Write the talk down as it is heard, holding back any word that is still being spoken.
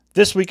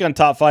This week on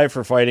Top 5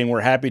 for Fighting,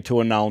 we're happy to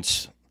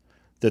announce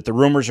that the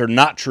rumors are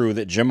not true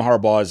that Jim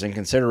Harbaugh is in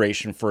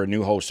consideration for a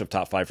new host of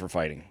Top 5 for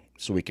Fighting.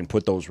 So we can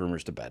put those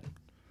rumors to bed.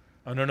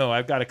 Oh, no.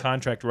 I've got a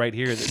contract right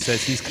here that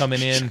says he's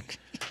coming in.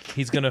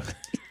 He's going to...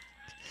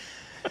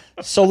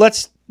 So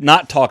let's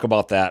not talk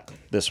about that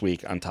this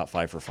week on Top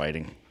 5 for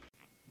Fighting.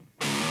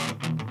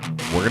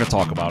 We're going to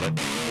talk about it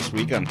this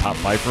week on Top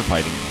 5 for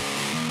Fighting.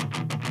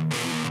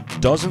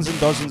 Dozens and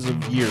dozens of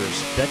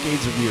years,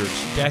 decades of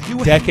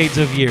years. Decades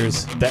of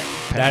years.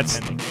 That's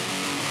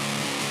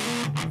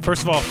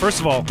First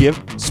of all,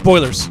 give.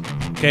 spoilers.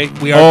 Okay,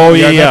 we Oh, are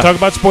yeah, going yeah. to talk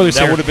about spoilers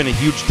That here. would have been a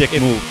huge dick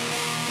move.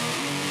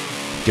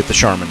 Get the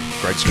Charmin.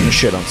 Greg's gonna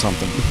shit on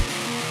something.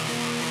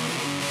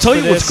 Tell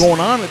you what's going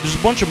on. There's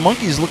a bunch of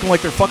monkeys looking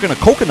like they're fucking a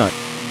coconut.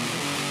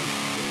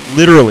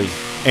 Literally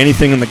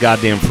anything in the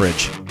goddamn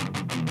fridge.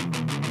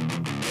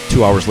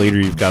 2 hours later,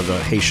 you've got the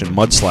Haitian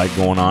mudslide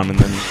going on, and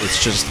then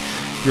it's just,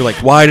 you're like,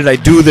 why did I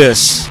do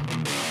this?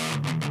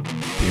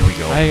 Here we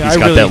go. He's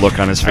got that look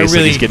on his face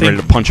like he's getting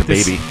ready to punch a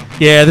baby.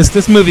 Yeah,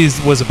 this movie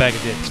was a bag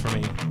of dicks for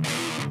me.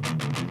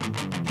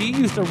 He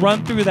used to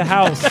run through the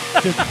house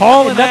just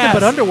hauling nothing ass.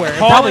 but underwear, and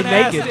Hauling probably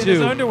ass naked, in too.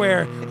 his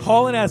underwear,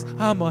 hauling ass.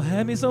 I'm going to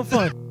have me some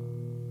fun.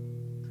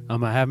 I'm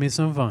going to have me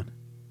some fun.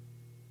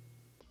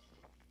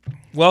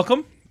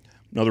 Welcome.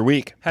 Another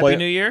week. Happy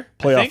New Year.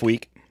 I Playoff think.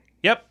 week.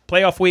 Yep,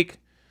 playoff week.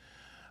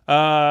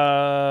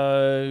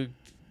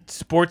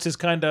 Sports is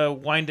kind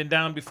of winding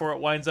down before it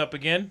winds up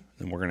again.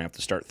 And we're gonna have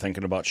to start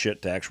thinking about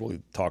shit to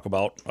actually talk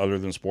about other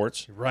than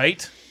sports.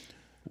 Right.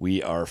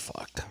 We are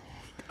fucked.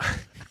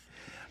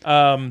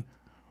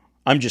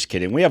 I'm just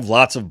kidding. We have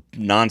lots of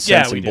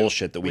nonsense we and do.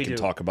 bullshit that we can do.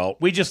 talk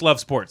about. We just love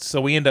sports, so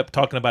we end up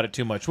talking about it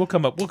too much. We'll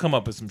come up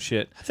with some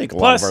shit. I think a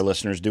lot Plus, of our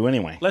listeners do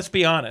anyway. let's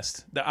be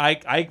honest.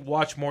 I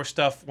watch more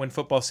stuff when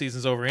football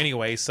season's over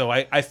anyway, so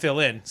I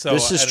fill in. So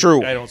This is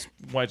true. I don't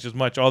watch as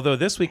much. Although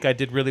this week I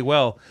did really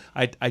well.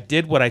 I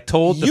did what I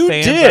told the You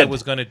fans did. I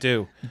was going to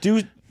do.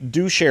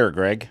 Do share,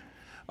 Greg.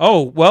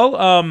 Oh well,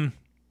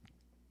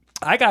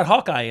 I got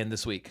Hawkeye in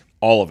this week.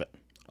 All of it.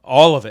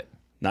 All of it.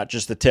 Not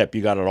just the tip.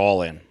 You got it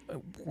all in.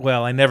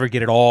 Well, I never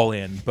get it all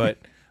in, but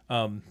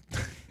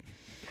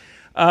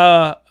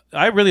I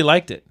really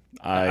liked it.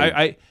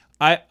 I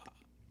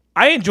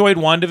enjoyed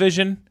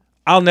WandaVision.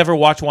 I'll never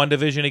watch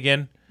WandaVision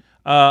again.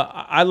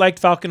 I liked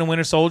Falcon and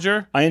Winter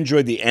Soldier. I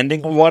enjoyed the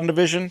ending of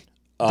WandaVision.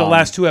 The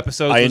last two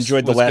episodes. I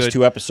enjoyed the was last good.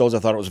 2 episodes. I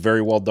thought it was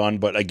very well done.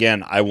 But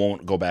again, I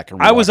won't go back and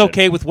rewatch I was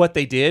okay it. with what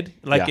they did.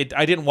 Like Yeah.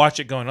 I didn't watch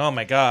it going, oh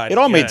my god. It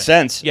all Yeah. made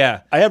sense.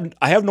 Yeah. I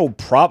have no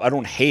problem. I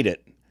don't hate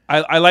it.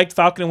 I liked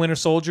Falcon and Winter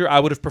Soldier. I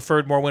would have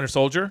preferred more Winter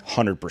Soldier.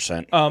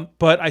 100%.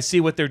 But I see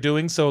what they're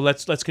doing, so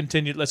let's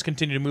continue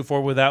to move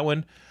forward with that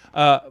one.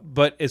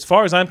 But as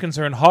far as I'm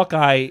concerned,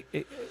 Hawkeye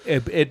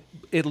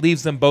it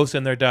leaves them both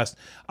in their dust.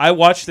 I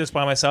watched this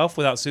by myself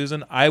without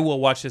Susan. I will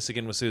watch this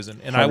again with Susan,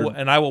 and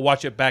I will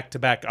watch it back to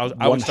back.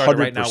 I would start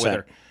it right now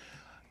with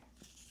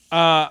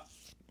her.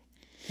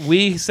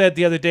 We said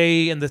the other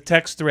day in the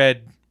text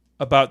thread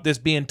about this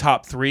being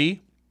top 3.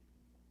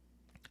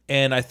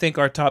 And I think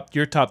your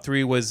top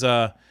 3 was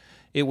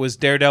it was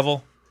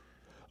Daredevil.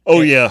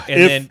 Oh, yeah.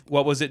 And then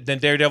what was it? Then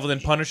Daredevil, then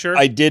Punisher.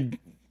 I did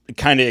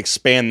kind of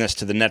expand this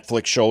to the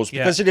Netflix shows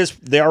because Yeah.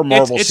 they are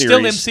Marvel it's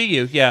series. still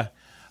MCU, yeah.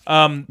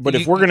 But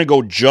if we're going to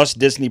go just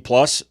Disney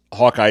Plus,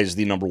 Hawkeye is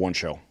the number 1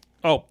 show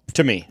Oh,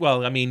 to me.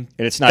 well, I mean,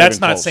 And it's not that's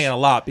even not close. saying a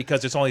lot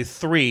because it's only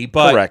 3,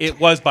 but Correct. it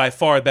was by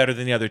far better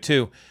than the other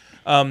 2.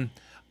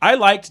 I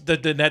liked the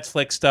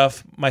Netflix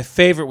stuff. My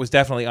favorite was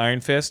definitely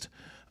Iron Fist.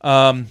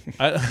 I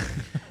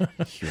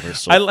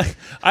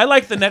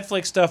like the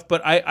Netflix stuff, but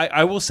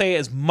I will say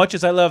as much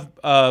as I love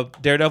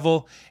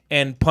Daredevil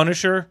and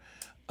Punisher,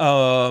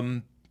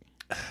 I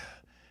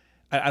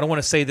don't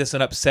want to say this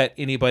and upset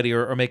anybody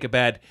or make it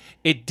bad.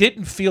 It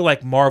didn't feel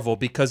like Marvel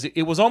because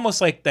it was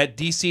almost like that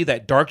DC,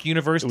 that dark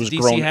universe It was that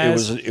DC grown.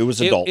 has. It was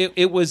adult.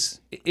 It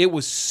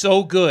was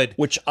so good.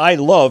 Which I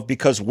love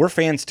because we're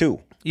fans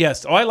too.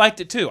 Yes, I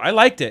liked it too. I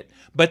liked it,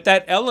 but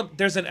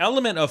there's an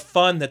element of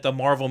fun that the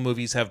Marvel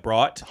movies have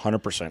brought.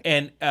 100%.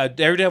 And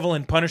Daredevil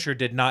and Punisher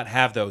did not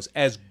have those.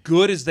 As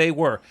good as they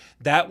were,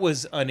 that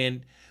was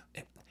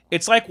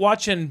it's like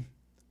watching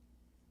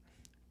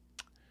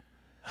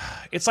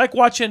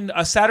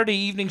a Saturday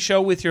evening show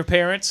with your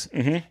parents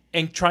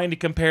and trying to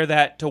compare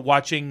that to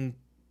watching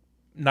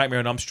Nightmare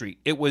on Elm Street.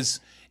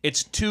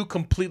 It's two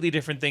completely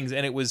different things,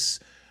 and it was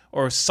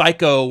or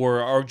Psycho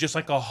or just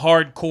like a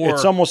hardcore.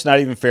 It's almost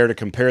not even fair to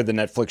compare the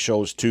Netflix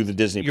shows to the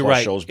Disney Plus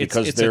right. shows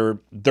because It's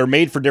they're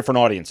made for different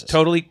audiences.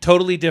 Totally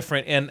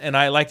different, and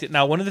I liked it.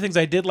 Now, one of the things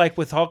I did like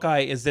with Hawkeye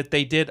is that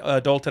they did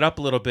adult it up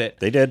a little bit.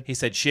 They did. He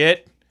said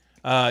shit.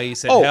 He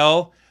said Oh.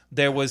 hell.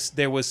 There was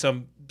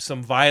some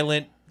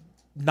violent,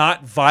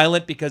 not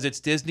violent because it's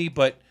Disney,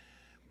 but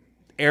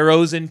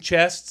arrows in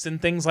chests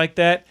and things like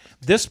that.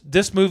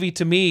 This movie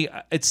to me,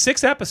 it's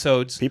 6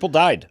 episodes. People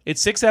died. It's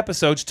 6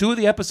 episodes. 2 of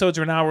the episodes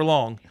are an hour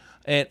long,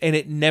 and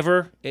it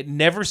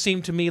never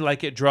seemed to me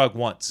like it drug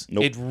once.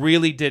 Nope. It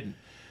really didn't.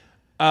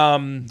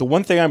 The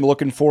one thing I'm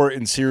looking for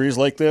in series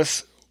like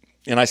this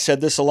and I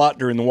said this a lot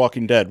during The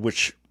Walking Dead,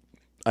 which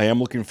I am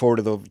looking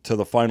forward to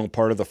the final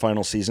part of the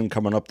final season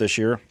coming up this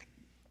year.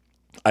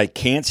 I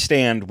can't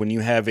stand when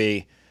you have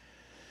a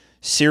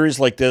series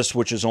like this,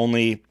 which is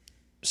only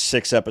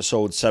 6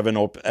 episodes,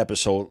 7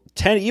 episodes,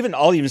 10,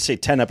 I'll even say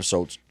 10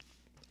 episodes.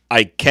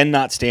 I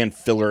cannot stand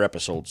filler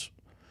episodes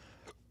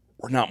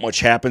where not much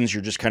happens.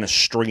 You're just kind of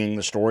stringing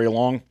the story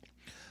along.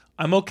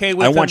 I'm okay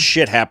with I want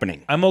shit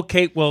happening. I'm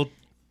okay. Well,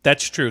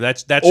 that's true.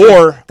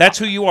 That's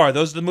who you are.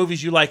 Those are the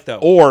movies you like, though.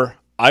 Or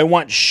I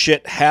want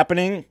shit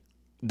happening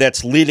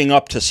that's leading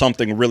up to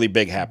something really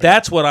big happening.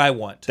 That's what I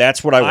want.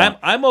 That's what I want.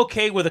 I'm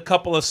okay with a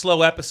couple of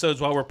slow episodes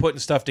while we're putting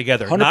stuff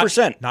together.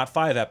 100%. Not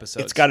 5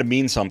 episodes. It's got to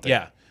mean something.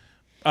 Yeah.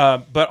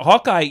 But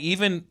Hawkeye,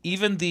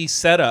 even the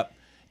setup,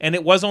 and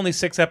it was only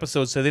 6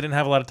 episodes, so they didn't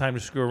have a lot of time to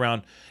screw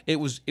around. It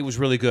was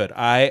really good.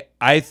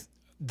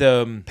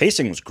 The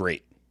pacing was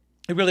great.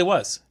 It really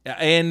was.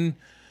 And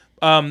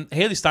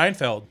Haley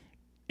Steinfeld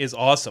is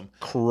awesome.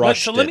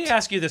 Crushed So let me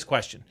ask you this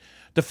question.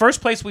 The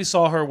first place we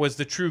saw her was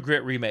the True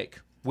Grit remake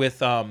with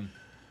Bo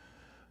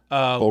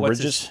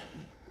Bridges?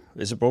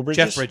 Is it Bo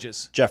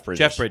Bridges? Jeff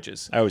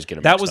Bridges. I always get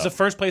him That mixed was up. the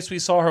first place we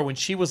saw her when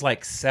she was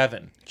like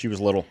 7. She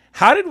was little.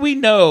 How did we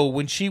know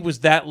when she was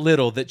that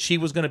little that she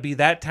was going to be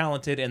that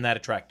talented and that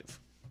attractive?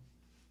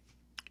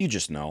 You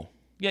just know.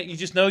 Yeah, you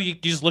just know. You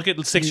just look at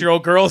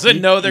 6-year-old girls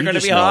and know they're going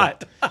to be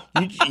hot.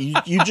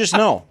 you just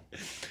know.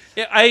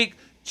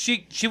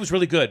 She was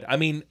really good. I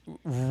mean,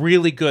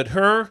 really good.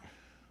 Her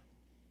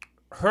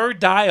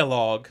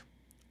dialogue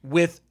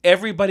with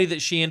everybody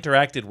that she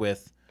interacted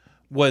with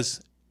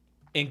was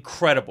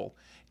incredible.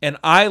 And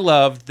I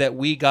loved that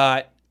we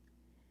got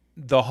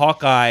the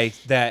Hawkeye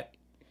that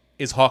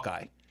is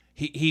Hawkeye.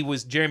 He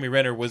was Jeremy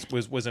Renner was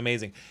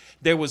amazing.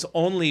 There was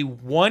only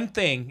one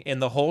thing in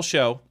the whole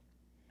show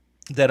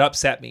that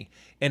upset me,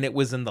 and it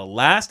was in the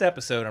last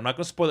episode. I'm not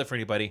going to spoil it for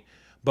anybody,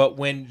 but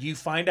when you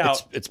find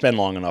out, it's been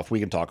long enough. We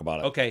can talk about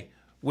it. Okay,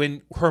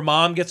 when her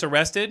mom gets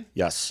arrested,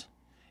 yes,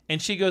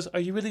 and she goes, "Are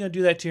you really going to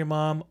do that to your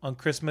mom on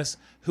Christmas?"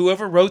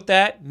 Whoever wrote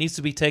that needs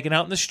to be taken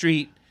out in the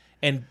street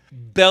and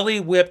belly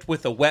whipped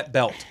with a wet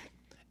belt.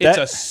 It's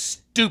a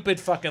stupid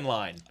fucking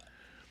line.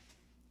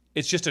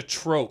 It's just a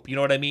trope. You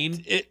know what I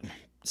mean?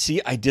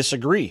 See, I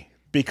disagree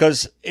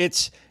because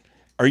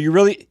are you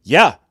really?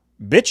 Yeah.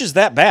 Bitch is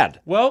that bad.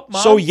 Well,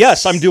 Mom, so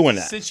yes, I'm doing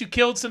that. Since you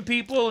killed some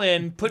people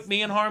and put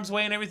me in harm's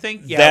way and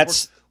everything, yeah,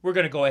 we're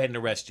going to go ahead and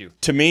arrest you.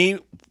 To me,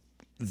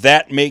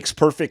 that makes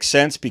perfect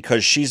sense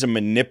because she's a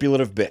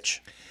manipulative bitch.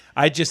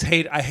 I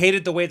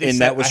hated the way they said it.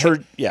 And that was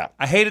her, yeah.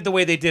 I hated the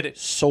way they did it.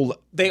 So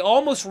they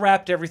almost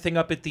wrapped everything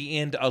up at the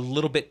end a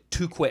little bit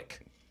too quick.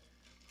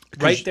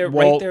 Right there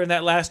in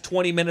that last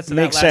 20 minutes of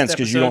that last episode. Makes sense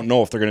because you don't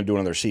know if they're going to do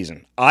another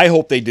season. I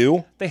hope they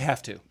do. They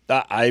have to.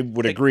 I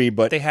would agree,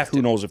 but who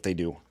to. knows if they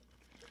do.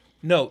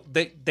 No,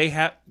 they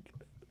have.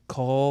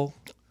 Cole.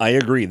 I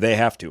agree. They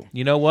have to.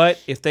 You know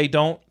what? If they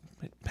don't,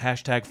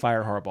 hashtag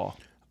fire Harbaugh.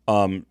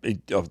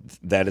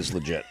 That is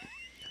legit.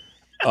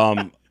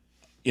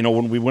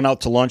 When we went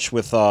out to lunch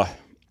with to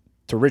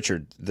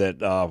Richard,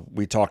 that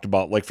we talked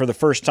about, like for the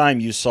first time,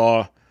 you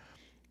saw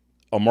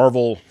a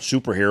Marvel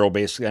superhero.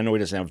 Basically, I know he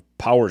doesn't have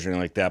powers or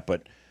anything like that,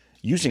 but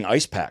using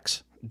ice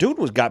packs.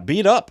 Dude got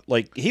beat up.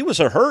 Like he was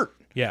hurt.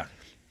 Yeah,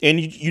 and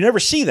you never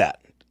see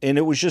that. And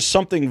it was just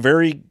something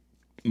very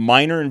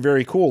minor and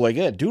very cool. Like,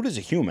 yeah, dude is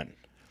a human.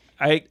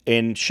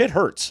 And shit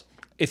hurts.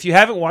 If you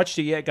haven't watched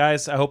it yet,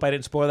 guys, I hope I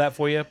didn't spoil that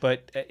for you,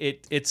 but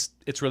it's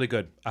really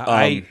good.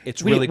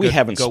 It's really good. We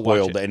haven't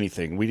spoiled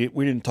anything. We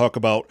didn't talk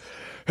about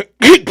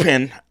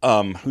Penn,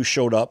 who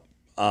showed up.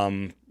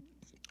 I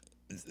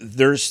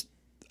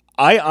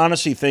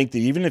honestly think that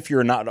even if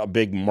you're not a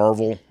big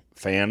Marvel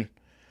fan,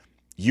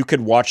 you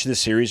could watch this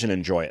series and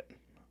enjoy it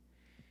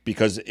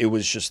because it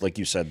was just like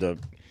you said.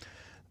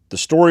 The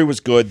story was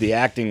good. The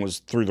acting was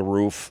through the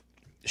roof.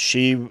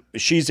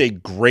 She's a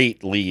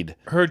great lead.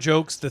 Her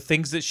jokes, the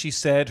things that she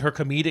said, her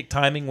comedic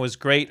timing was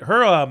great.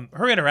 Her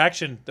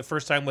interaction the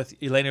first time with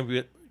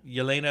Yelena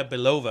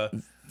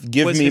Belova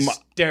was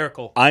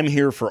hysterical. I'm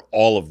here for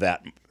all of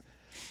that.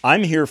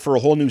 I'm here for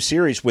a whole new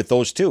series with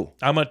those two.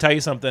 I'm going to tell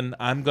you something.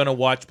 I'm going to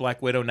watch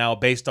Black Widow now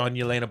based on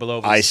Yelena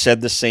Belova's I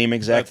said the same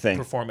exact thing.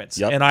 Performance.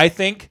 Yep. And I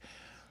think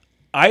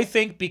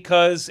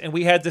because, and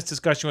we had this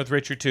discussion with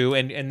Richard too,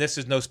 and this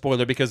is no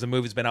spoiler because the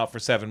movie's been out for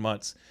 7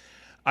 months.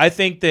 I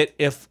think that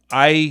if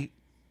I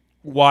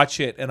watch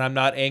it and I'm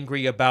not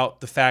angry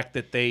about the fact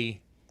that they,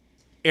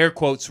 air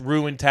quotes,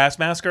 ruined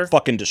Taskmaster.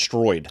 Fucking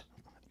destroyed.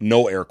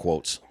 No air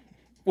quotes.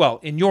 Well,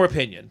 in your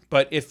opinion.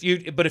 But if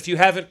you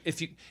haven't,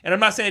 and I'm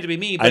not saying it to be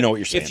mean, but I know what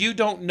you're saying. If you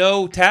don't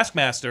know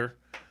Taskmaster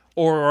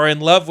or are in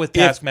love with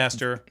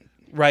Taskmaster,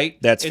 right?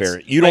 That's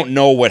fair. You don't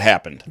know what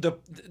happened.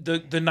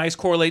 The nice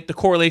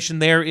correlation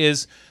there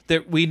is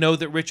that we know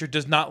that Richard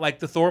does not like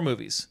the Thor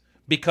movies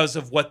because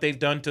of what they've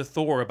done to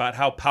Thor, about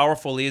how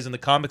powerful he is in the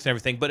comics and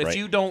everything. But if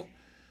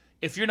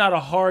you're not a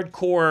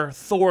hardcore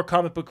Thor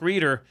comic book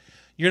reader,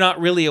 you're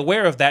not really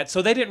aware of that.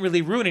 So they didn't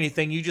really ruin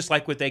anything. You just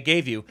like what they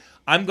gave you.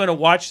 I'm going to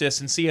watch this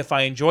and see if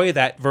I enjoy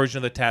that version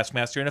of the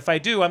Taskmaster. And if I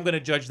do, I'm going to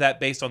judge that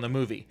based on the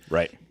movie.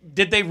 Right.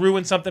 Did they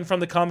ruin something from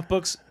the comic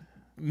books?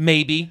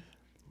 Maybe.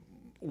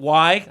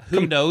 Why?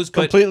 Who knows?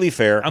 But Completely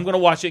fair. I'm going to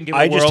watch it and give it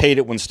a I whirl. just hate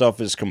it when stuff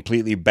is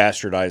completely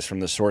bastardized from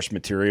the source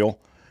material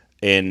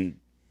and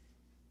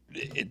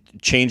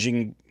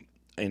changing,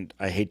 and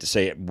I hate to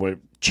say it,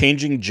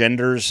 changing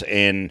genders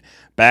and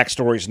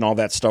backstories and all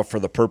that stuff for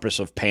the purpose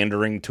of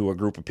pandering to a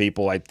group of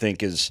people, I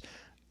think is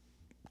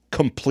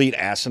complete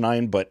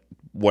asinine, but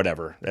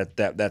whatever.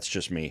 That's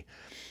just me.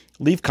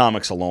 Leave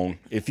comics alone.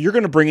 If you're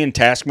going to bring in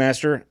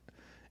Taskmaster,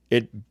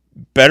 it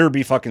better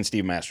be fucking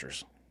Steve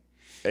Masters.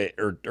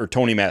 Or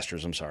Tony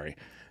Masters, I'm sorry.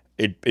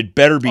 It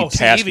better be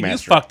Taskmaster. Even you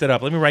fucked it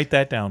up. Let me write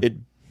that down. It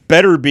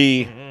better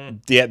be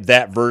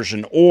that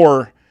version,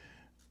 or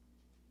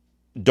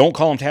don't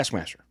call him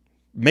Taskmaster.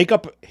 Make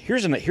up.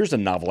 Here's a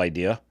novel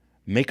idea.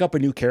 Make up a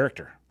new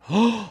character.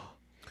 What?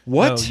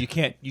 No, you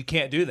can't. You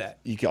can't do that.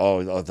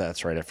 Oh,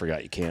 that's right. I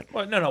forgot you can't.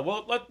 Well, no.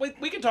 Well,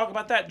 we can talk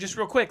about that just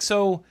real quick.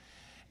 So,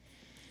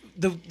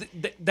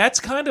 that's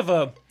kind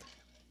of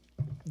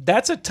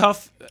that's a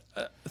tough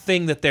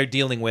thing that they're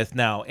dealing with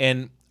now.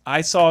 And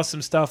I saw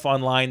some stuff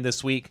online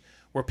this week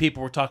where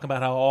people were talking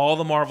about how all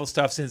the Marvel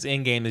stuff since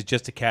Endgame is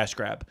just a cash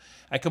grab.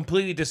 I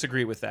completely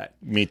disagree with that.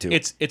 Me too.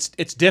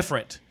 It's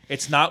different.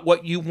 It's not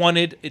what you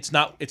wanted. It's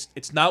not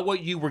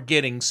what you were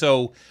getting.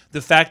 So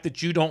the fact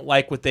that you don't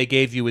like what they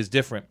gave you is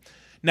different.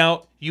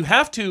 Now, you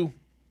have to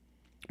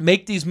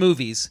make these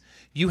movies.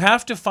 You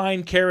have to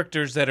find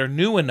characters that are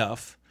new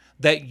enough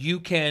that you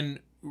can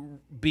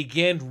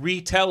begin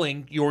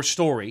retelling your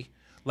story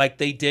like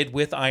they did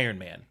with Iron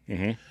Man.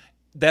 Mm-hmm.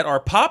 That are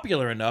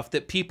popular enough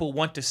that people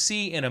want to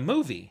see in a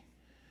movie,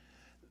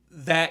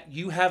 that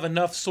you have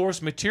enough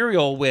source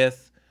material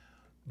with,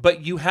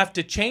 but you have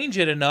to change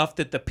it enough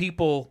that the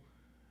people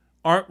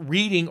aren't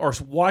reading or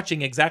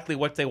watching exactly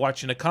what they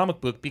watch in a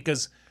comic book,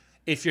 because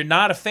if you're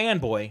not a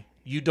fanboy,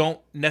 you don't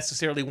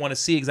necessarily want to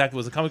see exactly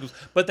what's in the comic books.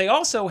 But they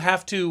also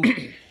have to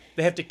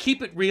they have to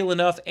keep it real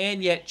enough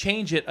and yet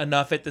change it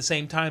enough at the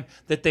same time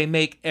that they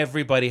make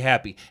everybody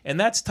happy. And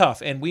that's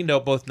tough. And we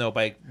both know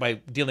by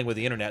dealing with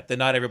the internet that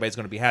not everybody's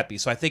going to be happy.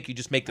 So I think you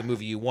just make the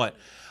movie you want.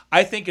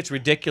 I think it's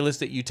ridiculous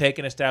that you take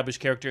an established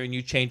character and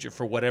you change it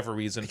for whatever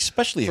reason.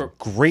 Especially a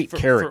great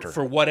character.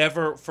 For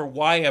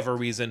whatever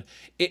reason.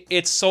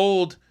 It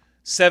sold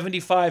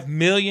 75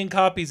 million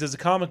copies as a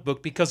comic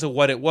book because of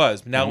what it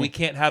was. Now we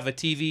can't have a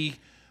TV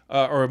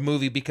or a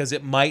movie because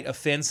it might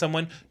offend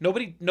someone.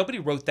 Nobody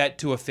wrote that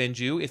to offend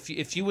you.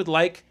 If you would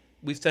like,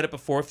 we've said it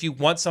before, if you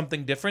want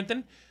something different,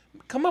 then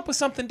come up with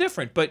something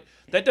different. But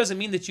that doesn't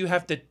mean that you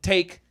have to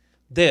take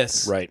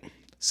this. Right.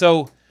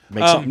 So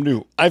make something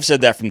new. I've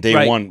said that from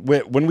day one.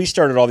 When we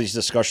started all these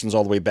discussions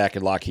all the way back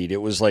at Lockheed, it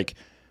was like,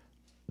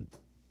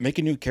 make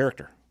a new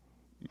character.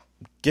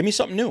 Give me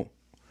something new.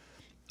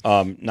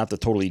 Not to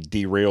totally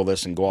derail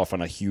this and go off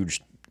on a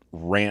huge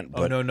rant,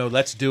 but no,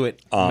 let's do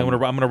it. I'm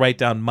gonna write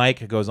down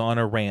Mike goes on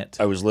a rant.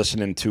 I was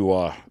listening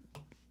to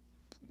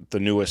the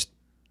newest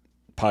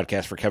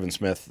podcast for Kevin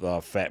Smith,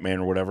 Fat Man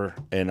or whatever,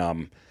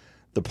 and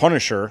the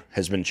Punisher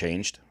has been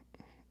changed.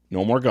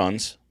 No more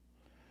guns,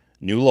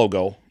 new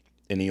logo,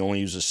 and he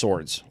only uses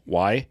swords.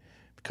 Why?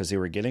 Because they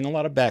were getting a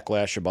lot of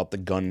backlash about the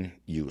gun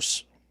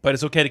use. But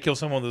it's okay to kill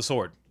someone with a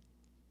sword.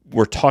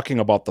 We're talking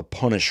about the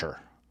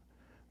Punisher.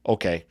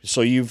 Okay,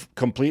 so you've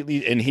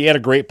completely, and he had a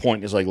great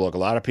point. He's like, look, a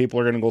lot of people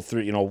are going to go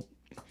through,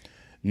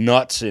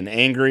 nuts and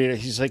angry.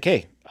 He's like,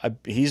 hey,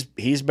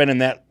 he's been in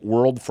that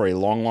world for a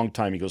long, long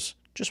time. He goes,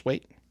 just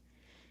wait,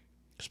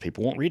 because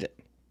people won't read it.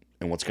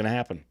 And what's going to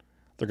happen?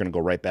 They're going to go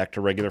right back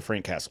to regular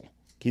Frank Castle.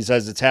 He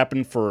says it's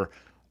happened for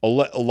a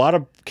lot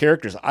of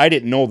characters. I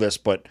didn't know this,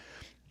 but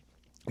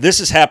this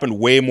has happened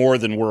way more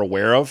than we're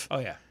aware of. Oh,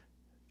 yeah.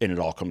 And it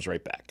all comes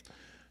right back.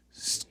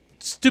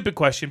 Stupid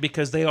question,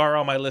 because they are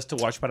on my list to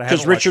watch, but I haven't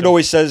watched them. Because Richard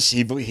always says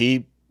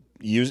he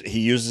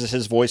uses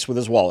his voice with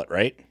his wallet,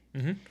 right?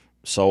 Mm-hmm.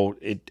 So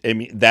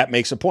that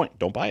makes a point.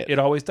 Don't buy it. It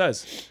always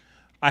does.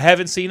 I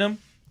haven't seen them,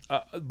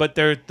 but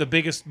they're the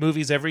biggest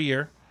movies every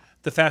year.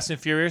 The Fast and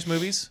Furious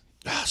movies.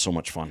 So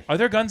much fun. Are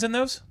there guns in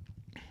those?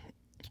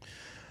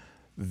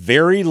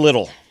 Very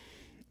little.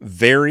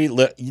 Very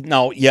little.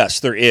 Now,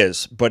 yes, there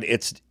is, but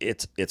it's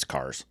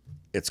cars.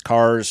 It's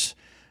cars.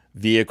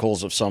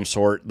 Vehicles of some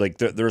sort. Like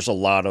there's a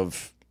lot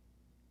of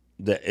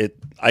that.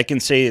 I can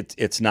say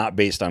it's not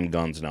based on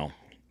guns now.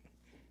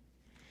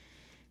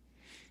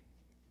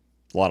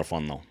 A lot of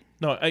fun though.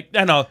 No,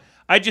 I know.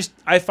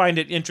 I find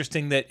it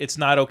interesting that it's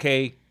not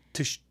okay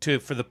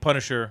for the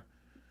Punisher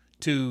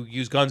to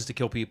use guns to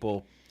kill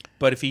people,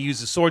 but if he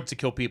uses swords to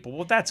kill people,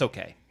 well, that's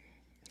okay.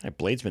 Hey,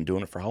 Blade's been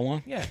doing it for how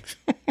long? Yeah,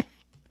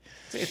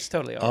 it's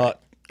totally all right.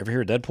 Ever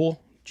hear of Deadpool?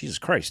 Jesus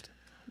Christ.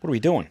 What are we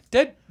doing?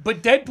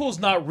 But Deadpool's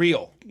not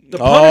real. The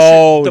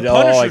Punisher's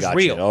I got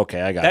real. You.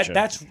 Okay, I got you.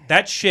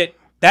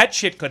 That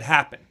shit could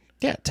happen.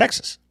 Yeah,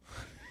 Texas.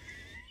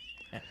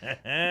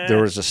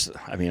 There was just,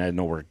 I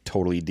know we're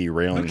totally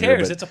derailing. Who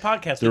cares? Here, it's a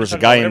podcast. There was a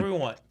guy whatever we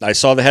want. I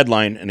saw the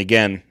headline, and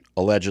again,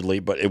 allegedly,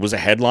 but it was a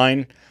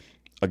headline.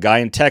 A guy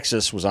in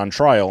Texas was on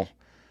trial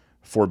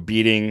for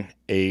beating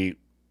a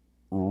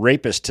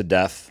rapist to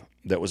death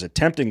that was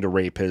attempting to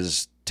rape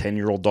his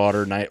 10-year-old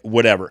daughter,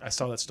 whatever. I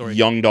saw that story.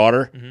 Young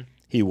daughter. Mm-hmm.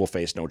 He will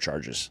face no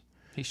charges.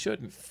 He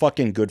shouldn't.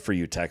 Fucking good for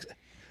you, Texas.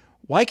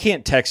 Why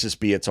can't Texas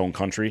be its own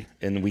country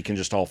and we can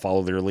just all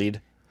follow their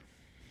lead?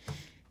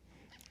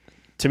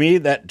 To me,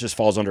 that just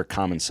falls under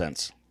common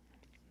sense.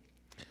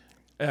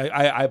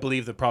 I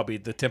believe that probably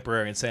the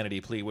temporary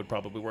insanity plea would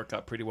probably work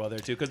out pretty well there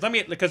too.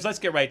 Because let's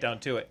get right down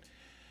to it.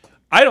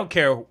 I don't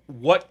care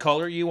what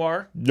color you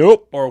are.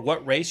 Nope. Or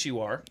what race you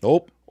are.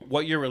 Nope.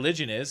 What your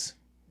religion is.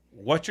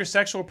 What your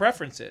sexual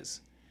preference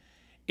is.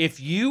 If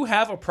you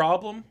have a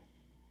problem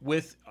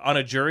with on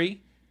a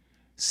jury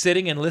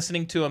sitting and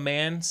listening to a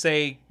man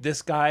say,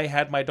 this guy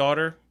had my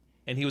daughter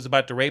and he was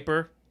about to rape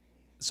her,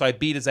 so I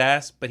beat his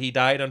ass, but he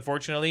died,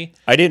 unfortunately.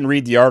 I didn't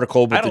read the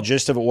article, but the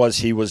gist of it was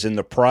he was in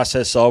the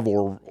process of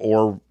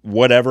or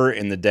whatever,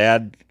 and the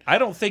dad... I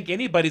don't think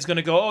anybody's going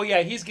to go, oh,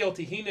 yeah, he's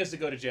guilty. He needs to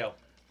go to jail.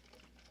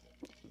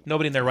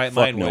 Nobody in their right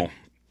mind would.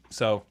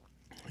 So,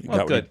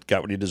 well, good.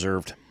 Got what he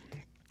deserved.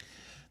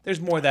 There's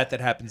more of that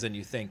happens than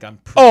you think. I'm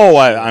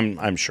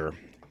sure.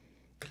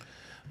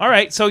 All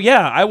right, so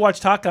yeah, I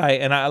watched Hawkeye,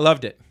 and I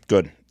loved it.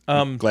 Good.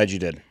 Glad you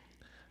did.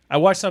 I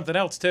watched something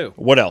else, too.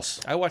 What else?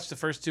 I watched the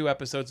first 2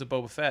 episodes of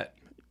Boba Fett.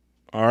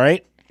 All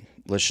right.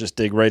 Let's just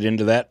dig right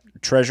into that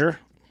treasure.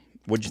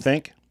 What'd you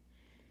think?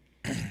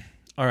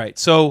 All right.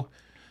 So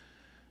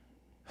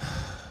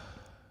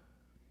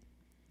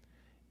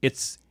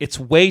it's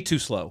way too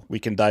slow. We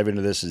can dive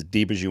into this as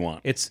deep as you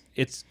want.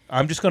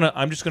 I'm just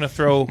gonna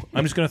throw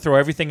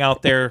everything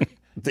out there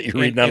that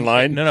you're reading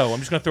online. No. I'm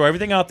just gonna throw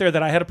everything out there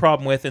that I had a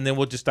problem with, and then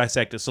we'll just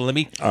dissect it. So let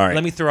me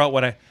throw out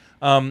what I.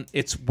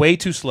 It's way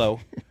too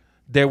slow.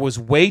 There was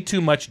way too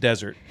much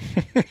desert.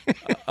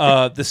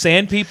 The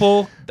Sand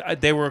People,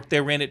 they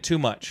ran it too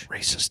much.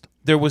 Racist.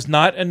 There was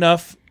not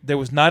enough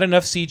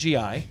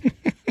CGI.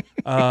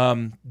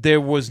 There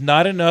was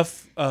not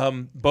enough.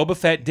 Boba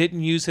Fett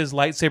didn't use his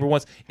lightsaber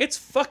once. It's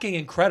fucking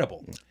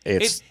incredible.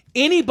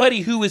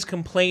 Anybody who is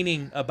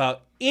complaining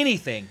about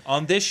anything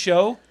on this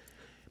show,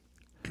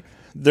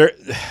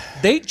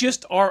 they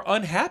just are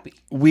unhappy.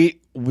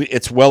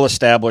 It's well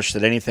established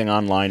that anything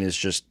online is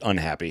just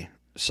unhappy.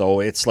 So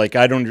it's like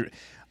I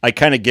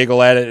kind of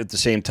giggle at it at the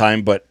same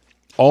time, but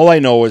all I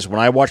know is when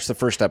I watched the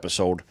first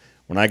episode,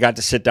 when I got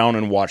to sit down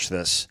and watch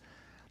this,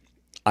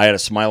 I had a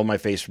smile on my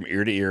face from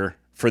ear to ear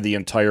for the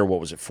entire,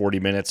 40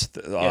 minutes?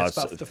 It's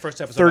about the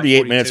first episode.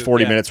 38 minutes,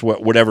 40 minutes,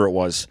 whatever it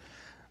was.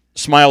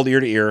 Smiled ear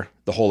to ear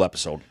the whole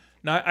episode.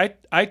 Now,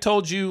 I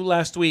told you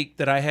last week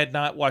that I had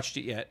not watched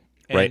it yet,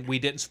 and we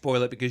didn't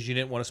spoil it because you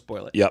didn't want to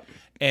spoil it. Yep.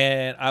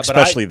 And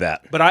especially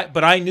that.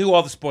 But I knew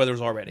all the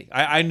spoilers already.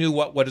 I knew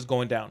what is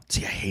going down.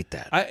 See, I hate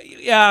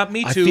that.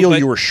 Me too. I feel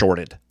you were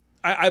shorted.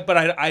 But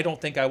I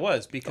don't think I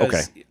was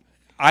because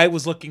I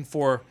was looking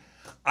for.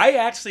 I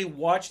actually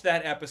watched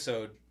that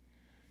episode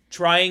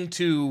trying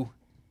to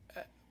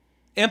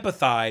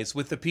empathize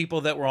with the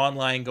people that were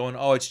online going,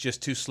 "Oh, it's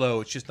just too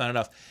slow. It's just not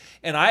enough."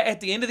 And at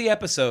the end of the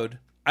episode,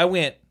 I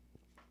went,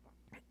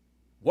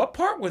 "What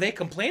part were they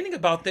complaining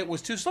about that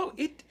was too slow?"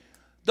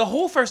 The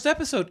whole first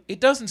episode, it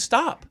doesn't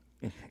stop.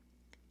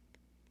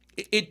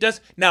 It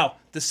does. Now,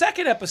 the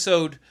second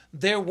episode,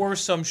 there were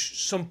some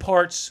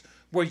parts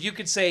where you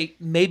could say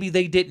maybe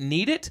they didn't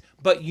need it,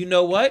 but you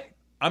know what?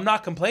 I'm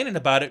not complaining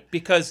about it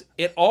because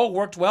it all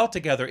worked well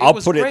together. It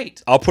was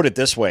great. I'll put it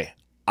this way.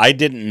 I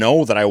didn't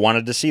know that I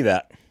wanted to see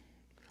that.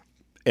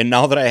 And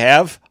now that I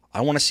have, I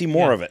want to see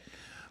more of it.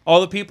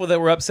 All the people that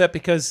were upset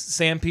because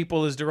Sand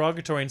People is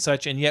derogatory and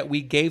such, and yet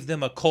we gave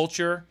them a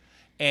culture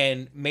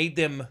and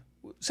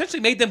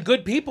essentially made them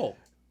good people.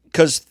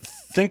 Because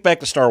think back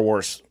to Star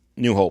Wars,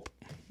 New Hope.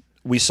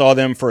 We saw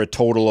them for a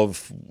total of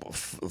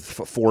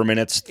 4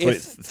 minutes,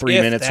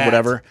 3 minutes,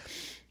 whatever.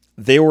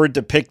 They were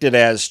depicted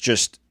as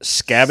just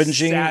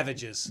scavenging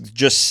savages,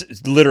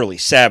 just literally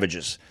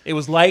savages. It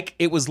was like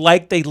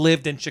they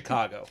lived in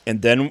Chicago.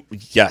 And then,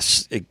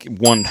 yes,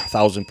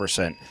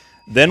 1,000%.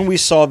 Then we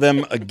saw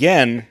them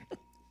again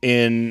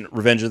in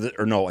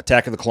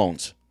Attack of the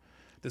Clones.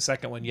 The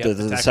second one,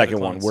 the second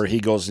one, where he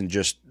goes and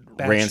just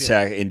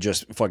ransack and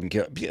just fucking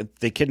kill.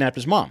 They kidnapped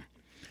his mom.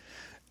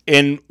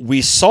 And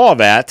we saw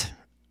that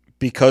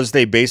because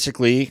they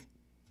basically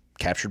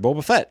captured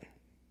Boba Fett.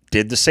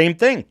 Did the same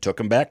thing.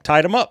 Took him back,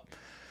 tied him up.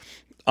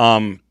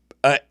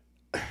 I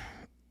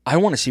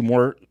want to see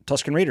more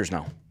Tusken Raiders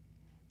now.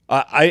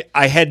 I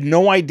had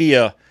no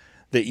idea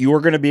that you were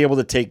going to be able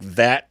to take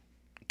that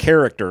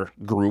character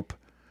group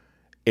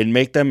and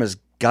make them as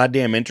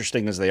goddamn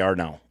interesting as they are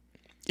now.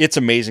 It's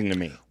amazing to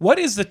me. What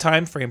is the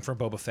time frame for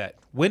Boba Fett?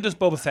 When does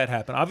Boba Fett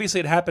happen?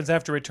 Obviously, it happens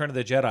after Return of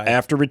the Jedi.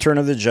 After Return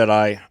of the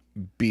Jedi,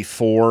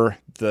 before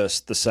the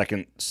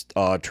second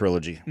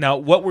trilogy. Now,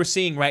 what we're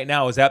seeing right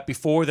now, is that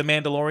before The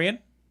Mandalorian?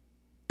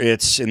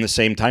 It's in the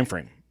same time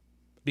frame.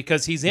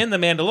 Because he's in The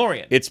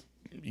Mandalorian.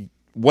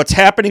 What's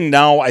happening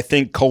now, I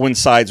think,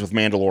 coincides with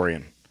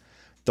Mandalorian.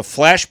 The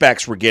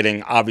flashbacks we're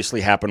getting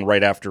obviously happened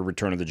right after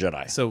Return of the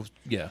Jedi. So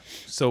yeah.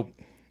 So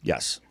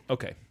Yes.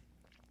 okay.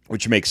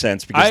 Which makes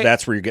sense because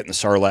that's where you're getting the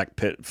Sarlacc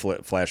pit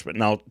flashback.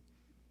 Now,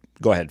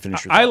 go ahead,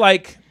 finish your thought.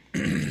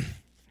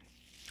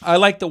 I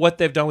like that what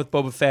they've done with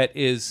Boba Fett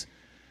is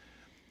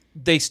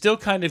they still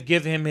kind of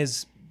give him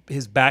his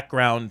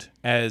background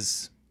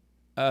as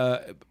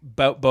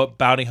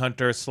bounty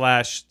hunter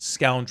 /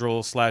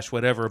 scoundrel /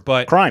 whatever,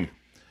 but crime.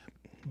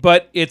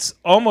 But it's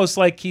almost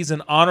like he's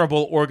an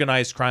honorable,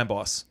 organized crime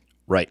boss.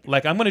 Right.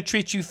 Like, I'm going to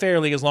treat you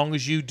fairly as long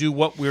as you do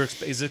what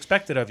is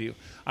expected of you.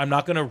 I'm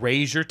not going to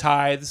raise your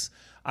tithes.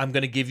 I'm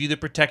going to give you the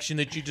protection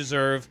that you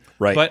deserve.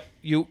 Right. But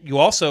you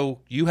also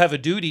have a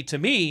duty to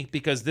me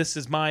because this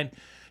is mine.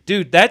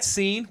 Dude, that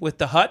scene with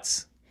the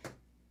Hutts.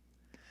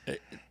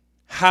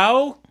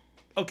 How?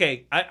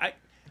 Okay,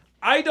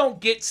 I don't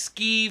get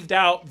skeeved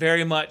out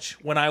very much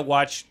when I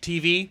watch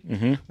TV.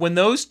 Mm-hmm. When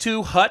those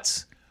two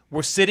Hutts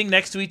were sitting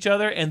next to each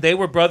other and they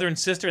were brother and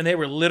sister and they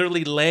were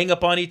literally laying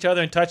up on each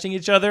other and touching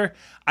each other,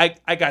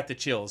 I got the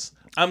chills.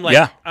 I'm like,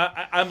 yeah.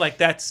 I'm like,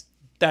 that's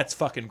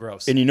fucking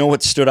gross. And you know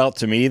what stood out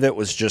to me that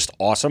was just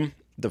awesome?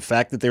 The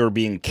fact that they were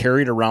being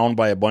carried around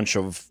by a bunch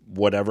of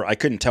whatever. I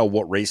couldn't tell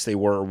what race they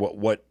were or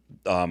what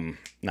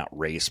not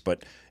race,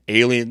 but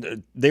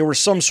alien. They were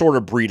some sort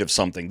of breed of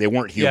something. They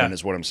weren't human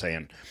is what I'm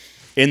saying.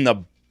 In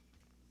the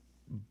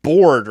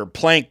board or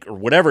plank or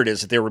whatever it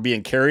is that they were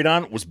being carried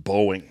on was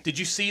bowing. Did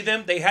you see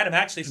them? They had him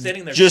actually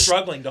sitting there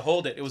struggling to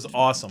hold it. It was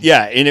awesome.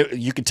 Yeah, and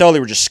you could tell they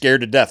were just scared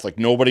to death. Like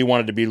nobody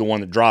wanted to be the one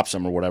that drops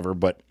them or whatever.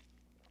 But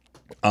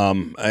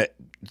I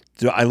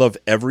love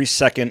every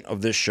second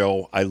of this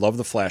show. I love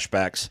the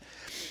flashbacks.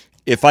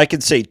 If I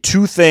could say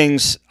two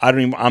things,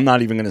 I'm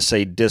not even going to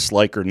say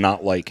dislike or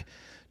not like.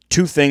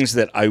 Two things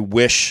that I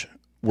wish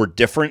were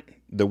different,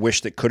 the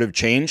wish that could have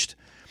changed.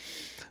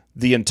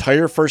 The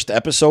entire first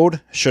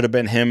episode should have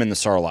been him and the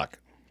Sarlacc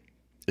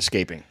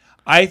escaping.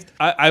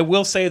 I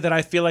will say that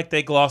I feel like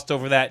they glossed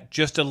over that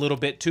just a little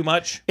bit too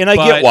much. And I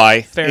get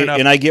why. Fair enough.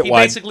 And I get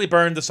why. He basically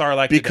burned the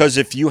Sarlacc because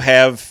if you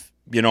have,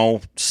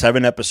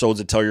 7 episodes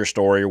to tell your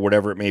story or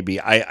whatever it may be,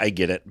 I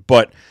get it.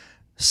 But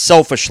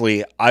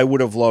selfishly, I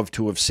would have loved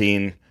to have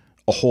seen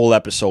a whole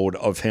episode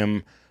of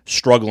him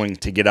struggling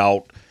to get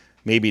out,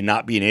 maybe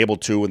not being able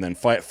to, and then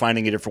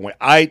finding a different way.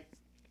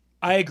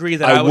 I agree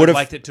that I would have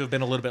liked it to have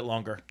been a little bit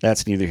longer.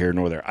 That's neither here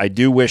nor there. I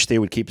do wish they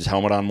would keep his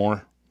helmet on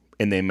more,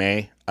 and they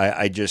may.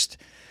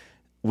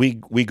 We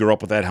grew up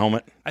with that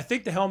helmet. I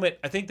think the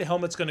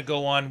helmet's going to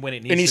go on when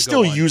it needs to go on. And he's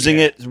still using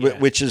it, yeah.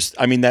 which is,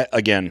 that,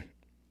 again,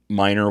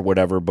 minor,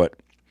 whatever, but.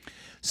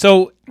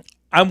 So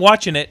I'm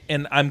watching it,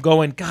 and I'm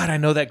going, God, I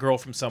know that girl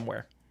from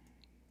somewhere.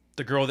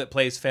 The girl that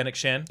plays Fennec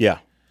Shen. Yeah.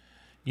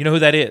 You know who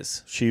that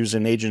is? She was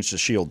in Agents of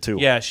S.H.I.E.L.D., too.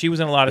 Yeah, she was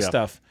in a lot of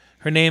stuff.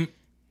 Her name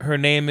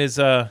is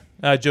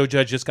Joe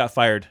Judge just got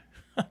fired.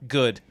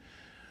 Good.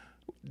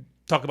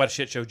 Talk about a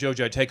shit show. Joe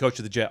Judge, head coach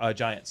of the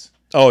Giants.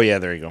 Oh, yeah,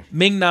 there you go.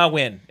 Ming-Na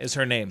Wen is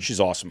her name. She's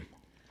awesome.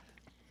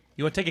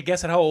 You want to take a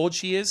guess at how old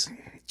she is?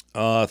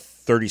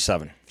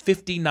 37.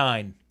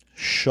 59.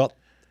 Shut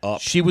up.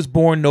 She was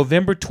born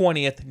November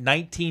 20th,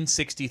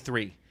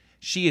 1963.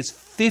 She is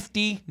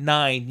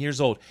 59 years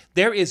old.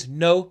 There is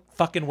no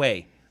fucking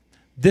way.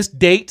 This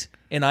date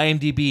in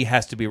IMDb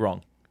has to be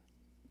wrong.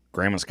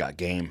 Grandma's got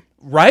game.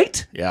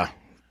 Right? Yeah.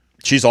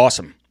 She's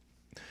awesome.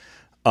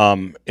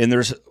 And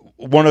there's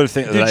one other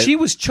thing. Dude, she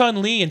was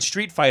Chun-Li in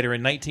Street Fighter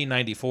in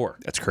 1994.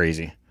 That's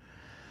crazy.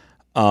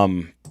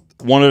 One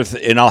other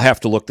and I'll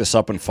have to look this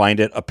up and find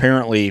it.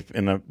 Apparently,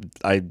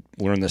 I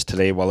learned this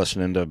today while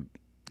listening to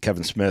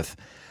Kevin Smith,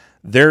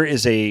 there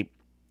is a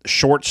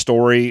short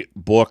story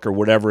book or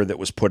whatever that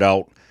was put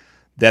out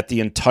that the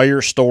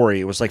entire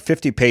story, it was like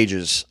 50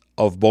 pages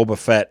of Boba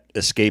Fett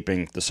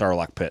escaping the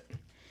Sarlacc pit.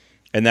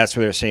 And that's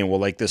what they're saying. Well,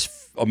 like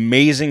this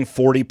amazing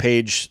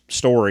 40-page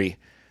story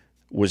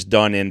was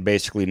done in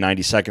basically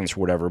 90 seconds or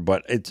whatever.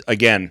 But it's,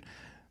 again,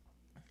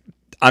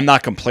 I'm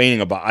not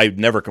complaining about, I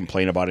never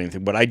complain about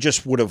anything, but I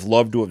just would have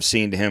loved to have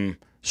seen him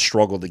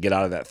struggle to get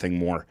out of that thing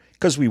more.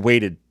 Because we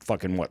waited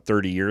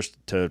 30 years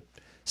to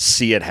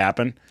see it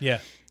happen. Yeah.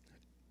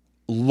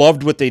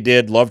 Loved what they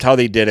did. Loved how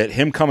they did it.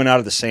 Him coming out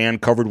of the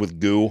sand covered with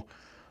goo.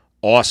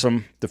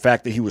 Awesome. The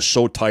fact that he was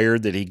so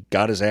tired that he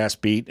got his ass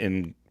beat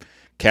and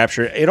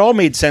captured it. It all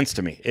made sense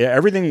to me.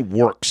 Everything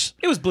works.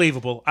 It was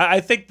believable. I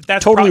think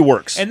that totally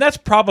works. And that's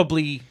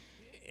probably,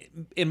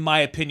 in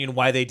my opinion,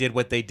 why they did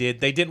what they did.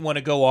 They didn't want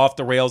to go off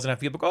the rails and have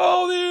people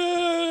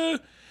go,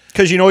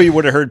 because you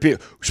would have heard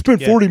people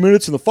spend 40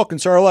 minutes in the fucking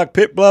Sarlacc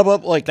pit, blah, blah,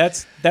 like.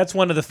 That's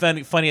one of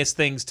the funniest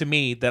things to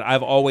me that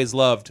I've always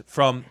loved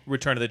from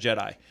Return of the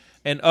Jedi.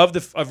 And of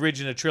the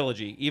original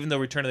trilogy, even though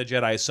Return of the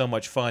Jedi is so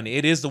much fun,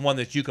 it is the one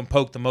that you can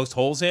poke the most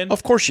holes in.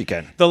 Of course you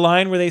can. The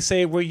line where they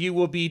say, where you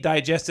will be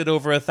digested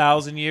over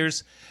 1,000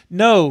 years.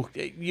 No,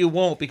 you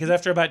won't, because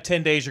after about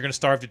 10 days, you're going to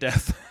starve to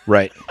death.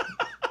 Right.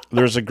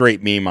 There's a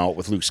great meme out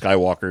with Luke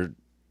Skywalker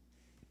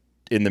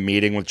in the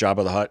meeting with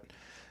Jabba the Hutt.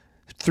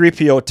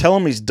 3PO, tell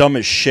him he's dumb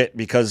as shit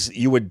because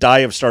you would die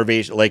of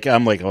starvation. Like,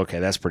 I'm like, okay,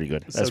 that's pretty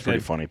good. That's pretty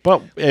funny.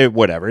 But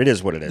whatever. It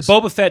is what it is.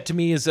 Boba Fett to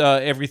me is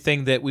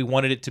everything that we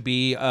wanted it to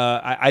be.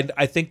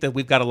 I think that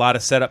we've got a lot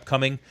of setup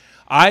coming.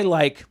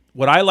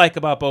 What I like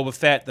about Boba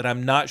Fett that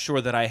I'm not sure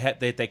that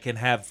that they can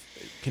have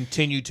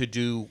continue to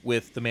do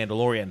with The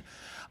Mandalorian.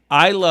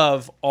 I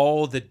love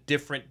all the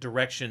different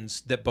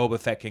directions that Boba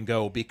Fett can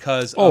go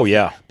because of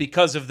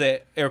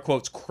the air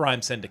quotes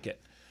crime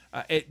syndicate.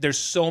 There's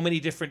so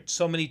many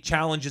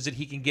challenges that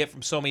he can get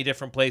from so many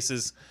different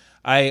places.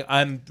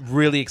 I'm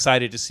really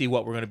excited to see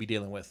what we're going to be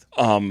dealing with.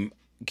 Can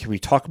we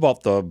talk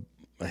about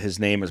his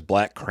name is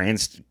Black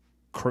Cranston?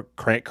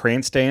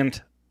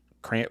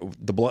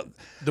 The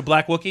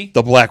Black Wookiee?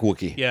 The Black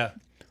Wookiee. Yeah.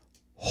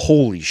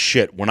 Holy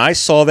shit. When I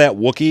saw that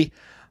Wookiee,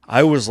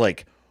 I was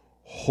like,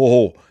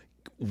 oh,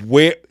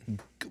 where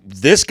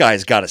this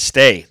guy's got to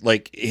stay.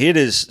 Like, it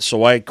is.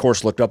 So I, of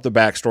course, looked up the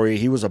backstory.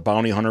 He was a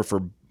bounty hunter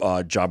for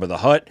Jabba the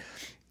Hutt,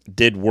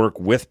 did work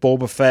with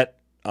Boba Fett.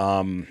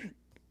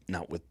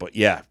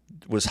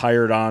 Was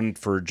hired on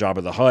for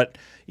Jabba the Hutt,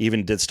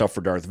 even did stuff for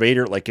Darth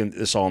Vader. Like,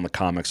 it's all in the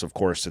comics, of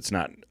course. It's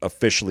not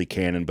officially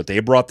canon, but they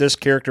brought this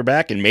character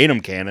back and made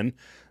him canon.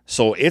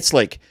 So it's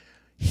like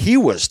he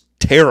was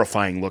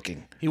terrifying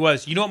looking. He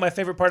was. You know what my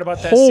favorite part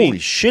about that scene? Holy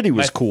shit, he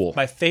was cool.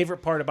 My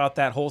favorite part about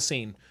that whole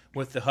scene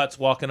with the Hutts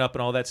walking up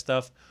and all that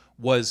stuff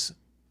was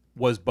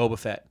Boba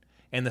Fett.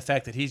 And the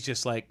fact that he's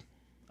just like,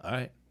 all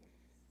right.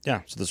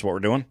 Yeah, so this is what we're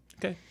doing?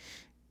 Okay.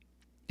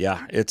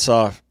 Yeah,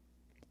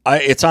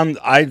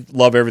 I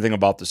love everything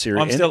about the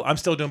series. I'm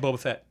still doing Boba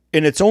Fett.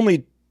 And it's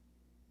only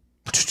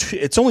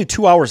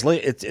 2 hours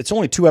late. It's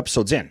only 2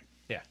 episodes in.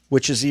 Yeah.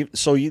 Which is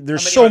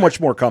there's so much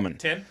more coming.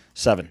 10?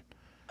 7.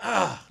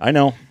 I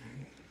know.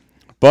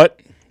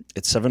 But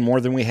it's 7 more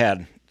than we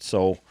had.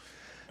 So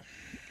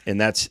and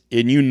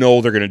you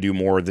know they're going to do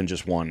more than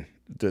just one.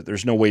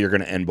 There's no way you're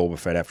going to end Boba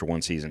Fett after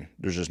one season.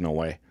 There's just no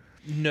way.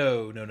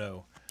 No.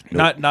 Nope.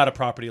 Not a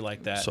property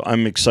like that. So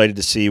I'm excited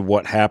to see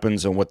what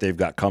happens and what they've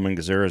got coming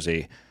because there is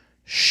a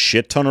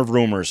shit ton of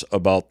rumors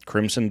about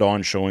Crimson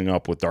Dawn showing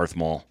up with Darth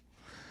Maul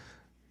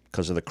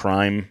because of the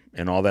crime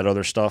and all that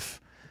other stuff,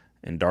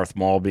 and Darth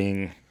Maul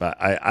being.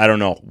 But I don't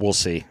know. We'll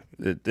see.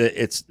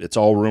 It's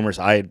all rumors.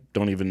 I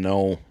don't even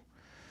know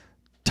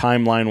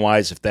timeline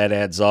wise if that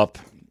adds up.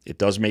 It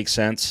does make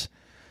sense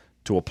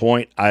to a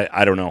point.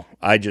 I don't know.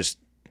 I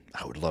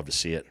would love to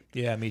see it.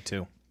 Yeah, me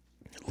too.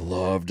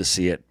 Love to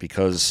see it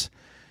because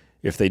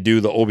if they do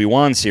the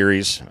Obi-Wan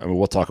series, I mean,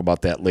 we'll talk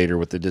about that later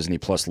with the Disney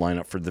Plus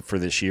lineup for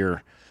this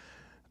year.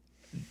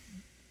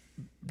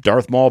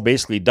 Darth Maul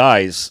basically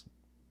dies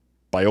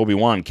by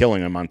Obi-Wan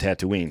killing him on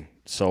Tatooine.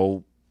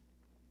 So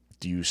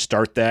do you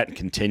start that and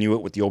continue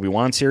it with the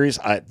Obi-Wan series?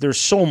 There's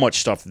so much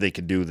stuff that they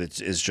could do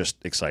that is just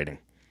exciting.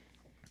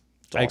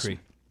 It's awesome. I agree.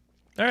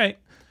 All right.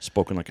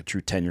 Spoken like a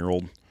true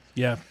 10-year-old.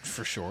 Yeah,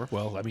 for sure.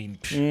 Well, I mean,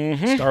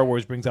 Star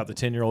Wars brings out the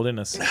 10-year-old in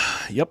us.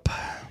 Yep.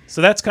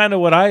 So that's kind of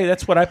what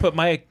I put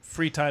my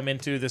free time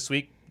into this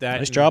week.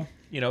 Nice job.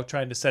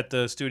 Trying to set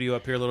the studio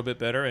up here a little bit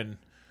better and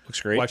looks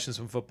great. Watching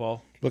some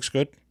football. Looks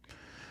good.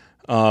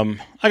 I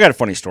got a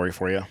funny story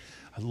for you.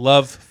 I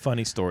love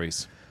funny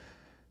stories.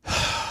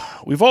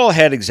 We've all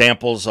had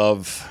examples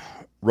of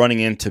running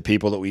into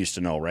people that we used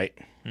to know, right?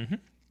 Mm-hmm.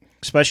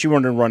 Especially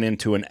when we run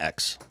into an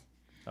ex.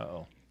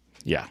 Uh-oh.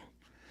 Yeah.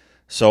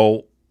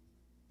 So,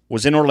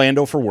 was in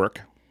Orlando for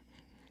work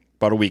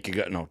about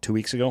 2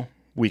 weeks ago?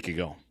 Week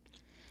ago.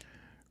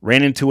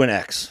 Ran into an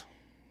ex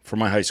from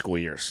my high school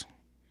years.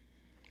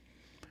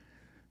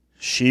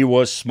 She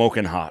was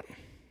smoking hot.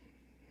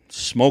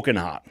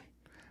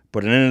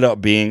 But it ended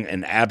up being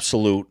an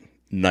absolute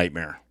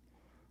nightmare.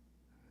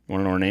 You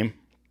want to know her name?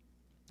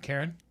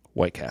 Karen?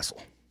 White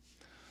Castle.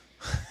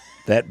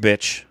 That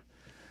bitch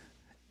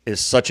is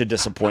such a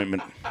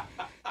disappointment.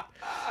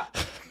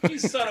 You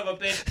son of a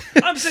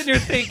bitch. I'm sitting here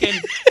thinking,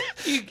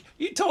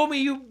 you told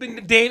me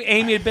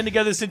Amy had been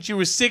together since you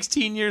were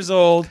 16 years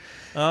old.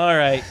 All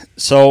right.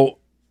 So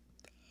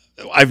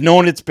I've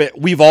known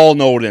we've all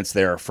known it's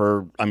there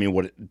for,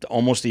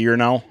 almost a year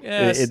now?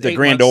 Yeah, the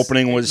grand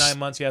opening was 9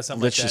 months, yeah,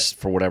 something let's like that. just,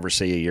 for whatever,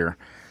 say a year.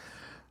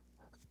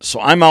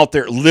 So I'm out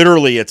there,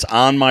 literally it's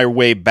on my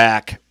way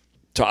back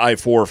to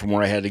I-4 from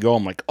where I had to go.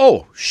 I'm like,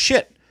 oh,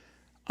 shit.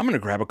 I'm going to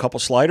grab a couple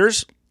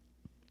sliders.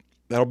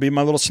 That'll be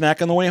my little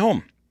snack on the way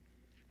home.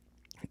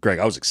 Greg,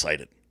 I was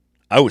excited.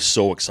 I was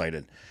so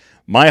excited.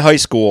 My high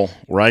school,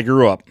 where I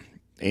grew up,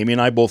 Amy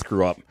and I both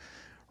grew up,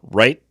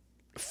 right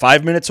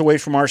 5 minutes away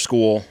from our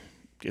school,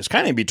 it was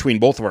kind of in between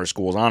both of our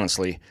schools,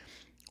 honestly,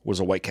 was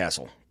a White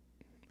Castle.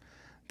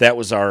 That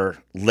was our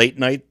late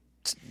night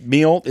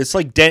meal.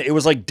 It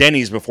was like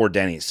Denny's before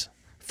Denny's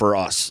for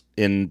us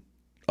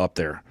up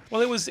there.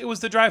 Well, it was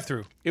the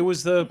drive-through. It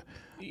was the...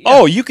 Yeah.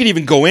 Oh, you could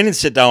even go in and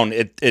sit down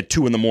at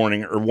 2 in the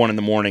morning or 1 in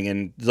the morning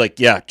and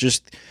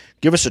just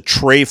give us a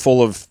tray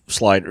full of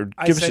slide or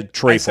give us a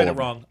tray full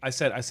of... I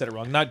said it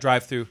wrong. Not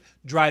drive-through,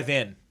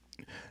 drive-in.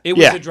 It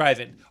was a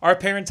drive-in. Our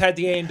parents had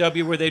the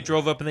A&W where they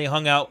drove up and they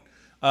hung out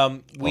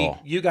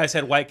You guys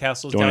had White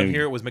Castles down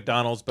here. It was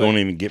McDonald's. But don't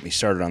even get me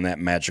started on that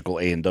magical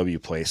A&W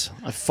place.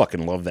 I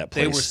fucking love that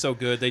place. They were so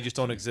good. They just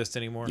don't exist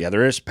anymore. Yeah,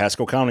 there is.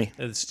 Pasco County.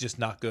 It's just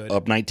not good.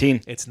 Up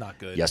 19. It's not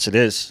good. Yes, it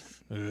is.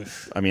 Ugh.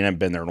 I mean, I haven't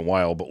been there in a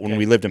while, but when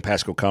we lived in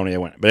Pasco County, I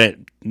went. But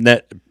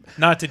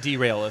not to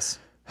derail us.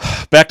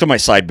 Back to my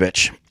side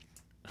bitch.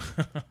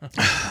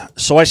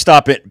 So I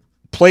stop at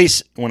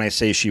place. When I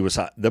say she was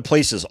hot, the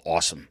place is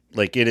awesome.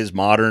 Like, it is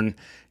modern.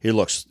 It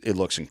looks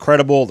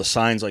incredible. The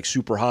sign's like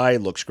super high.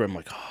 It looks great. I'm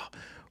like, oh,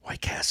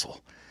 White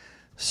Castle.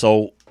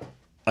 So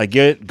I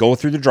go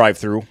through the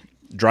drive-through.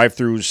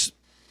 Drive-through's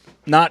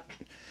not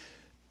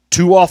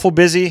too awful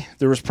busy.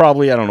 There was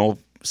probably, I don't know,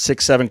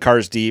 6-7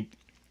 cars deep.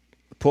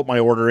 Put my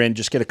order in.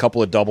 Just get a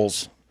couple of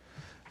doubles,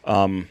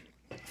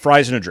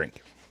 fries and a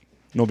drink.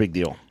 No big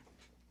deal.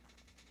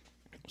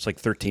 It's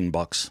like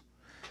 $13.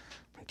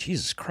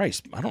 Jesus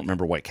Christ! I don't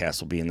remember White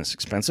Castle being this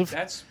expensive.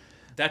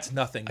 That's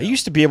nothing. I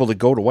used to be able to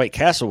go to White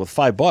Castle with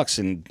 $5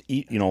 and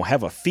eat,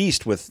 have a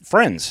feast with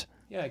friends.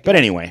 Yeah, but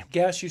anyway,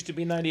 gas used to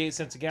be 98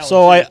 cents a gallon.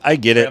 So I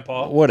get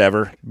Grandpa. It,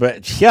 whatever.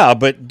 But yeah,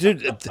 but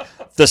dude,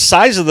 the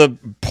size of the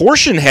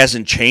portion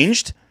hasn't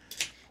changed.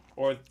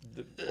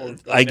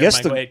 I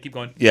guess go ahead, keep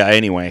going. Yeah.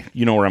 Anyway,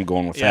 you know where I'm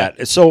going with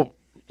that. So,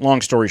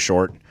 long story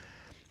short,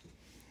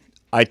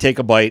 I take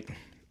a bite.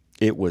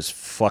 It was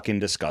fucking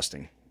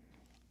disgusting.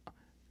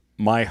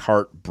 My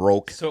heart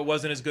broke. So it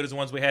wasn't as good as the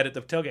ones we had at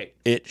the tailgate?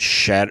 It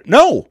shattered.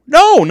 No,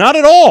 not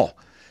at all.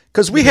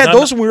 Because we had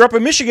those when we were up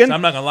in Michigan. So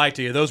I'm not going to lie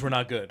to you. Those were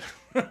not good.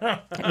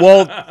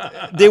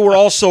 Well, they were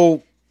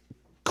also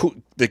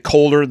the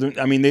colder.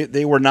 I mean,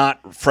 they were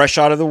not fresh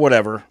out of the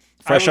whatever.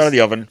 Out of the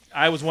oven.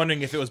 I was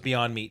wondering if it was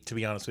Beyond Meat, to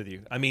be honest with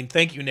you. I mean,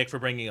 thank you, Nick, for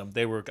bringing them.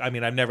 They were. I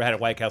mean, I've never had a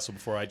White Castle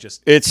before.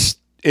 It's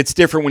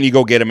different when you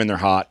go get them and they're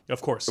hot.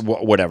 Of course.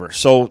 Whatever.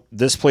 So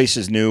this place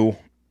is new.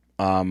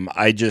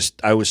 I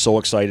was so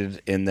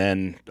excited, and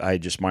then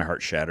my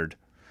heart shattered.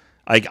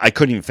 I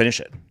couldn't even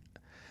finish it.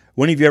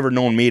 When have you ever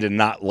known me to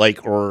not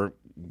like or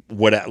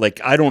what?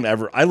 Like, I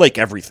like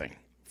everything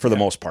for the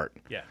most part.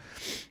 Yeah.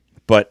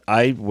 But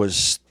I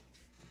was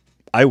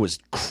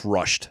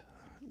crushed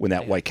when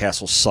that White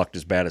Castle sucked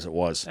as bad as it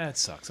was. That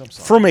sucks. I'm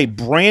sorry. From a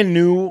brand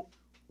new,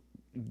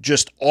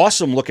 just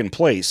awesome looking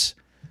place,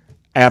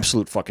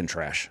 absolute fucking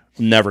trash.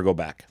 Never go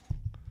back.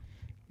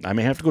 I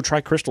may have to go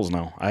try Crystals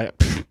now. I've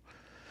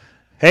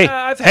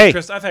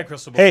had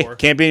Crystal before. Hey,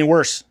 can't be any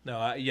worse.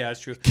 No, yeah,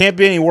 it's true. Can't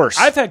be any worse.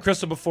 I've had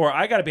Crystal before.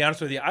 I got to be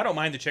honest with you. I don't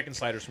mind the chicken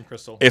sliders from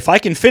Crystal. If I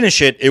can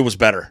finish it, it was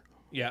better.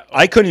 Yeah.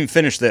 I couldn't even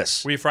finish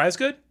this. Were your fries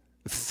good?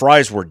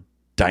 Fries were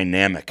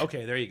dynamic.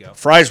 Okay, there you go.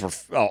 Fries were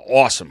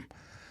awesome.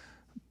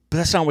 But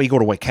that's not why you go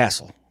to White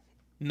Castle.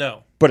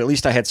 No. But at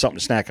least I had something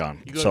to snack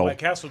on. You go to White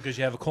Castle because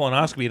you have a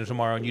colonoscopy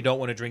tomorrow and you don't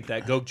want to drink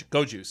that go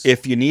juice.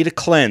 If you need a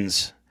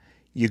cleanse,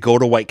 you go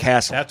to White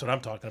Castle. That's what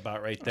I'm talking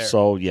about right there.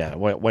 So, yeah,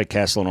 White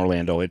Castle in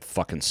Orlando, it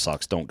fucking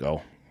sucks. Don't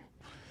go.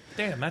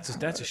 Damn, that's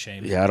a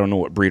shame. Yeah, I don't know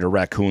what breed of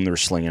raccoon they're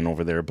slinging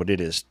over there, but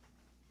it is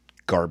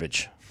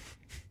garbage.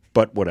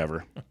 But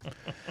whatever.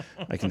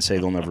 I can say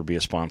they'll never be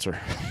a sponsor.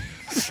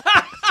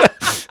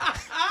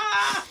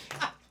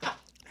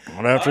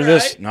 Not after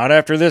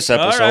this episode.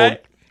 All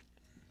right.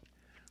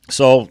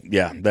 So,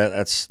 yeah,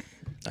 that's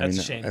a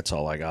shame. That's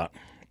all I got.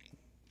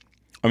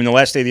 I mean, the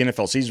last day of the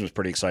NFL season was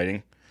pretty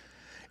exciting.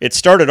 It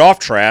started off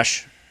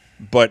trash,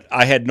 but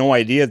I had no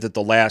idea that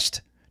the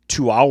last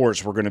 2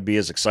 hours were going to be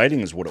as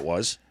exciting as what it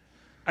was.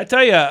 I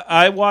tell you,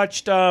 I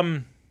watched.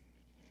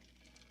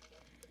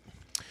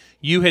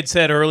 You had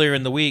said earlier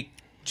in the week,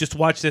 just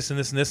watch this and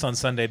this and this on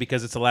Sunday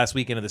because it's the last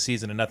weekend of the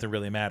season and nothing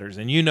really matters.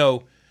 And you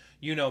know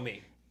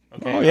me.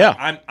 Okay? Oh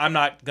yeah. I'm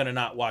not gonna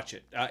not watch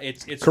it.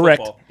 It's correct.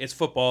 Football. It's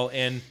football,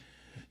 and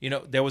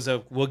there was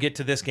We'll get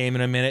to this game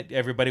in a minute.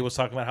 Everybody was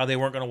talking about how they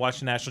weren't going to watch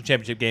the national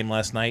championship game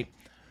last night.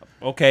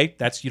 Okay,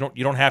 that's you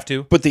don't have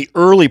to. But the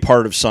early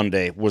part of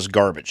Sunday was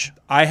garbage.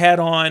 I had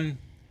on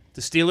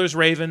the Steelers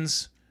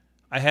Ravens.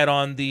 I had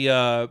on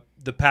the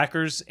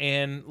Packers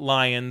and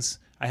Lions.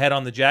 I had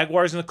on the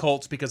Jaguars and the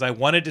Colts because I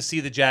wanted to see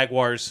the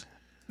Jaguars.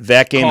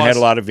 That game had a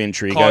lot of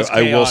intrigue.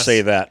 I will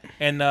say that.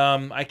 And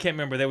I can't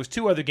remember. There was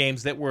two other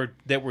games that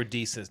were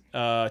decent.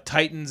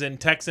 Titans and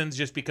Texans,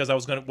 just because I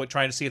was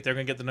trying to see if they're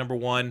going to get the number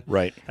one.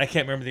 Right. I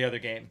can't remember the other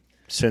game.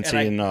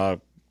 Cincy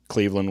and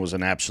Cleveland was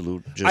an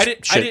absolute just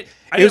I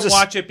didn't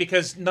watch it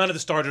because none of the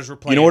starters were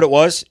playing. You know what it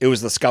was? It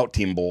was the Scout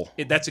Team Bowl.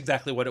 That's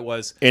exactly what it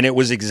was. And it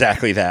was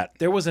exactly that.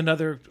 There was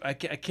another. I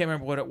can't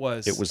remember what it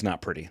was. It was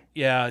not pretty.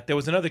 Yeah, there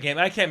was another game.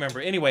 I can't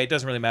remember. Anyway, it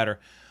doesn't really matter.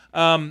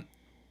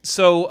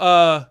 So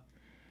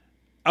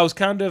I was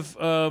kind of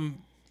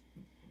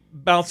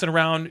bouncing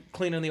around,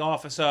 cleaning the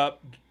office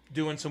up,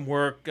 doing some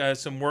work,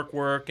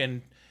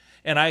 and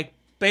I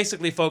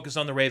basically focused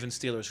on the Ravens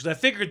Steelers because I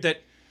figured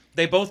that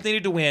they both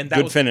needed to win.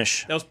 Good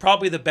finish. That was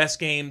probably the best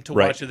game to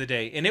watch of the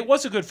day, and it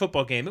was a good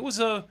football game. It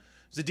was a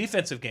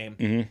defensive game.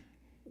 Mm-hmm.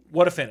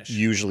 What a finish!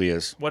 Usually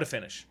is. What a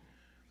finish!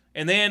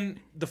 And then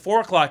the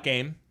 4:00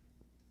 game,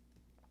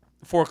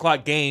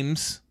 4:00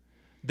 games,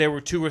 there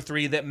were two or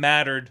three that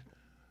mattered,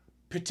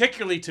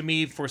 particularly to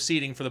me for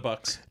seeding for the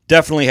Bucs.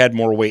 definitely had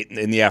more weight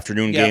in the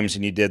afternoon Yeah. games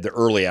than you did the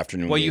early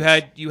afternoon Well,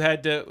 games. you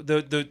had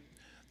the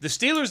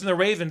Steelers and the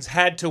Ravens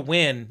had to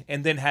win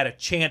and then had a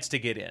chance to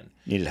get in.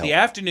 Needed help. The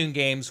afternoon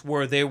games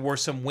where there were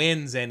some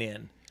wins and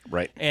in.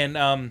 Right. And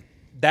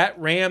that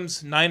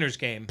Rams-Niners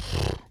game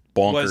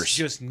Bonkers. was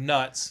just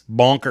nuts.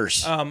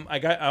 Bonkers.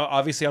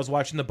 Obviously I was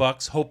watching the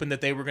Bucks, hoping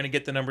that they were going to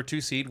get the number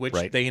 2 seed, which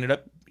Right. they ended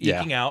up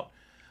Yeah. eking out.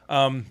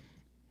 And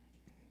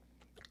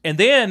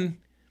then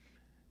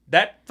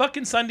that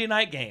fucking Sunday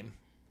night game.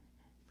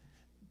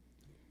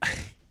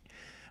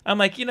 I'm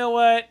like, you know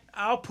what?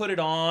 I'll put it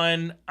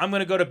on. I'm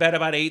going to go to bed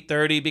about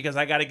 8:30 because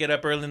I got to get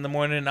up early in the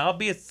morning. And I'll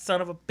be a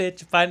son of a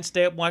bitch if I didn't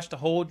stay up and watch the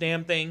whole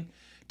damn thing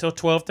till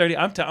 12:30.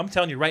 I'm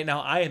telling you right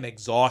now, I am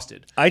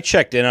exhausted. I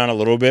checked in on a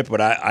little bit,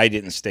 but I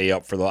didn't stay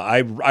up for the.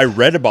 I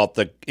read about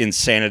the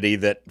insanity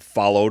that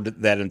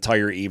followed that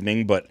entire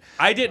evening, but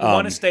I didn't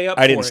want to stay up.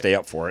 I for didn't it. stay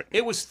up for it.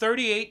 It was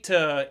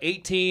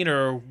 38-18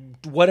 or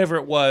whatever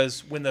it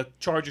was when the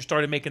Chargers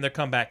started making their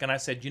comeback, and I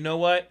said, you know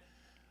what?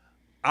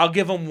 I'll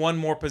give them one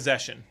more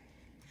possession,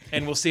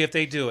 and we'll see if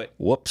they do it.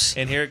 Whoops.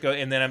 And here it goes,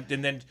 and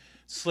then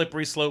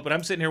slippery slope. And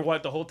I'm sitting here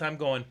the whole time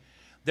going,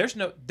 there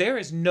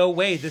is no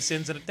way this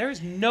ends. There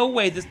is no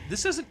way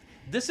this isn't.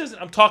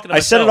 I'm talking to myself. I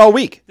said it all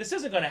week. This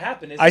isn't going to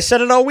happen. Is I it?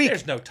 said it all week.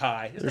 There's no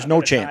tie. There's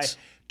no chance.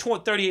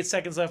 38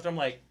 seconds left. I'm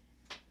like,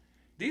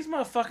 these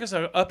motherfuckers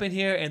are up in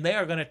here, and they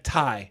are going to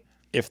tie.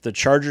 If the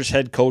Chargers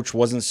head coach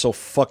wasn't so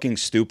fucking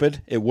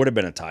stupid, it would have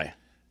been a tie.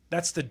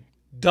 That's the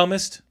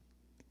dumbest.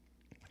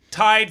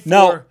 Tied for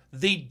Now-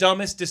 the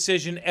dumbest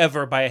decision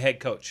ever by a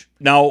head coach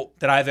Now,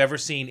 that I've ever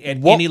seen at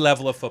What- any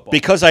level of football.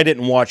 because I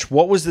didn't watch,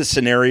 what was the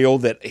scenario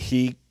that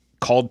he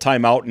called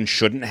timeout and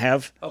shouldn't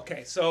have?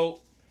 Okay,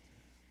 so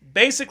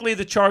basically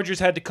the Chargers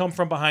had to come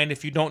from behind.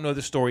 If you don't know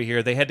the story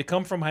here, they had to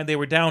come from behind. They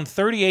were down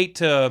 38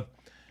 to,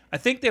 I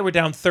think they were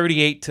down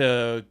 38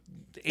 to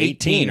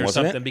 18 or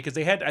wasn't it? something because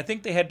I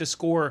think they had to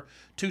score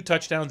 2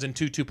 touchdowns and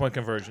 2 2-point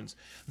conversions.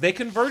 They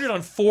converted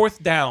on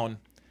 4th down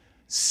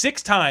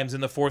 6 times in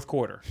the fourth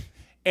quarter.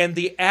 And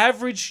the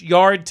average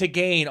yard to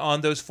gain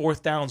on those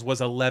 4th downs was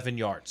 11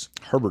 yards.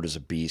 Herbert is a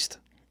beast.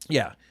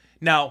 Yeah.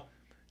 Now,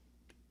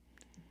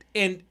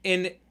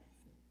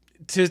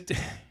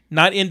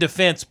 not in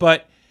defense,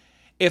 but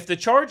if the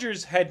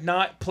Chargers had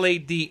not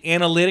played the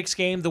analytics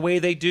game the way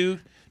they do,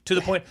 to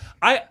the point,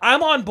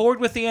 I'm on board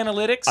with the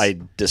analytics. I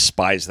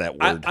despise that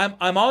word.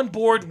 I'm on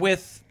board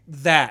with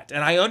that,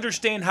 and I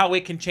understand how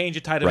it can change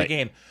a tide of a Right.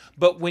 game.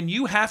 But when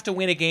you have to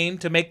win a game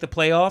to make the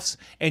playoffs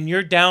and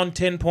you're down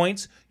 10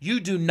 points, you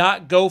do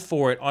not go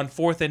for it on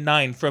 4th and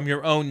 9 from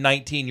your own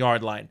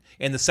 19-yard line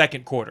in the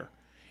second quarter.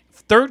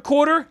 Third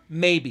quarter,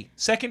 maybe.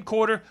 Second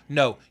quarter,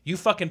 no. You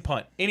fucking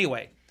punt.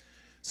 Anyway,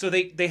 so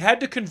they had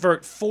to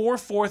convert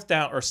 6 4th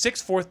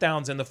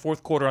downs in the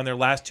fourth quarter on their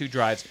last 2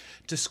 drives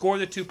to score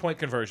the 2-point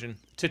conversion,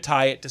 to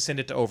tie it, to send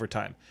it to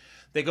overtime.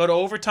 They go to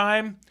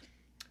overtime.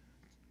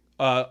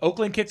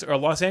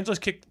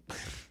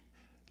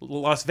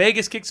 Las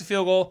Vegas kicks a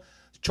field goal.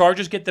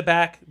 Chargers get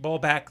the ball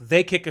back.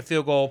 They kick a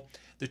field goal.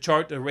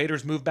 The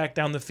Raiders move back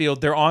down the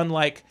field. They're on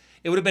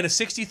it would have been a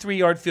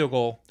 63-yard field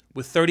goal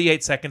with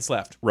 38 seconds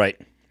left.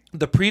 Right.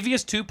 The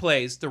previous 2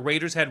 plays, the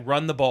Raiders had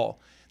run the ball.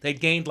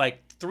 They'd gained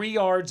 3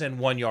 yards and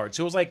 1 yard.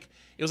 So it was like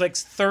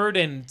 3rd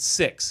and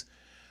 6.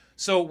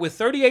 So with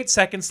 38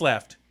 seconds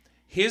left,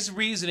 his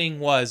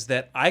reasoning was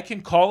that I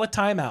can call a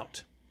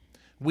timeout.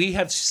 We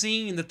have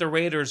seen that the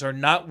Raiders are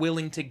not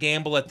willing to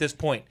gamble at this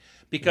point.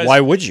 Because, Why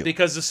would you?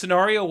 Because the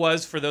scenario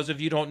was, for those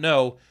of you who don't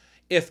know,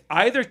 if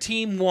either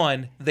team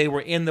won, they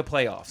were in the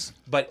playoffs.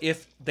 But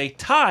if they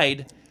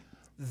tied,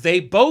 they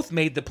both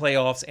made the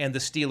playoffs and the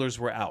Steelers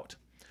were out.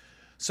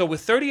 So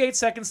with 38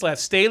 seconds left,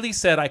 Staley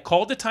said, I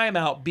called a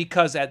timeout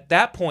because at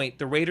that point,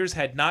 the Raiders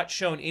had not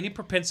shown any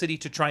propensity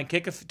to try and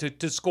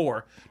to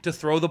score, to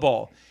throw the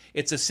ball.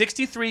 It's a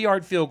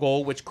 63-yard field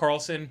goal, which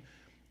Carlson...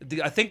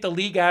 I think the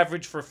league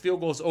average for field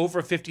goals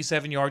over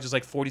 57 yards is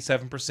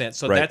 47%.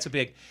 So Right. that's a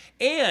big.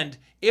 And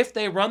if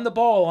they run the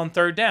ball on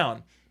 3rd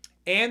down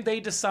and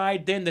they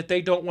decide then that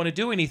they don't want to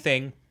do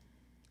anything,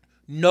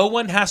 no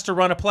one has to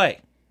run a play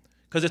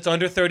because it's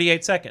under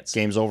 38 seconds.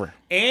 Game's over.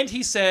 And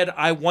he said,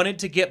 I wanted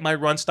to get my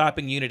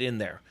run-stopping unit in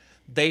there.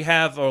 They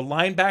have a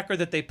linebacker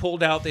that they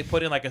pulled out. They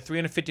put in a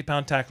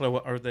 350-pound tackler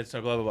or blah,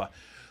 blah, blah.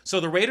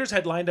 So the Raiders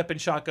had lined up in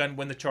shotgun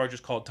when the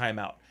Chargers called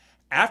timeout.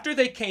 After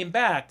they came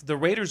back, the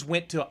Raiders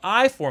went to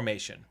I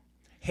formation,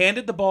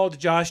 handed the ball to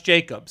Josh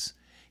Jacobs.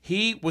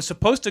 He was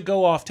supposed to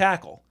go off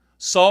tackle,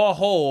 saw a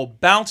hole,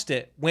 bounced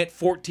it, went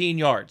 14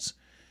 yards.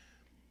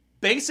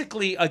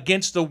 Basically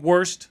against the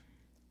worst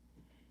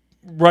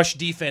rush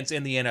defense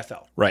in the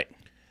NFL. Right.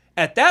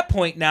 At that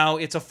point now,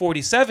 it's a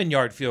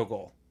 47-yard field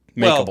goal.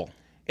 Makeable. Well,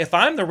 if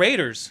I'm the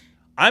Raiders,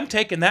 I'm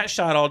taking that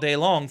shot all day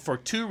long for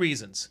 2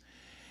 reasons.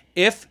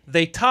 If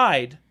they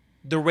tied,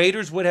 the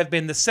Raiders would have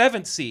been the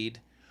 7th seed,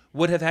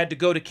 would have had to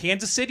go to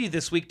Kansas City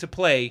this week to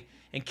play,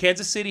 and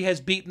Kansas City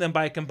has beaten them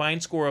by a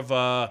combined score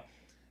of,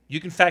 you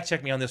can fact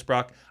check me on this,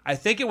 Brock. I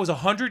think it was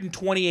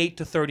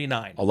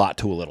 128-39. A lot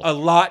to a little. A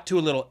lot to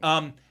a little.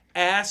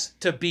 Ass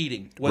to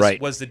beating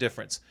Right. was the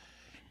difference.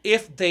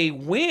 If they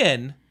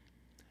win,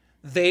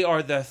 they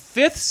are the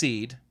 5th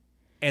seed,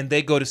 and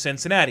they go to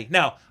Cincinnati.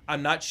 Now,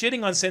 I'm not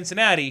shitting on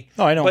Cincinnati.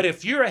 No, I know. But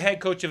if you're a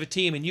head coach of a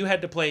team and you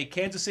had to play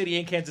Kansas City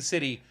and Kansas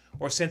City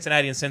or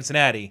Cincinnati and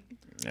Cincinnati.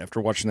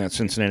 After watching that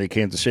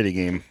Cincinnati-Kansas City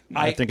game,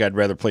 I think I'd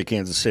rather play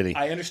Kansas City.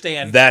 I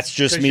understand. That's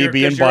just me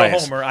being you're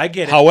biased. A homer. I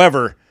get it.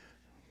 However,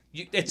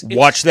 it's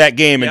watch that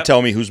game and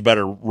tell me who's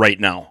better right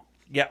now.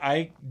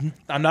 Yeah,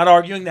 I'm not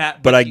arguing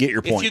that. But I get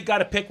your point. If you've got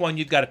to pick one,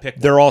 you've got to pick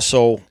one. They're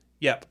also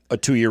Yep. a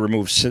 2-year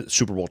removed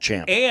Super Bowl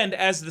champ. And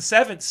as the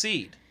 7th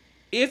seed,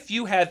 if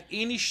you have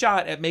any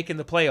shot at making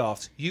the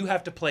playoffs, you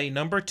have to play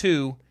number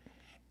 2.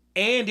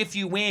 And if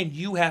you win,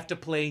 you have to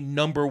play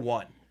number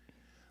 1.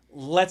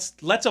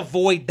 Let's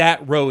avoid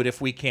that road if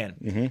we can.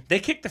 Mm-hmm. They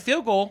kick the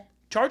field goal.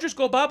 Chargers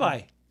go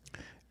bye-bye.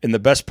 And the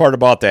best part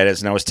about that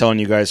is, and I was telling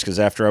you guys because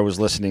after I was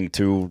listening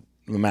to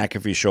the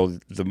McAfee show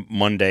the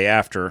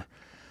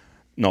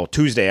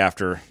Tuesday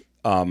after,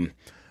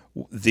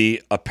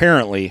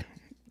 apparently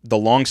the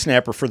long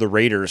snapper for the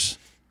Raiders,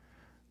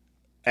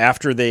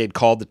 after they had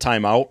called the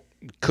timeout,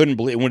 couldn't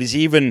believe when he's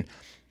even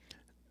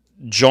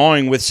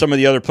jawing with some of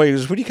the other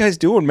players. What are you guys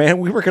doing, man?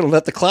 We were going to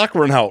let the clock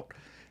run out.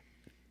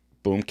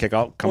 Boom, kick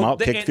out,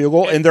 kick field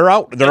goal, and they're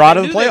out. They're out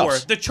of the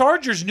playoffs. The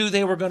Chargers knew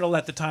they were going to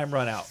let the time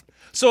run out.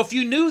 So if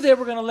you knew they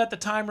were going to let the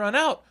time run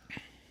out,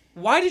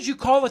 why did you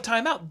call a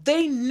timeout?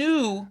 They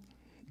knew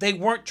they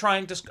weren't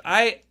trying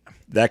to.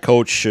 That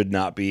coach should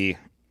not be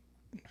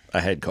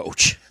a head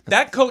coach.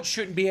 That coach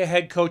shouldn't be a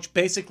head coach,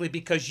 basically,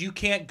 because you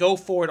can't go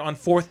for it on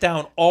 4th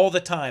down all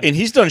the time. And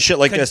he's done shit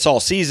like this all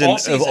season,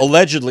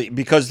 allegedly,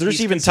 because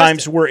there's even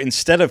times where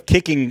instead of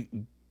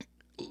kicking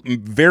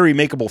very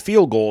makeable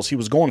field goals, he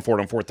was going for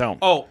it on 4th down.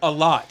 Oh, a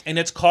lot. And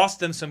it's cost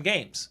them some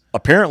games.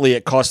 Apparently,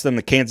 it cost them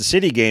the Kansas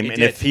City game,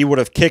 and if he would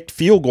have kicked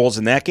field goals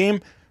in that game,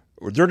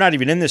 they're not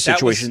even in this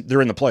situation.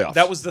 They're in the playoffs.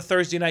 That was the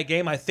Thursday night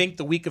game, I think,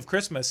 the week of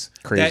Christmas.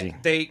 Crazy.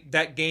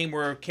 That game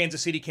where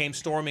Kansas City came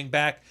storming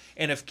back,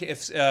 and if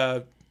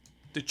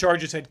the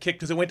Chargers had kicked,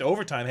 because it went to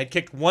overtime, had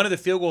kicked one of the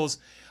field goals,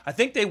 I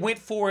think they went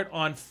for it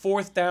on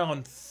 4th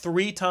down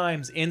 3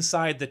 times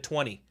inside the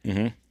 20,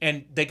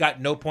 and they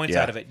got no points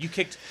out of it. You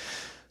kicked.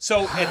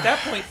 So at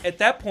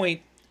that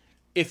point,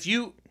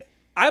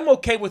 I'm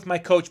okay with my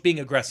coach being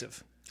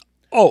aggressive.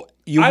 Oh,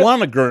 you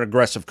want an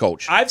aggressive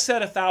coach. I've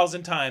said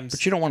 1,000 times.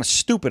 But you don't want a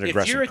stupid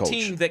aggressive coach. If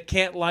you're a team that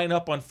can't line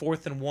up on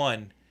 4th and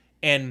 1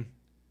 and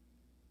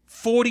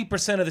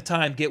 40% of the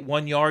time get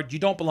 1 yard, you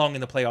don't belong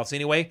in the playoffs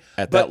anyway.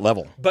 That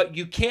level. But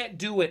you can't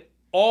do it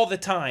all the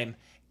time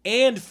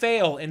and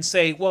fail and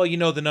say, well,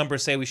 the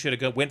numbers say we should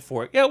have went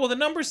for it. Yeah, well, the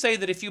numbers say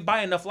that if you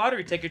buy enough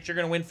lottery tickets, you're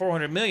going to win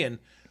 $400 million.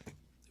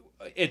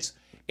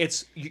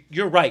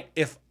 You're right.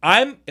 If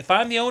I'm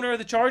the owner of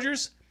the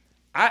Chargers,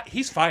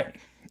 he's fired.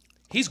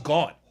 He's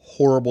gone.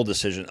 Horrible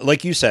decision.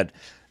 Like you said,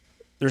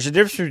 there's a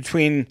difference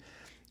between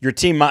your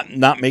team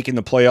not making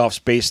the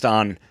playoffs based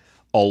on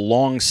a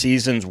long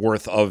season's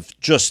worth of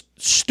just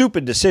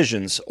stupid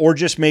decisions or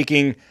just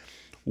making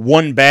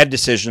one bad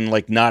decision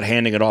like not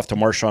handing it off to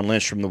Marshawn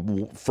Lynch from the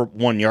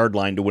 1 yard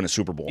line to win a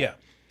Super Bowl. Yeah.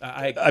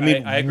 I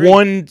mean, I agree.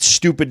 One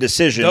stupid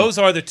decision. Those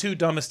are the 2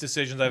 dumbest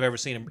decisions I've ever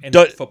seen in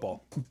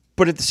football.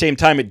 But at the same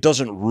time, it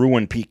doesn't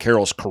ruin Pete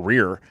Carroll's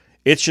career.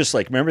 It's just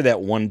like, remember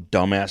that one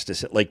dumbass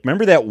decision? Like,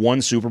 remember that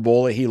one Super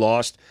Bowl that he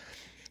lost?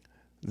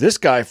 This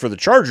guy for the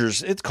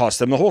Chargers, it cost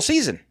them the whole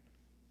season.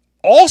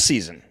 All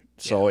season.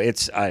 So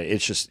it's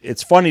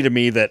funny to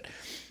me that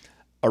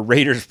a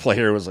Raiders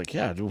player was like,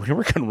 yeah, dude,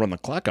 we're going to run the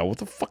clock out. What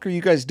the fuck are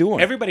you guys doing?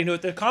 Everybody knew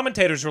it. The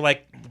commentators were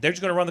like, they're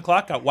just going to run the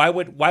clock out. Why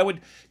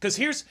would? Because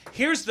here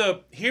was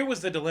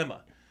the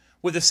dilemma.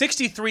 With a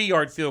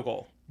 63-yard field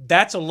goal,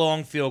 that's a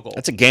long field goal.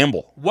 That's a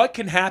gamble. What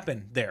can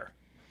happen there?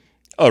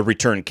 A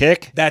return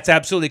kick. That's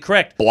absolutely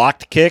correct.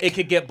 Blocked kick. It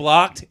could get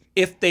blocked.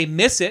 If they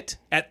miss it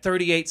at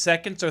 38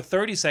 seconds or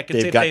 30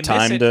 seconds, They've got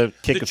time to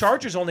kick. The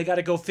Chargers only got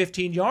to go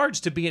 15 yards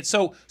to be it.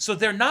 So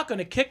they're not going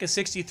to kick a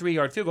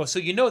 63-yard field goal. So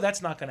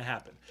that's not going to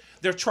happen.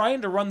 They're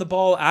trying to run the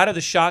ball out of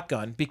the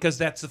shotgun because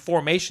that's the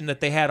formation that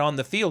they had on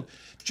the field.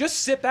 Just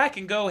sit back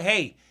and go,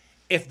 hey,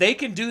 if they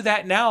can do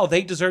that now,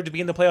 they deserve to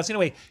be in the playoffs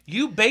anyway.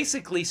 You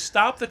basically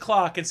stopped the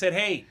clock and said,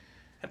 hey,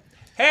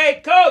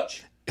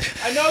 coach,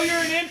 I know you're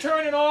an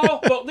intern and all,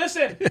 but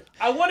listen,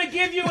 I want to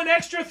give you an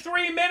extra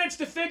 3 minutes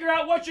to figure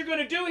out what you're going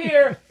to do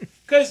here,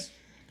 because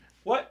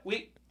we don't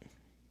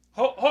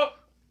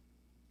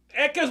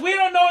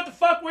know what the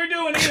fuck we're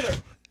doing either.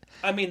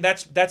 I mean,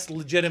 that's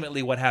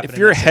legitimately what happened. If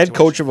you're a head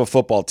coach of a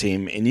football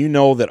team and you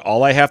know that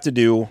all I have to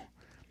do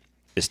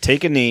is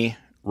take a knee,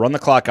 run the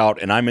clock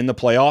out, and I'm in the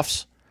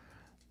playoffs,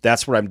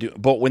 that's what I'm doing.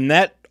 But when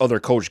that other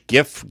coach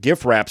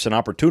gift wraps an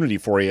opportunity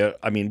for you,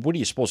 I mean, what are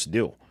you supposed to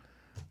do?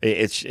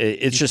 It's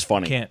just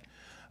funny. Can't.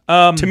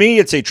 To me,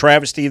 it's a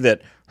travesty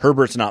that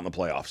Herbert's not in the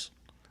playoffs.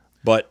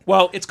 But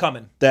it's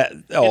coming.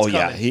 Let's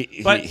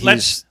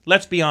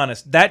be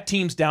honest. That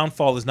team's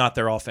downfall is not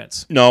their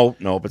offense. No,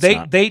 but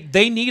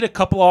they need a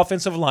couple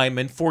offensive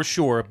linemen for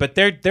sure. But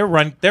their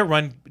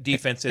run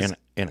defense is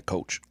and a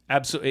coach.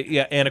 Absolutely,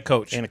 yeah, and a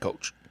coach. And a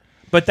coach.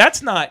 But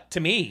that's not, to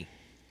me,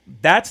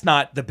 that's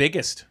not the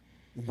biggest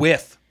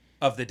whiff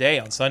of the day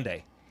on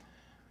Sunday.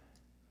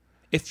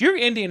 If you're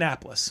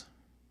Indianapolis,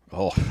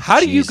 how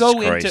do you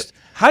go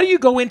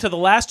into the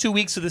last 2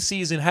 weeks of the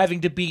season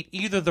having to beat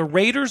either the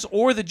Raiders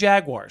or the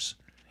Jaguars,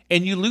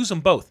 and you lose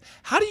them both?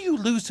 How do you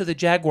lose to the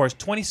Jaguars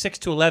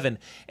 26-11?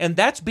 And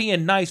that's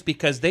being nice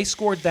because they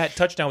scored that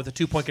touchdown with a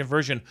 2-point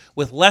conversion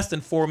with less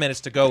than 4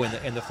 minutes to go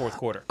in the fourth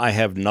quarter. I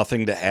have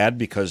nothing to add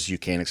because you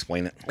can't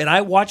explain it. And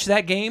I watched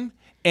that game,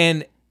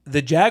 and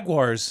the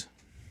Jaguars.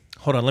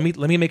 Hold on,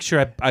 let me make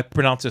sure I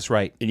pronounce this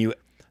right. And you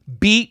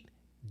beat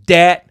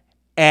that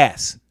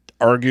ass.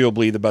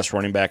 Arguably the best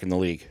running back in the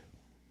league.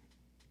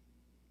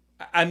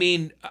 I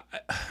mean,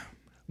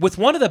 with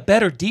one of the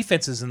better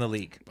defenses in the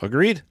league.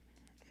 Agreed.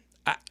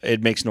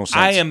 It makes no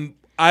sense.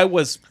 I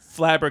was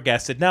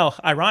flabbergasted. Now,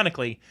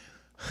 ironically,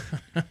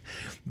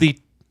 the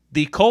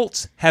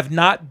Colts have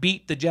not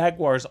beat the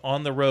Jaguars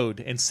on the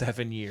road in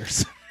 7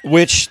 years.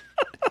 Which,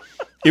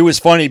 it was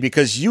funny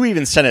because you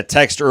even sent a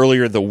text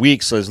earlier the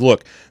week says,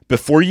 look,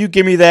 before you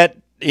give me that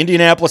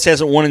Indianapolis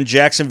hasn't won in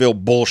Jacksonville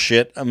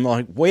bullshit, I'm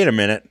like, wait a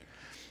minute.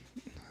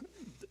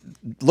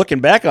 Looking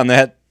back on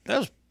that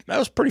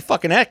was pretty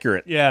fucking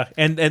accurate. Yeah,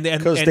 and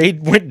because they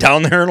went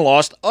down there and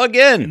lost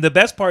again. The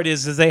best part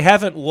is they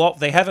haven't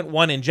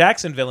won in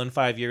Jacksonville in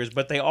 5 years,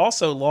 but they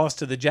also lost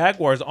to the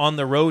Jaguars on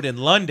the road in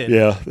London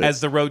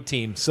as the road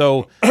team.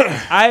 So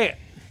to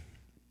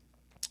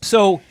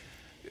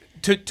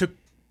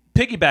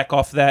piggyback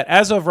off that,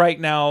 as of right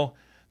now,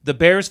 the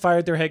Bears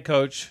fired their head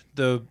coach,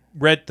 the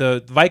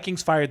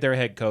Vikings fired their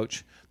head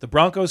coach, the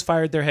Broncos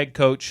fired their head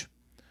coach,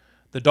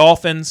 the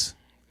Dolphins.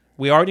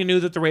 We already knew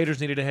that the Raiders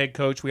needed a head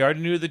coach. We already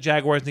knew the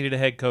Jaguars needed a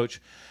head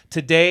coach.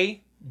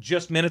 Today,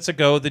 just minutes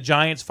ago, the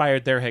Giants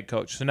fired their head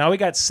coach. So now we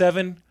got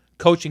 7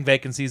 coaching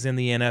vacancies in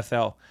the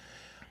NFL.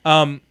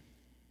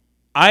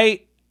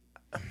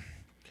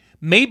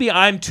 Maybe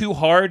I'm too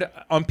hard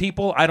on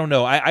people. I don't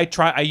know.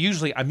 I'm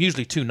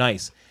usually too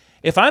nice.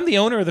 If I'm the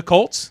owner of the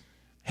Colts,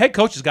 head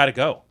coach has got to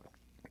go.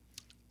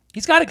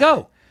 He's got to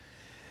go.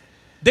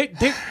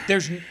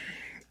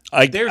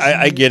 I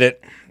get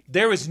it.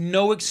 There is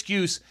no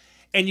excuse.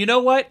 And you know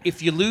what?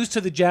 If you lose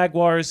to the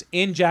Jaguars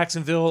in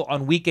Jacksonville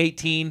on Week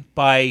 18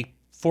 by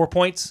 4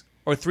 points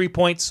or 3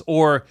 points,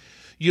 or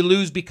you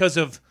lose because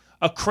of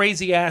a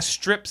crazy-ass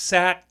strip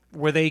sack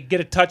where they get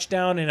a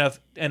touchdown and a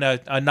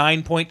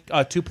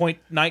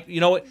 2.9, you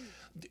know what?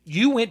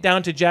 You went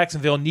down to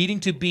Jacksonville needing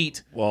to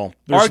beat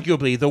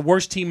arguably the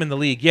worst team in the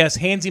league. Yes,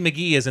 Hansy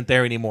McGee isn't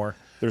there anymore.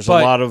 There's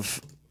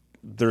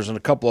a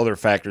couple other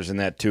factors in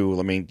that, too.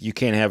 I mean, you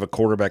can't have a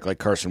quarterback like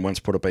Carson Wentz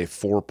put up a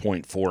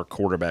 4.4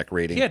 quarterback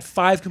rating. He had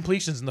 5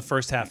 completions in the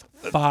first half.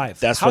 5.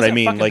 That's what I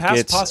mean. Like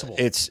possible?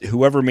 It's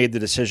whoever made the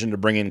decision to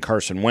bring in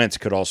Carson Wentz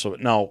could also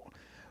now.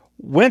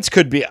 Wentz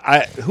could be.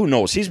 Who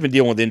knows? He's been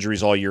dealing with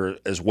injuries all year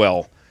as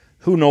well.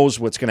 Who knows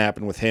what's going to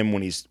happen with him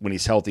when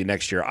he's healthy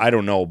next year? I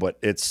don't know, but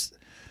it's.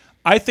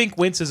 I think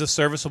Wentz is a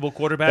serviceable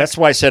quarterback. That's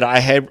why I said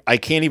I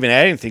can't even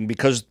add anything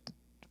because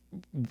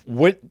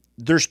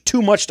there's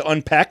too much to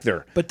unpack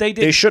there. But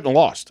they shouldn't have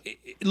lost.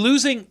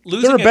 Losing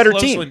They're a better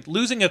team.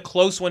 Losing a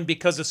close one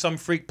because of some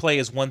freak play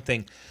is one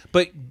thing,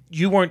 but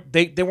you weren't.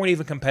 They weren't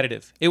even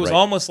competitive. It was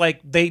almost like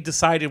they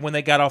decided when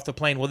they got off the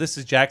plane. Well, this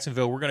is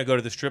Jacksonville. We're going to go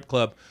to the strip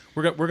club.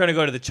 We're going to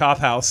go to the chop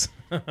house.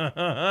 We're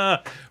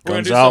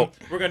going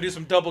to do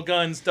some double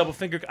guns, double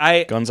finger.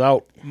 Guns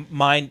out.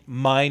 Mind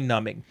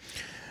numbing.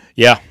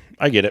 Yeah,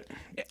 I get it.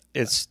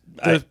 It's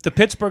the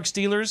Pittsburgh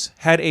Steelers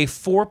had a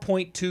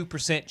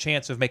 4.2%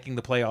 chance of making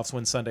the playoffs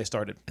when Sunday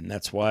started. And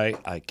that's why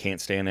I can't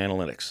stand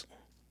analytics.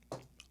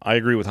 I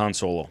agree with Han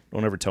Solo.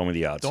 Don't ever tell me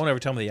the odds. Don't ever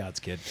tell me the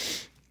odds, kid.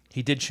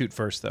 He did shoot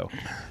first, though.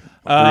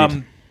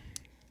 I'm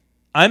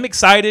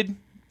excited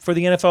for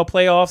the NFL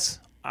playoffs.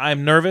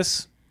 I'm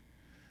nervous.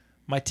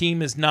 My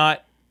team is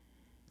not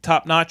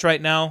top-notch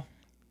right now.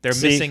 They're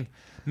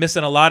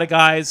missing a lot of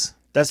guys.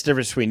 That's the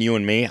difference between you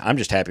and me. I'm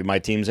just happy my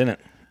team's in it.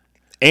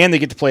 And they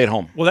get to play at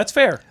home. Well, that's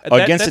fair.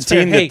 Against a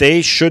team that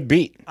they should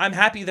beat. I'm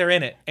happy they're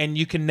in it. And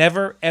you can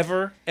never,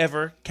 ever,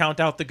 ever count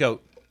out the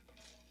GOAT.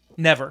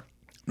 Never.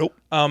 Nope.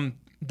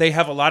 They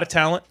have a lot of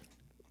talent.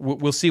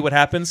 We'll see what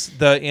happens.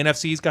 The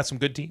NFC's got some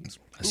good teams.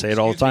 I say it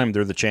all the time.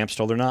 They're the champs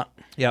till they're not.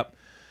 Yep.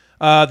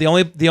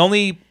 The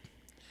only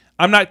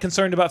I'm not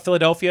concerned about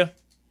Philadelphia.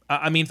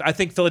 I mean, I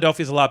think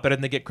Philadelphia's a lot better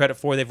than they get credit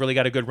for. They've really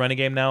got a good running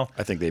game now.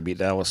 I think they beat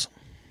Dallas.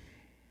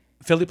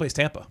 Philly plays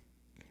Tampa.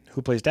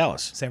 Who plays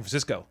Dallas? San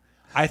Francisco.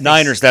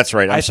 Niners, that's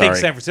right. I'm sorry. I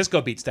think San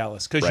Francisco beats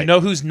Dallas because you know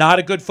who's not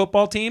a good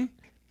football team?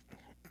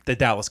 The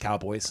Dallas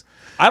Cowboys.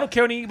 I don't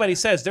care what anybody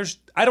says.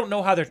 I don't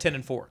know how they're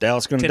 10-4.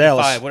 Dallas going to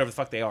Dallas. 10-5, whatever the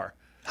fuck they are.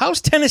 How's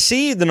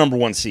Tennessee the number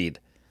 1 seed?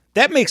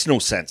 That makes no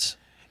sense.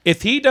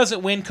 If he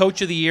doesn't win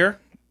Coach of the Year,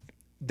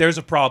 there's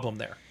a problem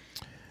there.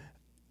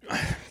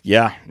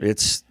 Yeah,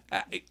 it's.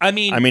 I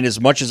mean,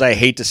 as much as I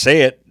hate to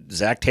say it,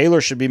 Zach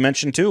Taylor should be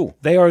mentioned too.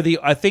 They are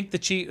I think the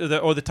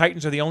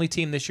Titans are the only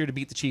team this year to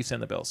beat the Chiefs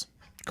and the Bills.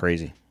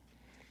 Crazy.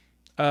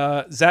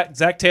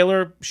 Zach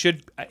Taylor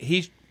should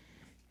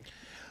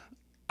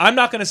I'm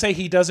not going to say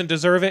he doesn't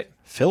deserve it.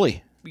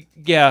 Philly.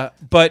 Yeah,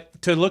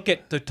 but to look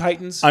at the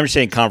Titans, I'm just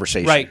saying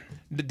conversation. right?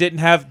 Didn't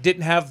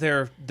have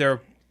their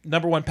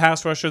number one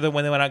pass rusher that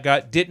when they went out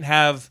got didn't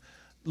have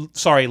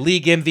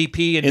league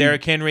MVP and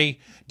Derrick Henry,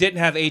 didn't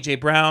have AJ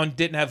Brown,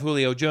 didn't have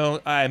Julio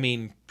Jones. I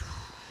mean,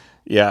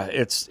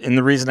 Yeah, and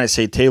the reason I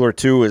say Taylor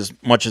too, as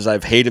much as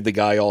I've hated the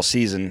guy all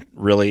season,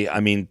 really, I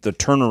mean the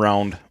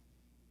turnaround,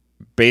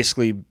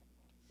 basically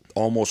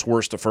almost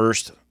worst to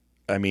first.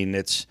 I mean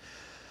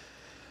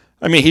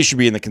he should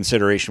be in the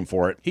consideration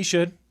for it. he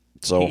should.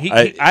 So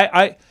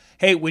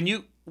hey, when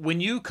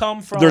you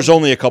come from there's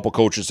only a couple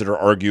coaches that are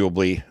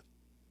arguably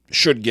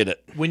should get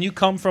it. when you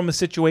come from a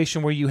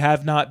situation where you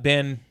have not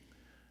been,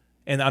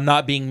 and I'm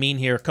not being mean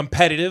here,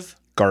 competitive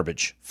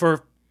Garbage.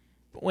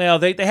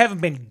 they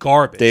haven't been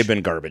garbage. They've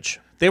been garbage.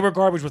 They were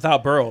garbage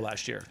without Burrow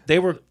last year. They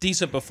were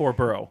decent before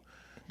Burrow.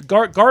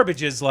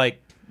 Garbage is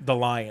like the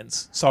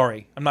Lions.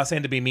 Sorry, I'm not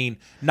saying to be mean.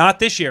 Not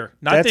this year.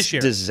 That's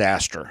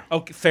disaster.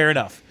 Okay, fair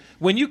enough.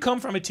 When you come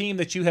from a team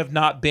that you have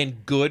not been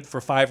good for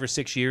 5 or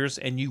 6 years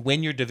and you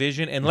win your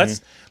division, and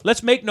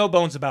let's make no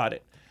bones about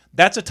it,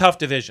 that's a tough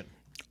division.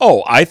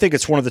 Oh, I think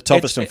it's one of the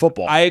toughest in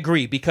football. I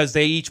agree, because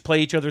they each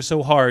play each other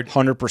so hard.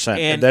 100%.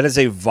 And that is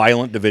a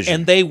violent division.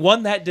 And they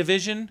won that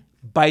division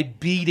by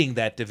beating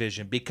that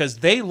division, because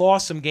they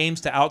lost some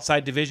games to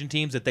outside division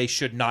teams that they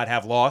should not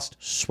have lost.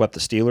 Swept the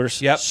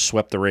Steelers. Yep.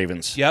 Swept the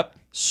Ravens. Yep.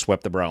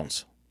 Swept the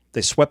Browns.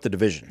 They swept the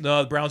division.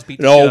 No, the Browns beat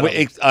the shit out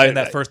of them in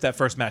that first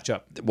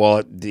matchup.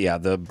 Well, yeah,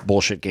 the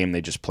bullshit game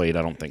they just played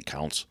I don't think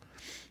counts.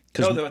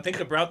 No, I think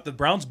the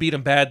Browns beat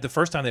them bad the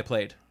first time they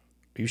played.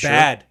 Are you sure?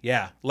 Bad,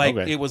 yeah. Like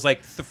Okay. it was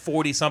like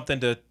 40-something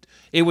to.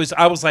 It was.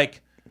 I was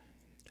like,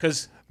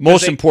 because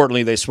most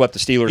importantly, they swept the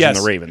Steelers and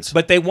the Ravens.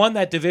 But they won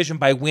that division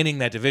by winning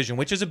that division,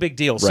 which is a big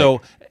deal. Right.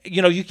 So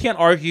you can't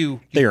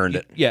argue. They earned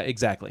it. Yeah,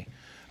 exactly.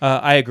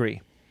 I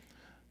agree.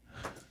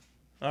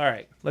 All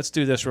right, let's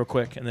do this real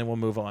quick, and then we'll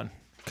move on.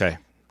 Okay,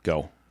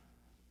 go.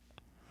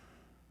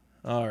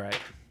 All right.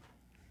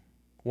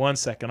 1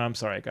 second. I'm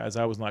sorry, guys.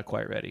 I was not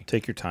quite ready.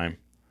 Take your time.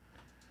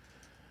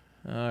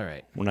 All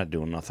right. We're not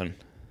doing nothing.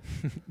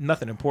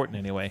 Nothing important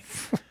anyway.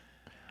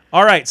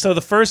 All right, so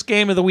the first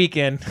game of the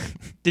weekend.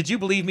 Did you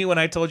believe me when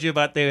I told you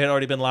about they had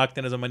already been locked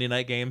in as a Monday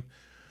night game?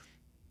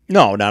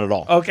 No, not at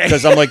all. Okay.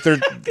 Because I'm like,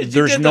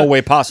 there's no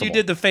way possible. You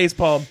did the face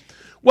palm.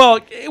 Well,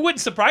 it wouldn't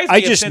surprise me. I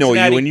just know you,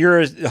 and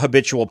you're a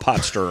habitual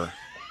pot stirrer.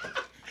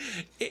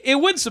 It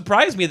wouldn't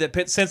surprise me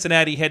that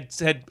Cincinnati had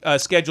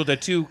scheduled a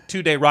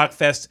two-day rock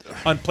fest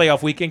on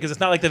playoff weekend, because it's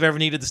not like they've ever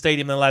needed the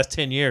stadium in the last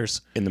 10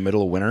 years. In the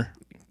middle of winter?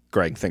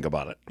 Greg, think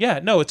about it. Yeah,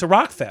 no, it's a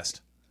rock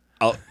fest.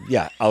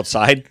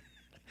 Outside?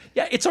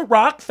 Yeah, it's a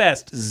rock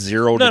fest.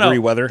 0 degree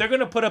weather? They're going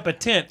to put up a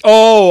tent.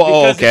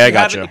 Oh, okay, I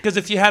got you. Because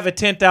if you have a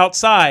tent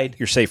outside,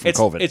 you're safe from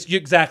COVID.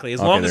 Exactly.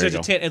 As long as there's a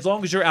tent, as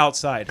long as you're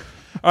outside.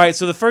 All right,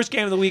 so the first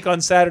game of the week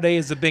on Saturday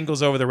is the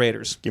Bengals over the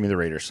Raiders. Give me the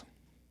Raiders.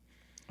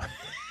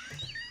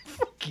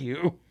 Fuck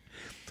you.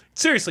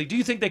 Seriously, do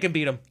you think they can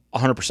beat them?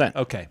 100%.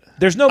 Okay.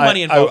 There's no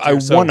money involved. I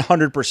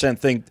 100%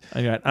 think.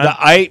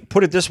 I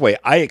put it this way: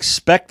 I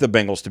expect the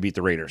Bengals to beat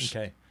the Raiders.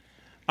 Okay.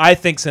 I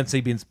think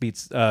Cincy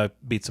beats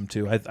them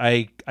too.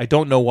 I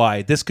don't know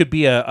why. This could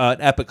be an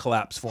epic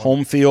collapse for them.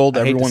 Home field,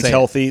 everyone's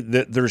healthy.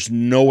 There's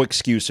no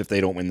excuse if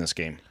they don't win this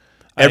game.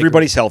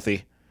 Everybody's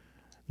healthy,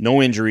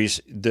 no injuries.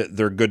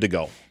 They're good to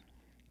go.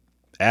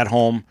 At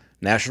home,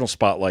 national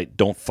spotlight.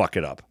 Don't fuck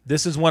it up.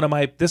 This is one of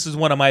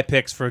my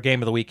picks for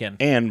game of the weekend.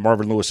 And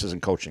Marvin Lewis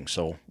isn't coaching,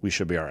 so we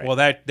should be all right. Well,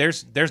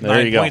 there's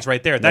 9 points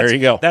right there. There you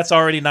go. That's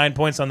already 9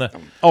 points on the.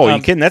 Oh, you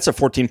kidding? That's a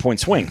 14-point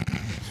swing.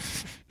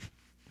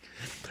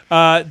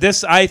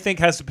 This, I think,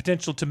 has the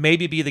potential to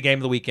maybe be the game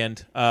of the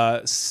weekend.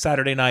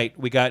 Saturday night,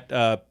 we got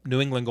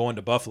New England going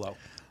to Buffalo.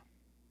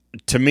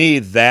 To me,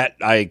 that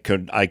I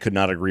could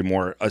not agree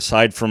more.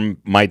 Aside from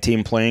my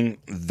team playing,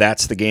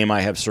 that's the game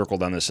I have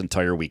circled on this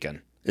entire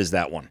weekend, is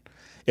that one.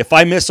 If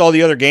I miss all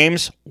the other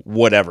games,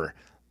 whatever.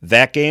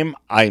 That game,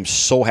 I am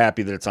so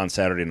happy that it's on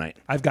Saturday night.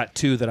 I've got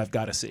 2 that I've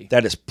got to see.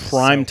 That is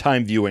prime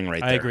time viewing right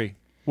there. I agree.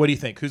 What do you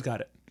think? Who's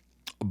got it?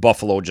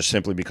 Buffalo, just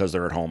simply because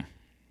they're at home.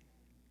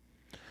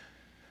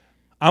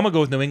 I'm going to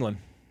go with New England.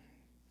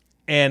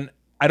 And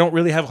I don't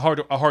really have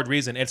a hard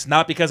reason. It's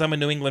not because I'm a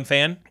New England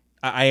fan.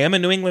 I am a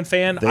New England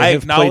fan. I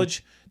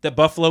acknowledge that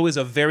Buffalo is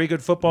a very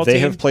good football team. They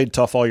have played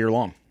tough all year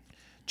long.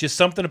 Just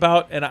something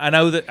about, and I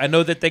know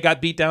that they got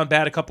beat down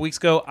bad a couple weeks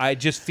ago. I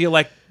just feel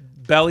like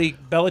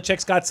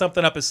Belichick's got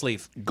something up his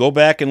sleeve. Go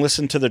back and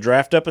listen to the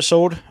draft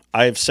episode.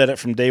 I've said it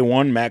from day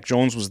one. Mac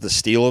Jones was the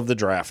steal of the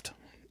draft.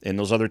 And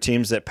those other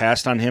teams that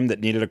passed on him that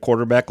needed a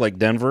quarterback like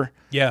Denver,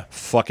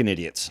 fucking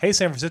idiots. Hey,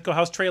 San Francisco,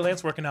 how's Trey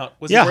Lance working out?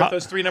 Was he worth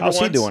those 3 number ones?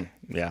 How's he doing?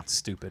 Yeah.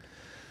 Stupid.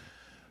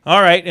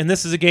 All right, and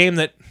this is a game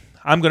that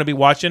I'm going to be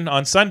watching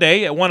on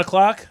Sunday at 1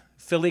 o'clock.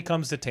 Philly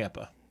comes to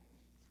Tampa.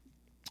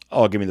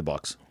 Oh, give me the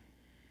Bucs.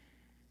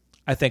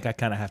 I think I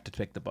kind of have to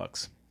pick the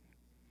Bucs.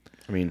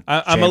 I mean,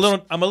 I'm a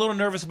little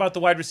nervous about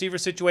the wide receiver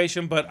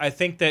situation, but I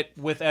think that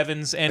with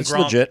Evans and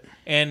Gronk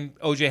and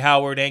O.J.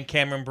 Howard and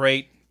Cameron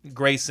Brate,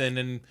 Grayson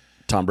and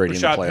Tom Brady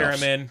Rashad in the playoffs.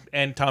 Perriman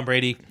and Tom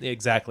Brady,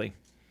 exactly.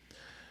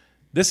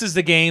 This is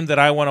the game that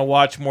I want to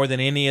watch more than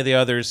any of the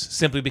others,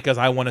 simply because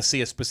I want to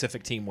see a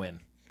specific team win.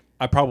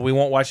 I probably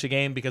won't watch the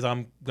game because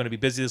I'm going to be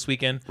busy this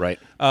weekend. Right.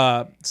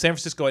 San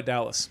Francisco at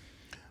Dallas.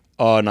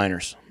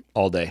 Niners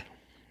all day.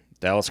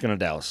 Dallas going to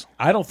Dallas.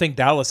 I don't think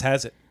Dallas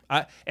has it.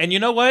 And you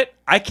know what?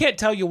 I can't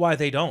tell you why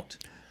they don't.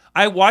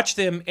 I watched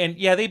them, and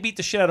yeah, they beat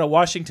the shit out of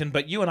Washington,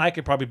 but you and I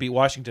could probably beat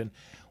Washington.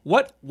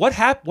 What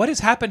has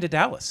happened to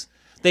Dallas?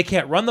 They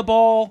can't run the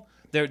ball.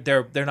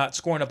 They're not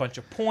scoring a bunch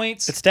of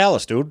points. It's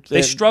Dallas, dude.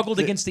 They struggled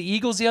against the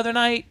Eagles the other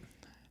night.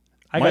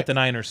 I got the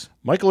Niners.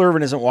 Michael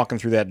Irvin isn't walking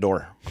through that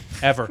door.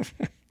 Ever.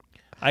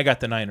 I got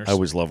the Niners. I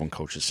always love when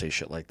coaches say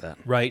shit like that.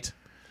 Right.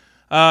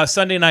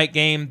 Sunday night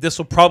game. This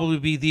will probably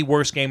be the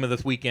worst game of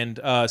the weekend.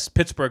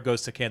 Pittsburgh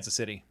goes to Kansas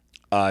City.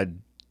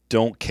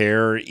 Don't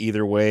care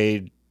either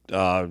way.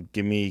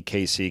 Give me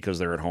KC because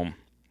they're at home.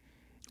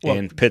 Well,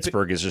 and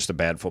Pittsburgh is just a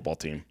bad football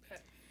team.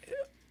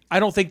 I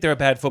don't think they're a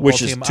bad football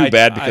team. Which is too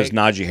bad because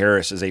Najee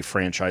Harris is a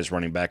franchise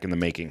running back in the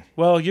making.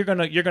 Well, you're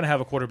gonna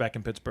have a quarterback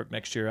in Pittsburgh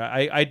next year.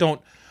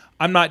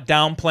 I'm not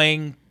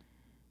downplaying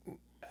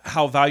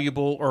how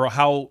valuable or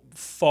how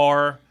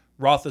far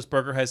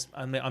Roethlisberger has.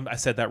 I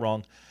said that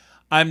wrong.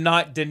 I'm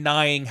not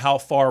denying how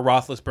far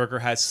Roethlisberger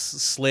has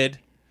slid.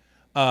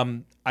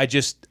 I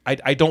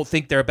don't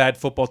think they're a bad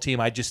football team.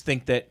 I just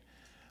think that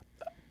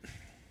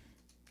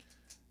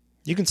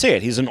you can say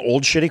it. He's an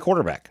old shitty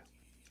quarterback.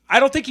 I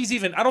don't think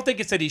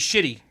it's that he's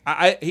shitty.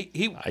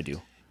 I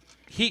do.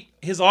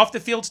 His off the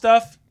field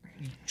stuff,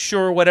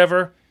 sure,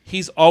 whatever.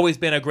 He's always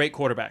been a great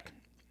quarterback.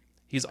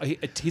 He's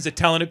a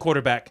talented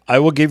quarterback. I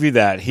will give you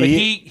that.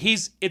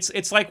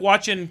 It's like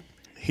watching.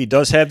 He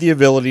does have the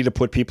ability to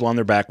put people on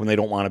their back when they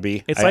don't want to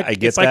be. I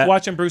get that. Like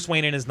watching Bruce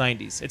Wayne in his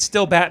 90s. It's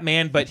still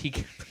Batman, but he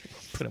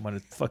put him on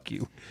his fuck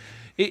you.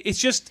 It's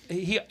just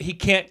he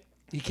can't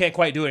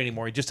quite do it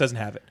anymore. He just doesn't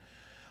have it.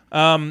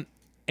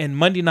 And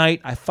Monday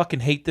night, I fucking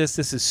hate this.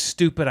 This is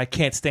stupid. I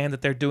can't stand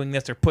that they're doing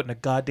this. They're putting a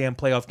goddamn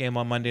playoff game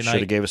on Monday night. Should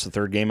have gave us the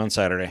third game on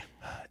Saturday.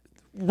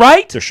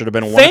 Right? There should have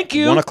been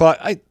 1 o'clock.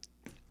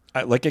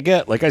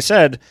 Like I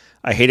said,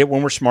 I hate it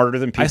when we're smarter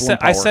than people in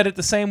power. I said it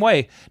the same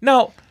way.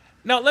 Now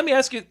let me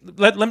ask you.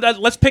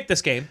 Let's pick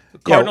this game.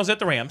 Cardinals at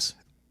the Rams.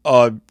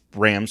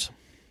 Rams.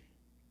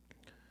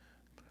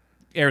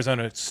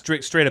 Arizona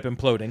straight up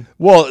imploding.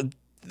 Well,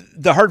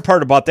 the hard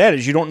part about that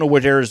is you don't know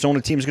what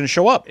Arizona team is going to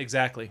show up.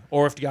 Exactly.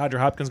 Or if DeAndre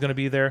Hopkins is going to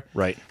be there.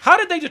 Right. How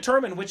did they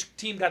determine which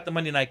team got the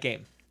Monday night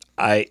game?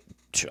 I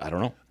don't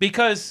know.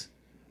 Because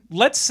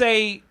let's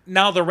say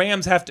now the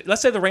Rams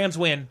let's say the Rams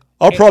win.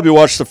 I'll probably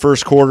watch the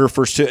first quarter,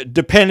 first two,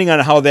 depending on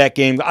how that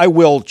game. I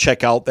will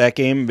check out that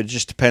game, but it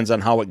just depends on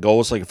how it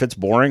goes. Like if it's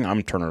boring,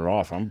 I'm turning it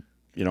off.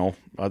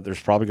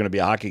 There's probably going to be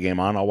a hockey game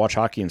on. I'll watch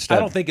hockey instead.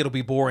 I don't think it'll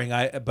be boring.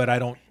 I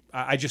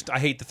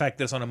hate the fact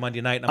that it's on a Monday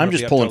night. And I'm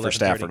just pulling for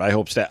Stafford. I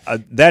hope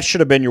that should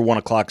have been your 1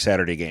 o'clock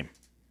Saturday game.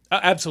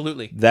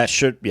 Absolutely. That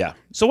should, yeah.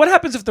 So what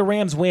happens if the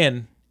Rams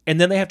win and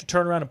then they have to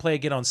turn around and play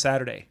again on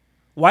Saturday?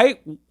 Why?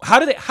 How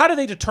do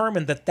they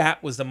determine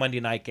that was the Monday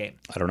night game?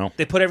 I don't know.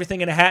 They put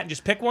everything in a hat and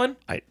just pick one.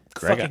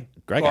 Greg,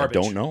 I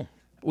don't know.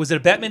 Was it a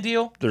Bettman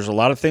deal? There's a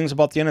lot of things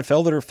about the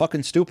NFL that are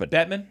fucking stupid.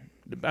 Bettman?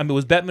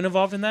 Was Bettman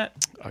involved in that?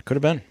 I could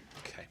have been.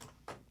 Okay.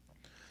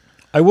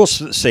 I will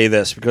say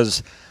this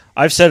because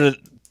I've said it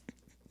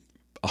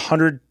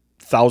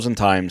 100,000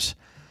 times.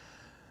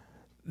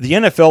 The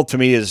NFL to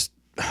me is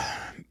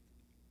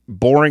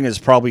boring. Is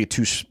probably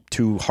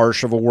too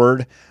harsh of a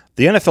word.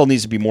 The NFL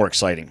needs to be more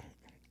exciting,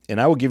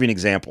 and I will give you an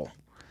example.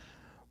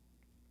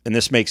 And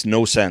this makes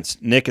no sense.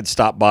 Nick had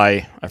stopped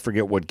by. I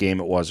forget what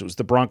game it was. It was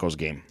the Broncos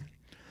game.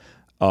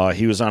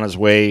 He was on his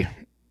way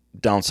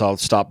down south.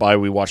 Stopped by.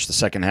 We watched the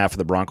second half of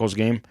the Broncos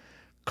game.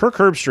 Kirk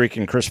Herbstreit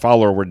and Chris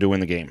Fowler were doing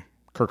the game.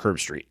 Kirk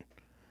Herbstreit.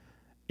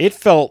 It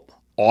felt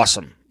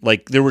awesome.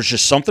 Like there was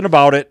just something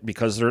about it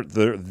because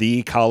they're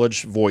the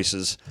college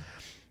voices.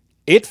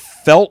 It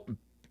felt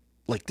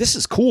like this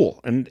is cool,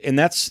 and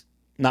that's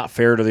not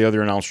fair to the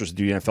other announcers who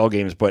do NFL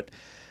games, but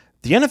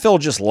the NFL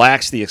just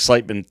lacks the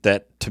excitement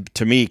that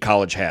to me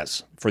college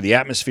has for the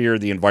atmosphere,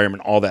 the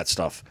environment, all that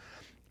stuff.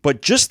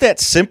 But just that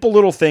simple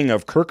little thing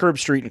of Kirk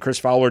Herbstreit and Chris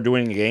Fowler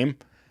doing a game,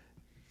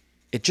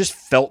 it just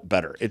felt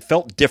better. It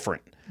felt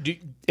different,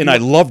 I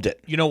loved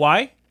it. You know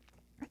why?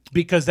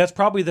 Because that's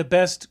probably the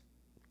best.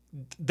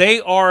 They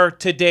are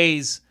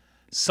today's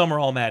Summer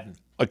All Madden.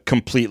 I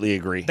completely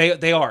agree. They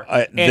are.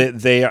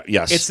 They are.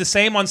 Yes. It's the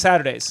same on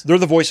Saturdays. They're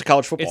the voice of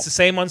college football. It's the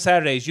same on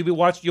Saturdays.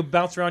 You'll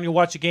bounce around, you'll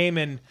watch a game,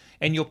 and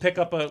you'll pick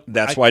up a.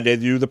 That's why they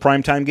do the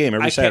primetime game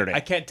every Saturday. I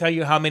can't tell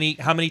you how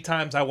many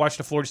times I watched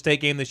a Florida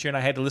State game this year, and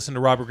I had to listen to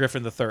Robert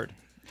Griffin III.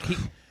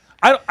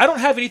 I don't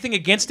have anything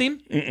against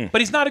him, but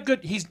he's not a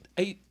good. He's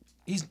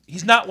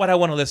not what I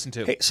want to listen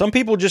to. Hey, some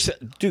people just,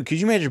 dude. Could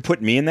you imagine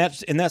putting me in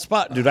that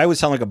spot, dude? I would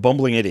sound like a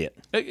bumbling idiot.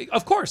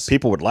 Of course,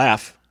 people would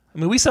laugh. I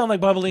mean, we sound like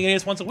bumbling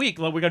idiots once a week.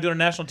 Like we're gonna do it on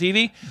national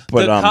TV.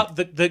 But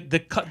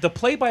the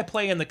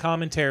play-by-play and the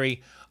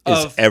commentary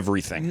is of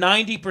everything.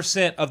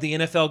 90% of the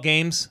NFL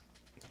games,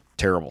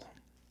 terrible.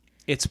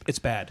 It's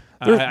bad.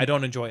 I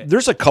don't enjoy it.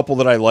 There's a couple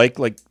that I like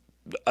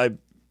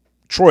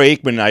Troy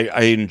Aikman,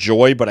 I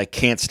enjoy, but I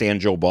can't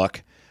stand Joe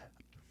Buck.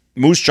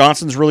 Moose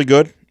Johnson's really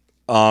good.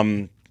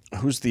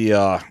 Who's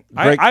the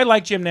Greg, I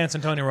like Jim Nance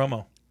and Tony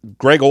Romo.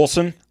 Greg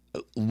Olson?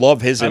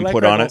 Love his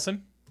input Greg on Olson.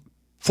 it.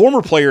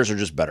 Former players are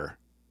just better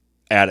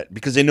at it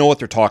because they know what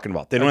they're talking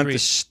about. They don't have Agreed. to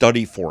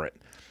study for it.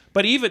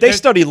 But even They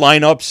study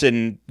lineups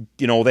and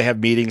they have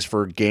meetings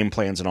for game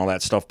plans and all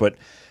that stuff. But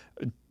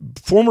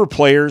former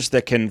players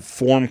that can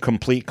form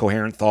complete,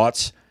 coherent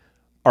thoughts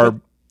are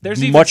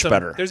much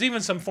better. There's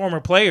even some former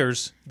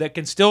players that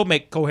can still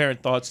make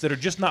coherent thoughts that are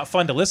just not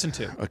fun to listen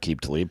to. Aqib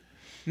Talib.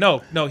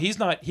 No, he's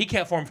not. He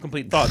can't form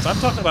complete thoughts. I'm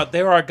talking about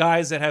there are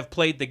guys that have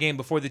played the game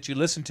before that you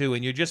listen to,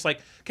 and you're just like,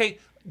 okay,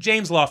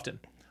 James Lofton.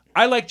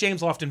 I like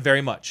James Lofton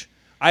very much.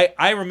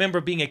 I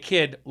remember being a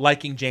kid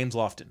liking James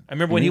Lofton. I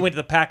remember when he went to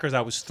the Packers,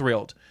 I was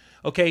thrilled.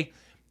 Okay,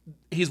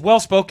 he's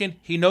well-spoken.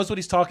 He knows what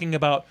he's talking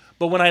about.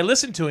 But when I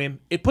listen to him,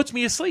 it puts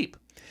me to sleep.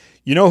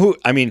 You know who?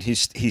 I mean,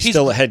 he's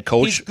still a head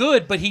coach. He's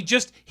good, but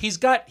he's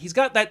got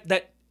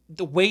that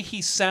the way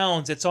he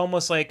sounds. It's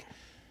almost like,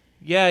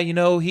 yeah,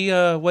 he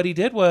what he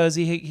did was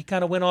he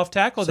kind of went off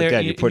tackle there.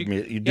 Dad, you're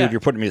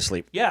putting me to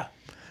sleep. Yeah.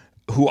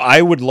 Who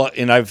I would love,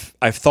 and I've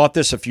thought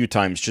this a few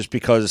times, just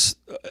because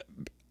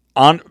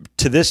on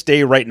to this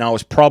day right now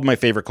is probably my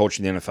favorite coach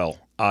in the NFL.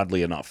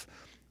 Oddly enough,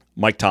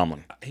 Mike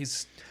Tomlin. Mike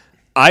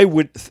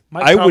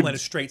Tomlin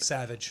is straight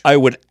savage. I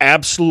would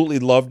absolutely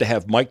love to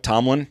have Mike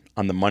Tomlin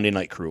on the Monday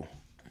Night Crew.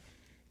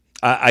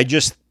 I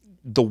just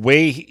the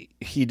way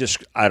he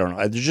just I don't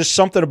know. There's just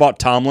something about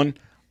Tomlin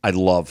I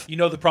love. You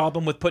know the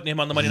problem with putting him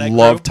on the Monday Night Crew?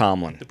 Love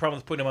Tomlin. The problem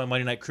with putting him on the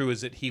Monday Night Crew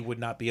is that he would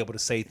not be able to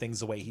say things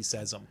the way he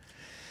says them.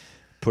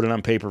 Put it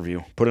on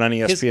pay-per-view. Put it on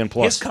ESPN+.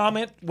 His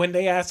comment when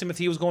they asked him if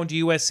he was going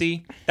to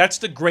USC, that's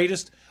the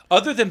greatest,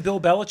 other than Bill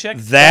Belichick,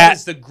 that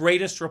is the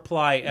greatest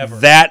reply ever.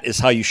 That is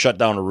how you shut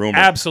down a rumor.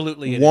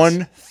 Absolutely it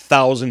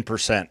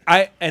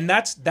 1,000%. And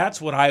that's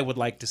what I would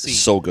like to see.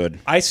 So good.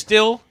 I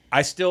still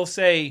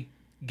say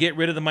get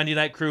rid of the Monday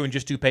Night Crew and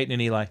just do Peyton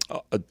and Eli.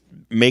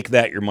 Make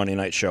that your Monday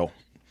night show.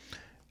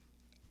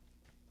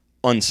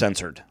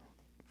 Uncensored.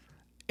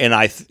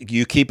 And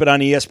you keep it on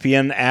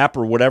ESPN app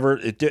or whatever.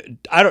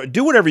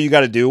 Do whatever you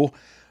got to do.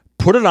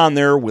 Put it on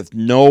there with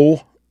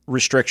no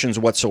restrictions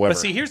whatsoever. But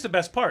see, here's the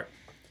best part.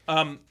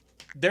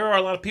 There are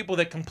a lot of people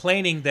that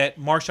complaining that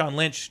Marshawn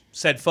Lynch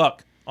said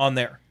fuck on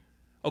there.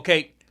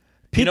 Okay.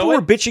 People were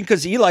bitching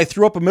because Eli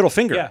threw up a middle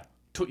finger. Yeah.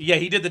 Yeah,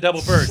 he did the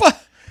double bird.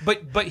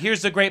 But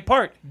here's the great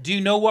part. Do you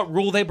know what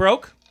rule they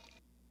broke?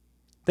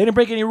 They didn't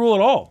break any rule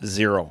at all.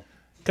 Zero.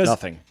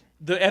 Nothing.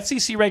 The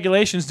FCC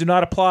regulations do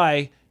not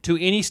apply to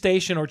any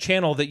station or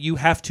channel that you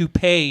have to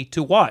pay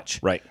to watch.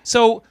 Right.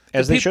 So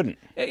they shouldn't.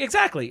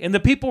 Exactly. And the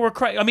people were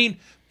crying. I mean,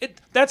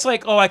 that's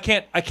like, I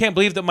can't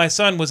believe that my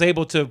son was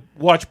able to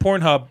watch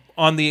Pornhub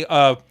on the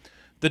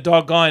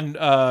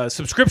doggone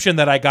subscription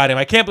that I got him.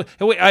 I can't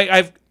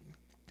believe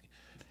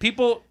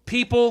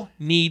people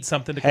need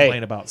something to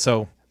complain about.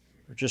 So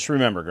just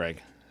remember,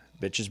 Greg,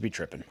 bitches be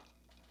tripping.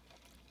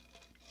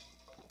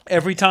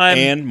 Every time,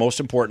 and most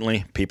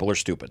importantly, people are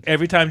stupid.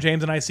 Every time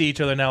James and I see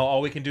each other now, all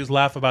we can do is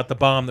laugh about the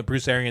bomb that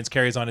Bruce Arians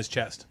carries on his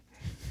chest.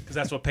 Because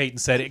that's what Peyton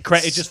said. It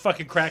just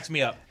fucking cracks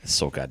me up. It's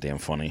so goddamn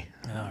funny.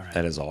 All right.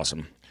 That is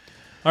awesome.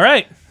 All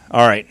right.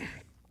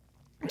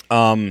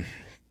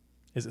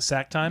 Is it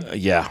sack time?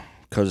 Yeah,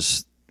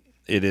 because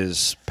it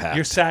is packed.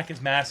 Your sack is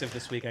massive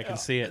this week. I can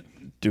see it.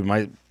 Dude,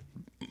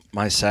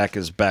 my sack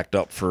is backed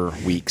up for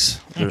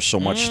weeks. There's so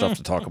much stuff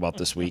to talk about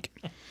this week.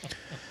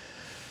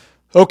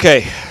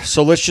 Okay,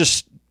 so let's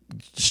just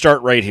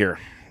start right here.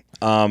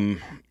 I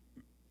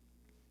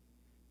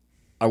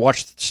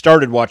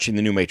started watching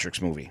the new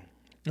Matrix movie.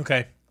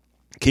 Okay.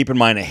 Keep in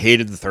mind, I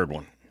hated the third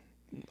one,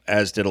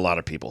 as did a lot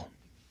of people.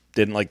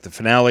 Didn't like the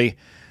finale.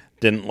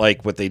 Didn't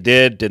like what they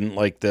did. Didn't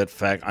like the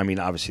fact. I mean,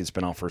 obviously, it's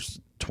been out for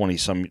 20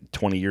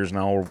 years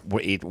now, or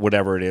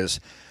whatever it is.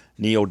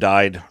 Neo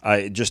died.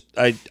 I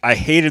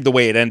hated the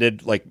way it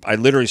ended. Like, I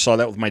literally saw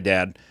that with my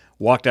dad.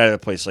 Walked out of the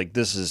place like,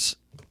 this is.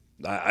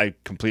 I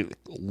completely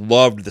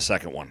loved the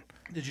second one.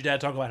 Did your dad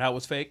talk about how it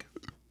was fake?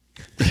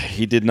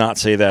 He did not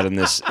say that in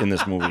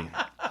this movie.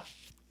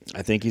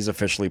 I think he's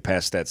officially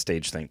past that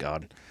stage, thank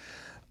God.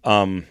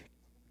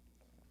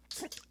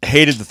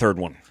 Hated the third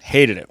one.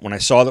 Hated it. When I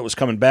saw that it was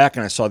coming back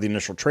and I saw the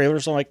initial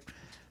trailers, I'm like,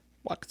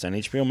 what, it's on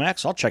HBO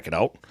Max? I'll check it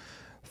out.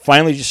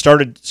 Finally just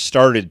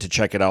started to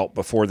check it out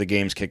before the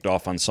games kicked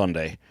off on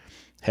Sunday.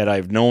 Had I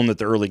known that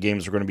the early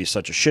games were going to be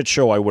such a shit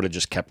show, I would have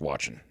just kept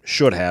watching.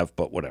 Should have,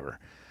 but whatever.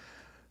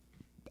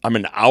 I'm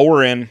an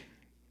hour in.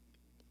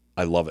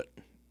 I love it.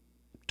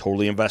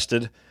 Totally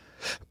invested.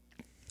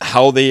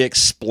 How they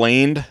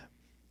explained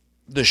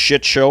the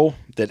shit show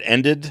that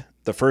ended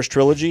the first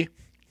trilogy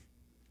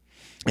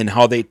and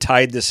how they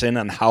tied this in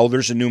on how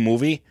there's a new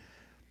movie,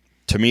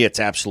 to me, it's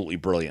absolutely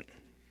brilliant.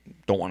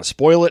 Don't want to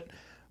spoil it,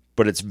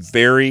 but it's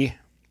very,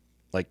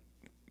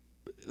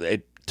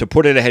 to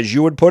put it as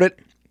you would put it,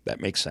 that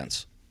makes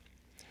sense.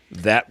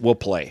 That will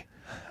play.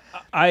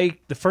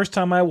 The first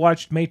time I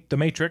watched The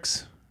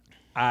Matrix,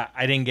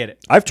 I didn't get it.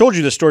 I've told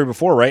you this story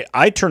before, right?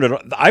 I've turned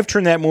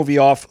that movie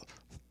off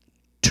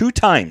 2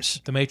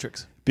 times The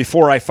Matrix.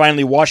 before I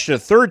finally watched it a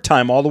third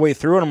time all the way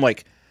through, and I'm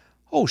like,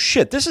 oh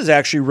shit, this is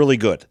actually really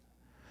good.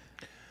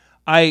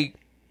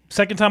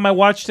 Second time I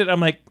watched it,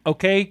 I'm like,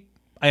 okay,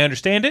 I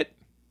understand it.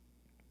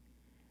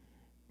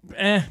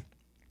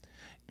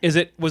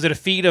 Was it a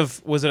feat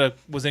of was it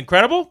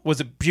incredible?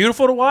 Was it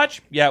beautiful to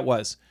watch? Yeah, it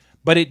was.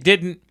 But it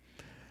didn't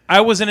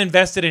I wasn't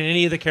invested in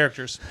any of the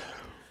characters.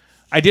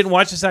 I didn't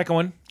watch the second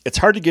one. It's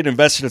hard to get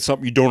invested in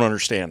something you don't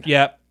understand.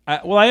 Yeah.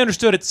 I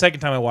understood it the second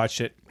time I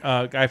watched it.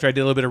 After I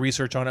did a little bit of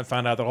research on it,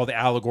 found out that all the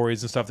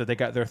allegories and stuff that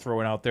they're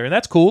throwing out there, and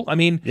that's cool. I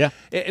mean, Yeah.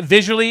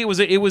 Visually,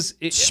 it was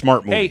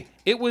Smart movie.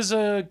 Hey,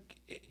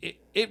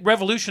 it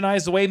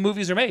revolutionized the way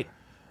movies are made.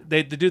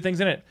 They do things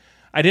in it.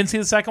 I didn't see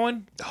the second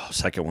one. Oh,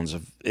 second one's I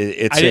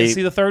didn't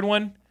see the third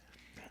one.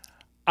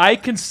 I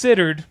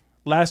considered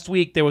last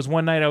week, there was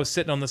one night I was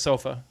sitting on the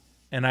sofa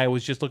and I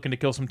was just looking to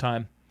kill some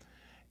time,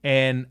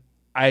 and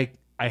I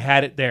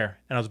had it there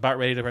and I was about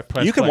ready to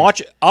press You can play.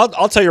 watch it.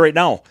 I'll tell you right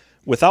now,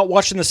 without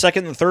watching the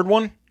second and third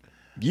one,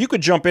 you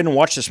could jump in and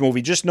watch this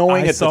movie just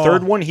knowing the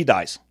third one he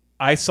dies.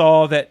 I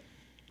saw that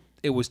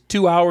it was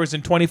 2 hours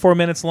and 24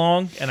 minutes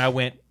long, and I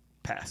went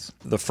pass.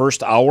 The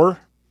first hour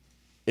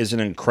is an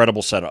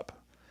incredible setup.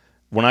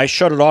 When I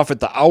shut it off at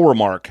the hour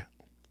mark,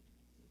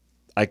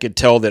 I could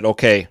tell that,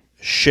 okay,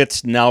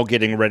 shit's now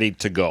getting ready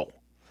to go.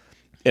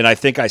 And I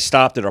think I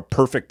stopped at a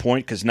perfect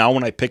point, because now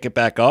when I pick it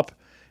back up,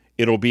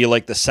 it'll be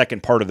like the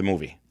second part of the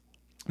movie.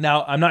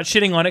 Now, I'm not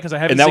shitting on it because I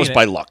haven't And that seen was it,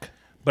 by luck.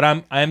 but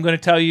I'm going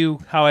to tell you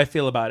how I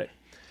feel about it.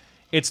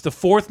 It's the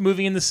fourth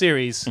movie in the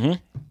series,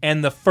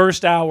 and the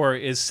first hour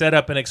is set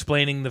up and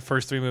explaining the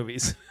first 3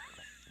 movies.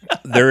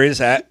 There is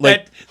that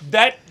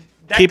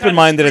keep in kinda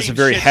mind that it's a screams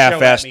very shit show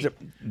at half-assed. me.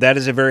 That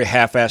is a very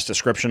half-assed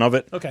description of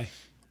it. Okay.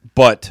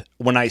 But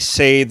when I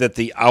say that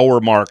the hour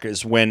mark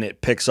is when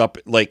it picks up,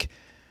 like,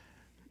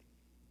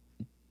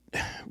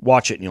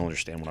 watch it and you'll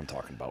understand what I'm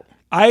talking about.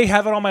 I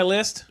have it on my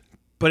list,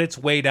 but it's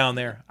way down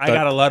there. I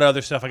got a lot of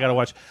other stuff I got to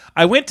watch.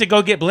 I went to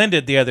go get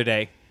Blended the other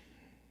day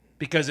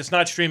because it's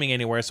not streaming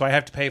anywhere, so I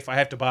have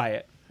to buy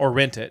it or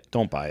rent it.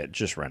 Don't buy it.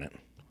 Just rent it.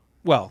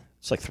 Well,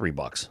 It's like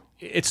 $3.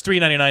 it's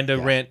 $3.99 to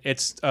rent.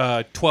 It's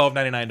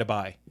 $12.99 to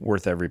buy.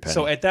 Worth every penny.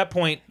 So at that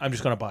point, I'm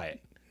just going to buy it.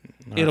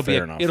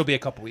 fair enough. It'll be a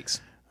couple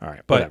weeks. All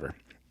right, But, whatever.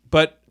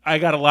 But I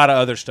got a lot of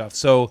other stuff.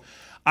 So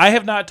I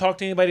have not talked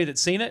to anybody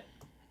that's seen it.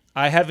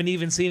 I haven't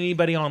even seen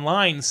anybody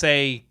online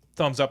say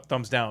thumbs up,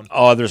 thumbs down.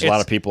 Oh, there's a lot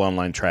of people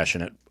online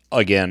trashing it.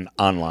 Again,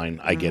 online.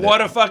 I get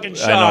What it. a fucking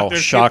shock! I know.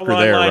 There's Shocker people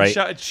there, online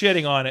right?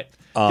 shitting on it.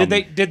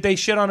 Did they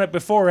shit on it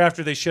before or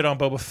after they shit on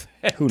Boba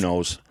Fett? Who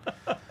knows?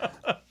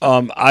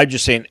 I'm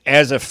just saying,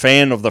 as a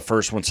fan of the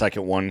first one,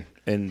 second one,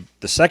 and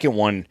the second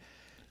one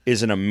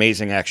is an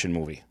amazing action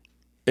movie.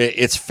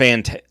 It's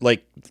fantastic.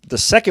 Like, the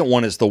second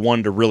one is the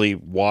one to really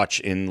watch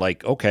in,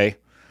 like, okay.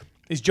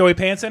 Is Joey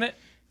Pants in it?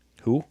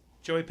 Who?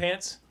 Joey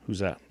Pants? Who's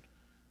that?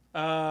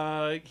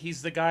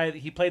 He's the guy.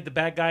 He played the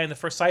bad guy in the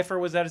first Cypher.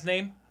 Was that his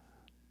name?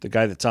 The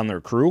guy that's on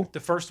their crew? The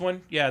first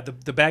one? Yeah,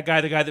 the bad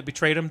guy, the guy that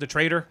betrayed him, the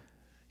traitor.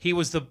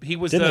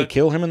 Didn't they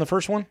kill him in the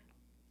first one?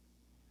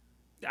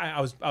 I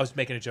was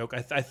making a joke.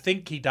 I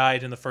think he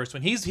died in the first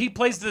one. He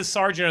plays the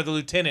sergeant or the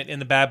lieutenant in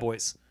the Bad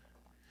Boys.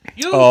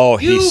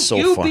 He's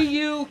so funny.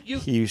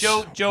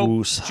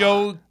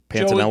 Joe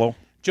Pantanello?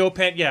 Joe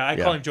Pants. Yeah, I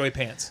call him Joey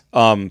Pants.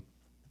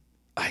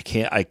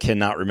 I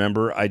cannot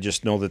remember. I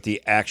just know that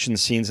the action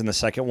scenes in the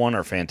second one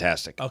are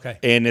fantastic. Okay.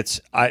 And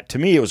to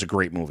me, it was a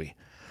great movie.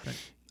 Right.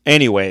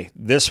 Anyway,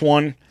 this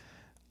one,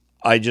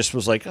 I just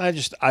was like,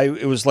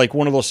 it was like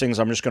one of those things,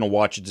 I'm just going to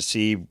watch it to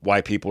see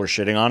why people are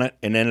shitting on it,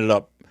 and ended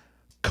up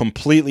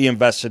completely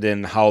invested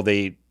in how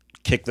they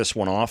kick this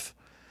one off.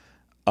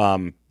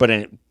 But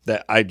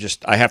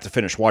I have to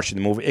finish watching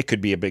the movie. It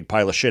could be a big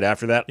pile of shit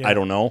after that. Yeah. I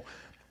don't know.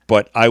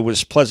 But I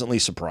was pleasantly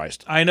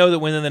surprised. I know that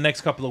within the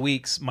next couple of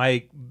weeks,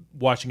 my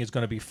watching is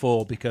going to be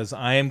full because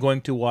I am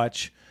going to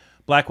watch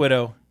Black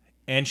Widow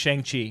and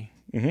Shang-Chi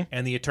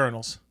and the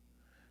Eternals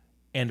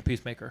and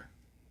Peacemaker.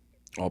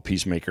 Oh,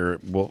 Peacemaker.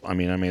 Well, I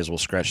mean, I may as well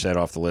scratch that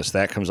off the list.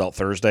 That comes out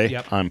Thursday.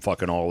 Yep. I'm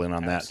fucking all in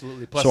on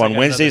Absolutely. that. Plus, so on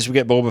Wednesdays, we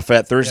get Boba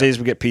Fett. Thursdays,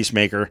 we get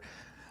Peacemaker.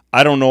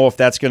 I don't know if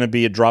that's going to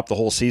be a drop the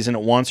whole season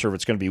at once or if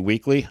it's going to be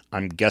weekly.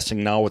 I'm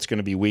guessing now it's going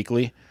to be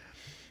weekly.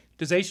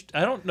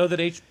 I don't know that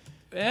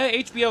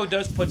HBO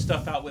does put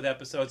stuff out with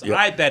episodes. Yep.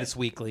 I bet it's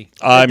weekly.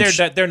 They're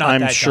not. I'm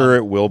that sure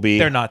dumb. It will be.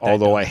 They're not. That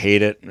although dumb. I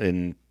hate it,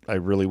 and I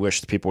really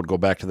wish that people would go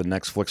back to the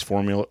Netflix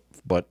formula.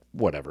 But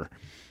whatever.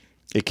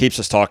 It keeps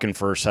us talking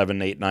for 7,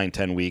 8, 9,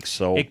 10 weeks.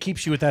 So it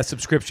keeps you with that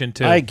subscription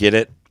too. I get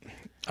it.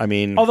 I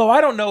mean, although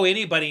I don't know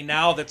anybody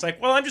now that's like,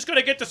 well, I'm just going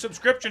to get the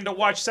subscription to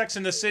watch Sex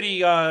in the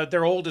City.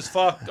 They're old as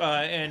fuck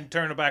and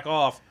turn it back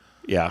off.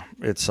 Yeah,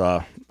 it's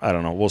I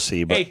don't know. We'll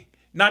see. But hey,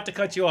 not to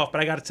cut you off,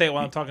 but I got to say it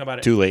while I'm talking about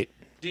it. Too late.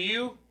 Do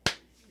you?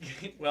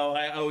 Well,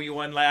 I owe you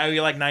one. I owe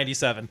you like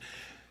 97.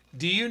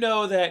 Do you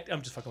know that?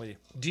 I'm just fucking with you.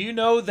 Do you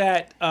know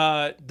that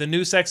the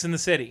new Sex in the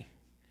City,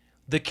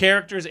 the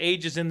characters'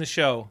 ages in the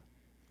show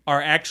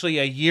are actually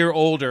a year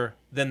older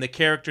than the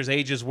characters'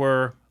 ages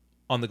were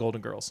on the Golden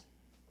Girls?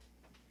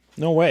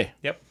 No way.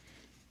 Yep.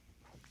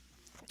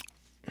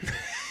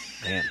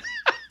 Man.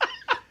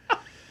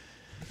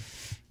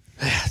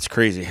 It's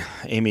crazy.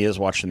 Amy is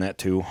watching that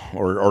too,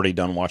 or already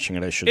done watching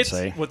it, I should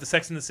say. What, the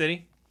Sex in the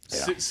City?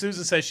 Yeah.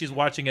 Susan says she's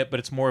watching it, but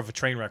it's more of a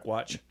train wreck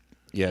watch.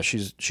 Yeah,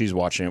 she's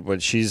watching it,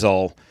 but she's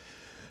since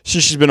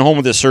she's been home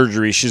with this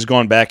surgery, she's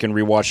gone back and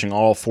rewatching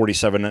all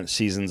 47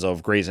 seasons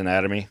of Grey's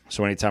Anatomy.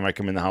 So anytime I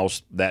come in the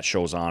house, that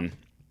show's on.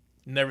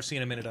 Never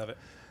seen a minute of it.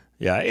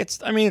 Yeah,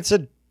 it's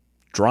a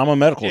drama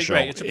medical show.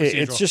 Right, it's a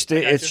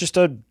procedural. It's just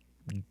a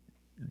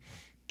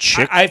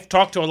chick. I've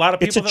talked to a lot of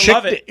people that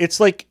love it.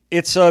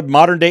 It's a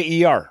modern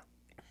day ER,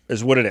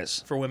 is what it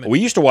is For women. We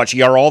used to watch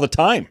ER all the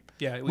time.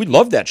 Yeah, we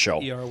loved that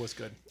show. ER was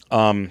good.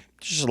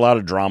 Just a lot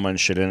of drama and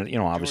shit in it. You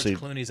know, obviously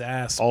George Clooney's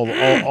ass.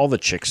 all the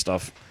chick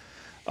stuff.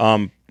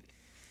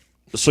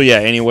 So yeah.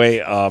 Anyway,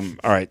 all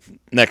right.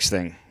 Next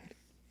thing.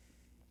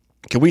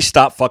 Can we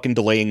stop fucking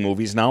delaying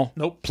movies now?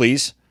 Nope.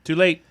 Please. Too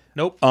late.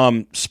 Nope.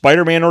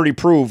 Spider-Man already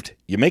proved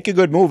you make a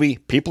good movie,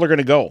 people are going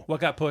to go.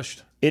 What got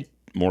pushed?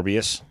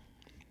 Morbius.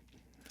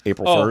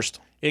 April 1st.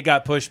 It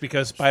got pushed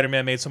because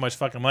Spider-Man made so much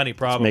fucking money,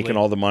 probably. It's making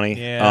all the money.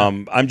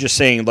 Yeah. I'm just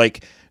saying,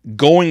 like,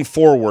 going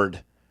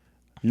forward,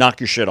 knock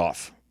your shit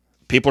off.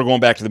 People are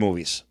going back to the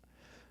movies.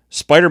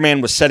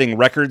 Spider-Man was setting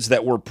records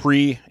that were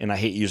and I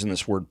hate using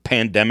this word,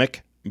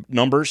 pandemic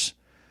numbers.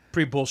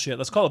 Pre-bullshit.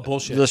 Let's call it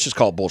bullshit. Let's just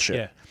call it bullshit.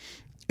 Yeah.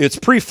 It's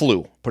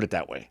pre-flu, put it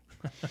that way.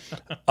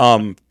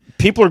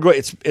 People are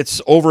going.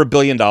 It's over $1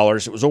 billion.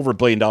 It was over $1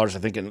 billion, I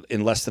think,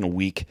 in less than a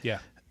week. Yeah.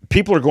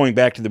 People are going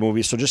back to the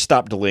movies, so just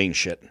stop delaying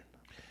shit.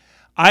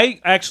 I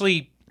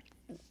actually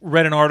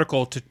read an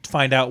article to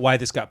find out why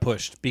this got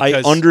pushed.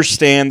 Because I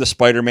understand the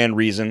Spider-Man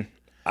reason.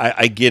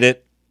 I get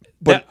it,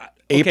 but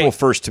April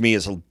 1st to me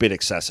is a bit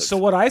excessive. So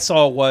what I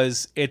saw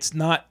was it's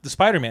not the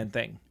Spider-Man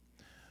thing.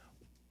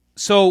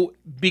 So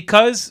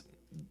because,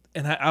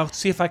 and I'll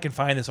see if I can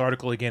find this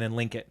article again and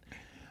link it.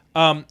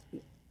 I'm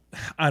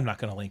not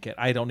going to link it.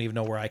 I don't even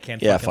know where I can.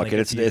 Yeah, fucking fuck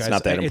link it. It's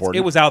not that important.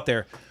 It was out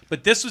there,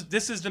 but this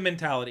is the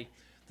mentality.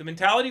 The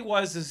mentality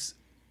is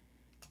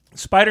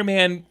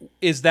Spider-Man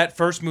is that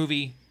first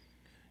movie,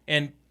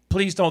 and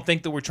please don't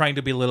think that we're trying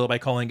to belittle by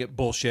calling it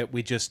bullshit.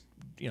 We just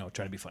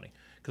try to be funny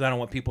because I don't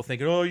want people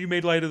thinking, oh, you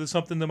made light of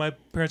something that my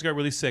parents got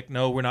really sick.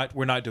 No, we're not.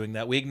 We're not doing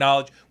that. We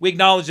acknowledge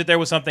that there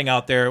was something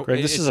out there.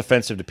 Greg, this is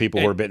offensive to people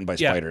who are bitten by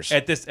spiders.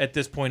 At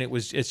this point,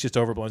 it's just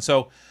overblown.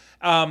 So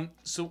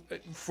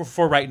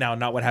for right now,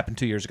 not what happened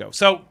 2 years ago.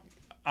 So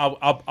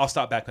I'll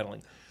stop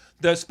backpedaling.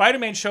 The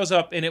Spider-Man shows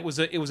up, and it was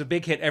a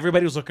big hit.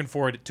 Everybody was looking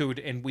forward to it,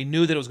 and we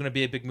knew that it was going to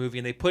be a big movie.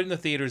 And they put it in the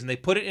theaters, and they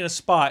put it in a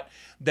spot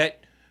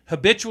that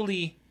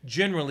habitually,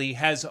 generally,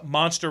 has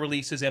monster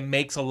releases and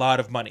makes a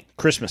lot of money.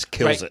 Christmas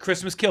kills it.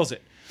 Christmas kills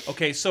it.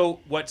 Okay, so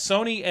what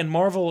Sony and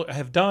Marvel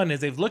have done is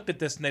they've looked at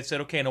this and they've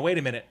said, okay, now wait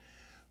a minute.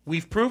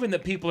 We've proven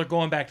that people are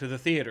going back to the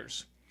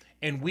theaters.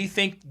 And we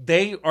think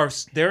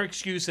their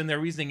excuse and their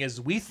reasoning is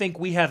we think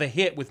we have a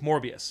hit with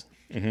Morbius.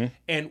 Mm-hmm.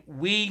 And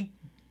we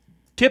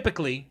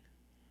typically,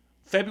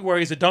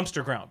 February is a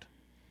dumpster ground.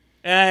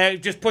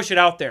 Just push it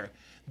out there.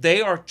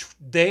 They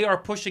are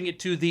pushing it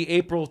to the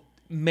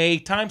April-May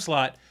time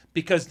slot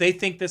because they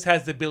think this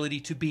has the ability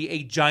to be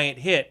a giant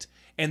hit,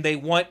 and they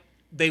want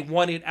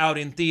it out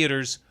in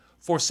theaters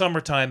for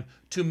summertime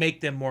to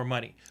make them more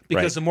money.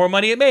 Because the more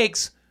money it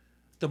makes,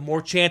 the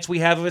more chance we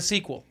have of a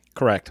sequel.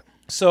 Correct.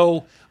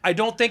 So I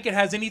don't think it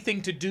has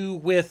anything to do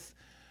with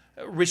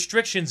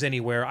restrictions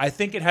anywhere. I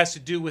think it has to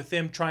do with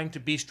them trying to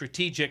be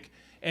strategic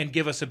and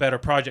give us a better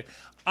project.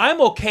 I'm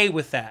okay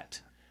with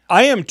that.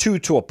 I am too,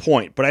 to a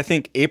point, but I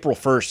think April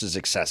 1st is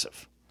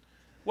excessive.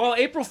 Well,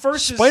 April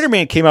 1st is...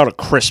 Spider-Man came out at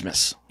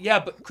Christmas. Yeah,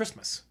 but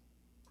Christmas.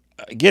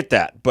 I get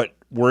that, but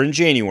we're in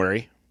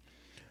January.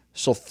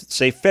 So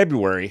say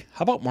February.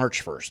 How about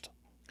March 1st?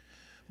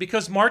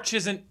 Because March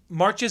isn't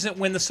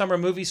when the summer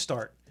movies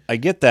start. I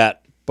get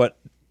that, but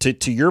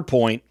to your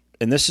point,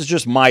 and this is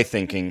just my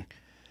thinking,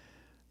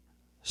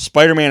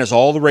 Spider-Man is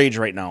all the rage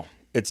right now.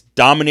 It's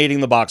dominating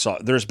the box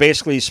office. There's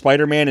basically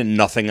Spider-Man and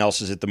nothing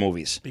else is at the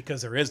movies.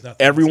 Because there is nothing.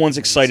 Everyone's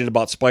excited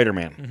about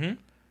Spider-Man.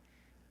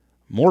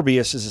 Mm-hmm.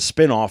 Morbius is a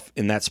spin-off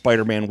in that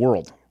Spider-Man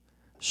world.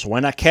 So why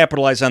not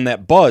capitalize on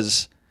that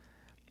buzz?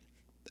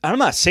 I'm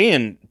not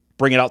saying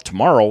bring it out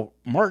tomorrow.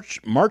 March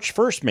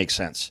 1st makes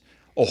sense.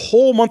 A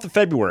whole month of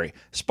February.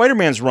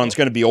 Spider-Man's run's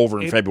going to be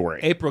over in February.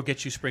 April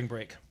gets you spring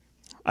break.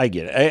 I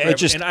get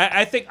it. And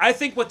I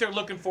think what they're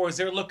looking for is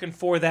they're looking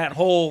for that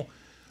whole...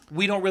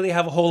 We don't really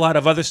have a whole lot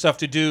of other stuff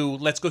to do.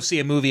 Let's go see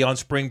a movie on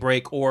spring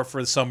break or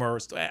for the summer.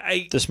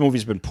 This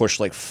movie's been pushed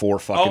like 4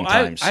 fucking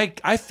times.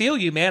 I feel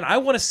you, man. I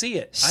want to see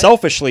it.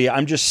 Selfishly,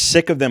 I'm just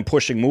sick of them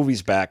pushing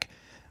movies back.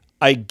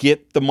 I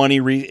get the money.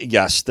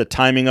 Yes, the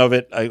timing of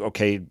it.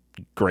 Okay,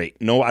 great.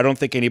 No, I don't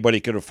think anybody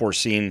could have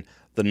foreseen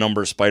the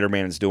number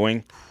Spider-Man is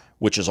doing,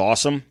 which is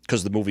awesome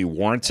because the movie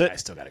warrants it. I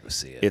still got to go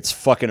see it. It's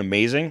fucking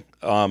amazing.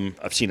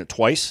 I've seen it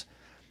twice.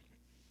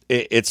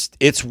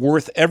 It's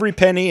worth every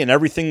penny and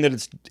everything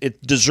that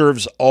it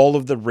deserves all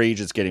of the rage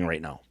it's getting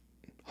right now.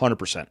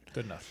 100%.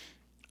 Good enough.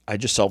 I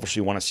just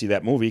selfishly want to see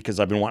that movie because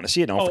I've been wanting to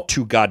see it now Oh, for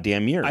 2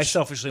 goddamn years. I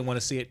selfishly want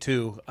to see it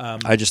too.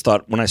 I just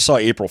thought when I saw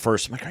April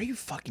 1st, I'm like, are you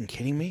fucking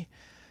kidding me?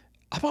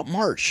 How about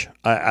March?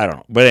 I don't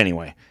know. But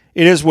anyway,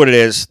 it is what it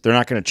is. They're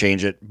not going to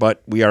change it,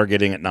 but we are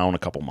getting it now in a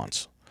couple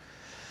months.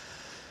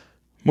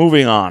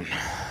 Moving on.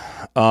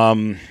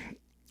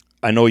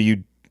 I know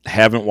you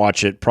haven't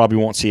watched it, probably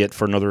won't see it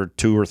for another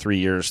 2 or 3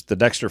 years. The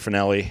Dexter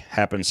finale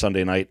happened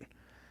Sunday night.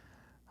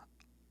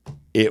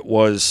 It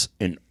was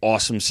an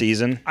awesome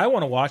season. I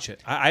want to watch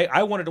it.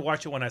 I wanted to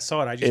watch it when I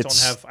saw it. I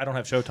just don't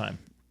have Showtime.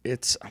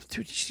 Dude,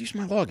 you just used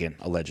my login,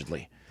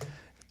 allegedly,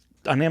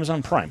 on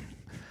Amazon Prime.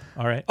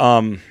 All right.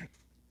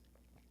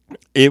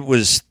 It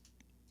was,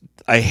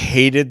 I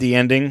hated the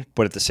ending,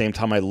 but at the same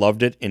time I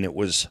loved it, and it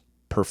was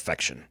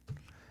perfection.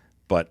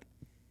 But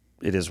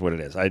it is what it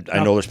is. I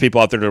know there's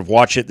people out there that have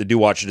watched it, that do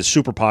watch it. It's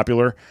super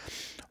popular.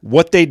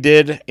 What they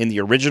did in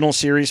the original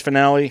series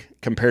finale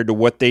compared to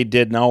what they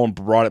did now and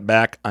brought it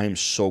back, I am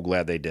so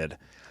glad they did.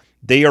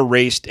 They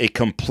erased a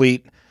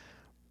complete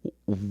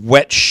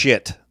wet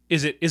shit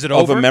Is it of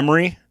over? a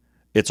memory.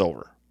 It's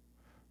over.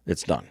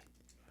 It's done.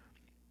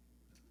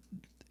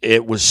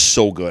 It was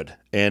so good.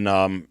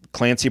 And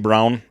Clancy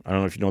Brown, I don't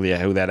know if you know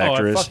who that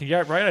actor is. Fucking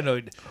yeah, right. I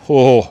know.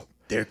 Oh,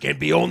 There can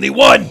be only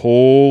one.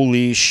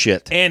 holy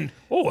shit. And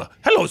hello,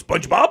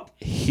 SpongeBob.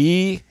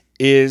 He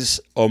is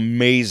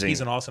amazing.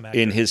 He's an awesome actor.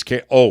 in his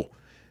character.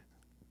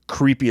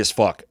 Creepy as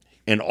fuck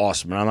and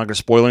awesome. And I'm not going to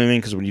spoil anything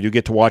because when you do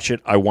get to watch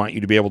it, I want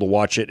you to be able to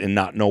watch it and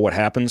not know what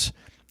happens.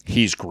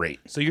 He's great.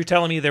 So you're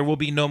telling me there will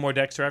be no more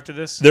Dexter after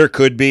this? There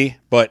could be,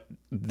 but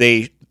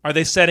Are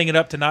they setting it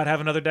up to not have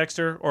another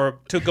Dexter or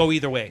to go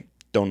either way?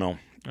 don't know.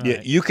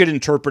 right. You could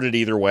interpret it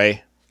either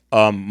way.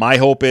 My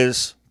hope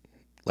is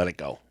let it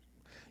go.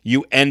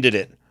 You ended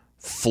it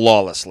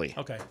flawlessly.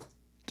 Okay.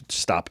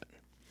 Stop it.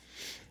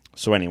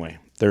 So anyway,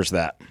 there's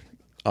that.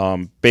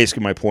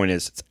 Basically, my point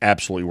is it's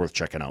absolutely worth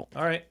checking out.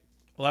 All right.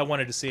 Well, I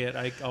wanted to see it.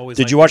 I always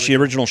Did liked you watch the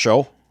original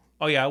show?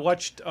 Oh yeah, I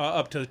watched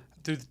up to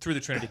through the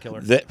Trinity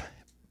Killer.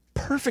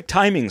 Perfect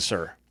timing,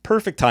 sir.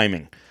 Perfect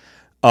timing.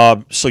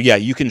 So yeah,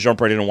 you can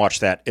jump right in and watch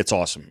that. It's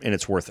awesome, and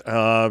it's worth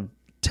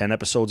 10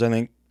 episodes, I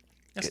think.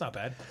 That's not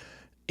bad.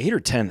 8 or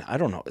 10, I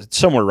don't know. It's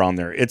somewhere around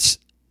there.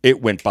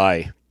 It went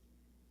by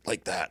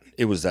like that.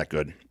 It was that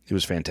good. It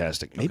was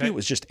fantastic. Maybe Okay. it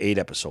was just 8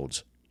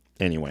 episodes.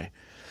 Anyway,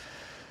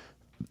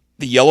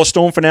 the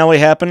Yellowstone finale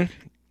happened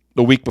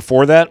the week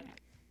before that.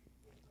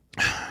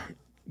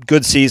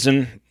 Good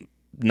season,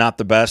 not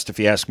the best if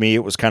you ask me.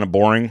 It was kind of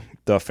boring.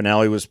 The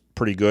finale was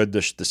pretty good.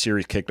 The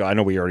series kicked off. I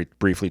know we already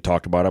briefly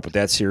talked about it, but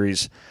that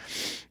series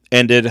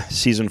ended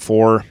season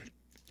 4.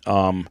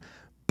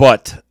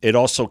 But it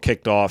also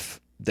kicked off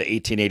the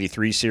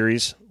 1883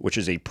 series, which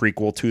is a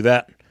prequel to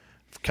that.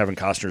 Kevin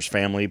Costner's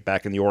family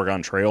back in the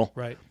Oregon Trail.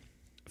 Right.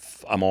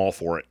 I'm all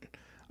for it.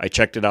 I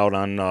checked it out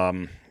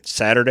on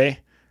Saturday.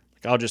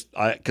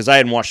 Because I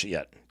hadn't watched it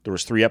yet. There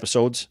was 3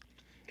 episodes.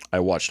 I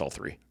watched all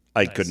 3.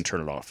 I couldn't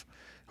turn it off.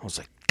 I was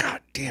like, God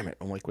damn it.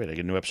 I'm like, wait, I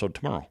get a new episode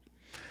tomorrow.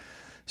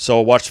 So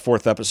I watched the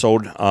 4th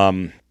episode.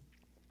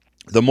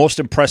 The most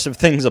impressive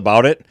things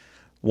about it,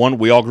 one,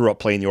 we all grew up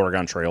playing the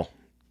Oregon Trail.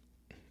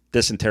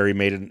 Dysentery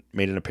made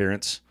an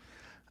appearance.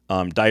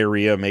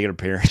 Diarrhea made an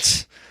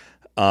appearance.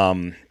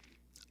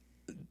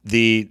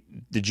 Did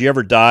you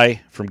ever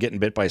die from getting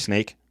bit by a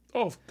snake?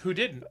 Oh, who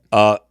didn't?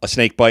 A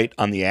snake bite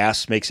on the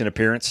ass makes an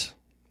appearance.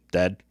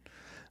 Dead.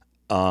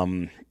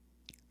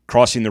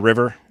 Crossing the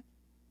river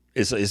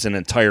is an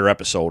entire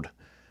episode.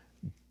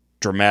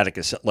 Dramatic.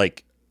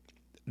 Like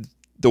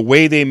the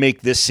way they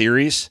make this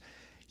series,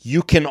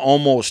 you can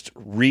almost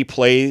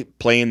replay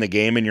playing the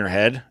game in your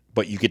head,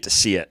 but you get to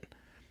see it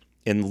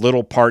in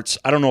little parts.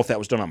 I don't know if that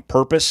was done on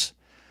purpose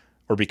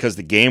or because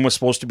the game was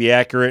supposed to be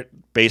accurate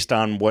based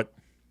on what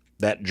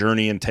that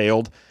journey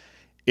entailed.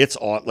 It's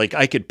all like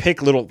I could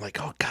pick little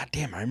like, oh god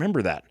damn, I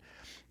remember that.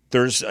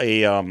 There's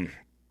a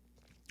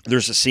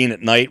scene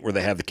at night where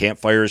they have the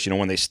campfires,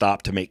 when they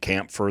stop to make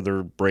camp for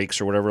their breaks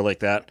or whatever like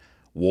that.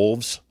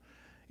 Wolves.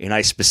 And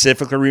I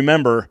specifically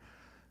remember,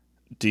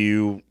 do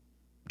you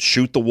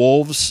shoot the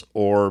wolves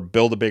or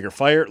build a bigger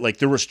fire? Like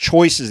there was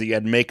choices that you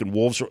had to make, and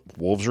wolves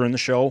are in the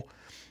show.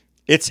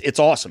 It's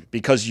awesome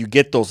because you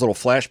get those little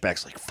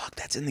flashbacks like, fuck,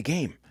 that's in the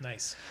game.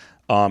 Nice.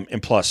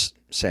 And plus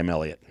Sam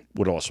Elliott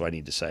would also, I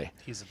need to say.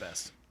 He's the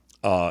best.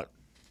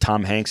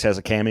 Tom Hanks has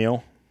a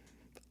cameo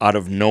out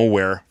of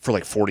nowhere for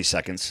like 40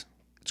 seconds.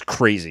 It's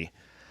crazy.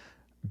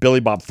 Billy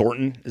Bob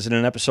Thornton is in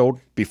an episode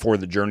before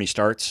the journey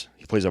starts.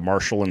 He plays a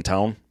marshal in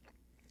town.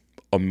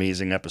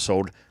 Amazing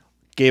episode.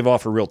 Gave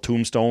off a real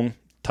Tombstone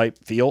type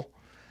feel.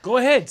 Go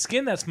ahead,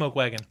 skin that smoke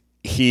wagon.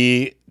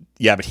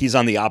 But he's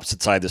on the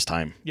opposite side this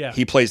time. Yeah.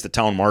 He plays the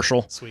town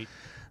marshal. Sweet.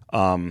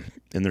 And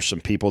there's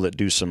some people that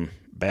do some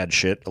bad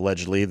shit,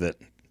 allegedly, that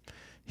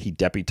he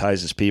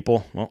deputizes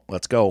people. Well,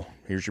 let's go.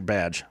 Here's your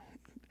badge.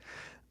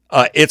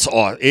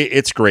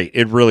 It's great.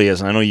 It really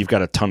is. And I know you've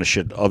got a ton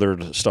of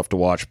other stuff to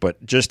watch,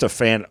 but just a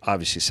fan.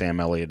 Obviously, Sam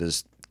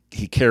Elliott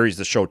he carries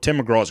the show. Tim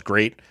McGraw is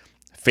great.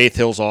 Faith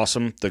Hill's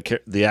awesome.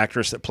 The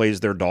actress that plays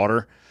their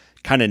daughter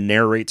kind of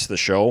narrates the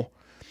show.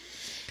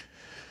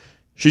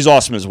 She's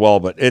awesome as well,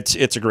 but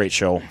it's a great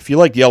show. If you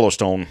like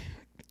Yellowstone,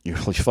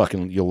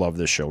 you'll love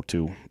this show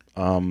too.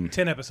 10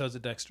 episodes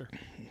of Dexter.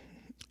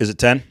 Is it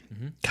 10?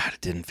 Mm-hmm. God, it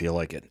didn't feel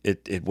like it.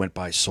 It went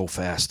by so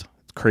fast.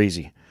 It's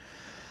crazy.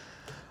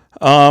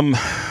 Couple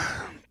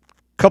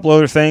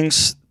other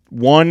things.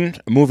 One,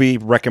 a movie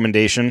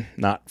recommendation,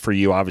 not for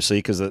you, obviously,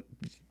 because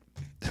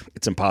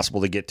it's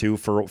impossible to get to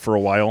for a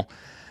while.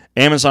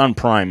 Amazon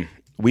Prime.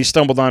 We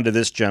stumbled onto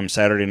this gem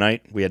Saturday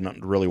night. We had nothing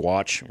to really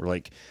watch. We're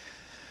like,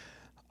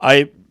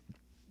 I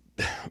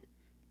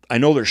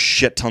know there's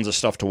shit tons of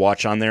stuff to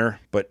watch on there,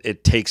 but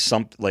it takes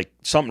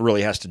something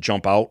really has to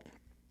jump out.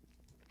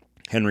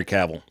 Henry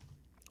Cavill.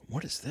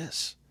 What is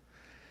this?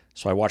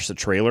 So I watched the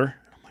trailer.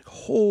 I'm like,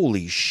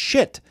 holy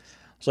shit. I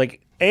was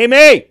like,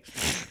 Amy, you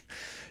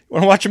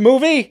want to watch a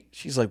movie?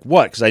 She's like,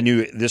 what? Because I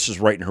knew this was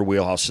right in her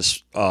wheelhouse.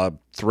 This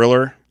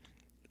thriller,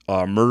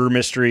 murder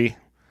mystery,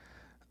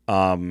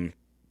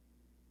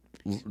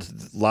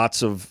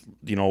 lots of,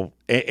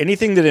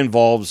 anything that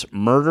involves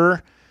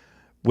murder,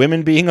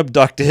 women being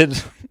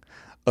abducted,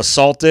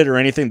 assaulted, or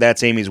anything,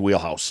 that's Amy's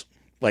wheelhouse.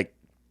 Like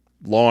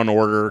Law and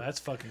Order. That's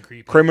fucking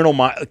creepy. Criminal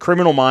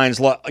Minds,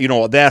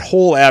 that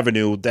whole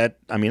avenue.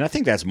 I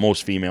think that's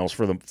most females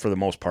for the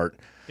most part.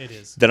 It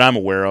is. That I'm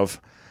aware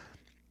of.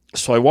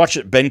 So I watched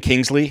it. Ben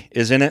Kingsley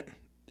is in it.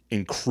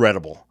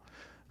 Incredible.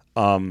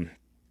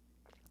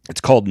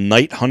 It's called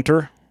Night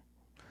Hunter.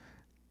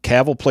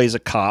 Cavill plays a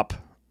cop.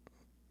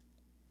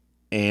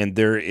 And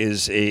there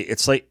is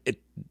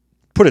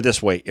put it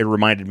this way, it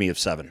reminded me of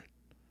Seven.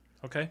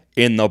 Okay.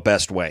 In the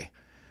best way.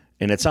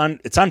 And it's on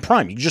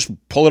Prime. You can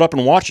just pull it up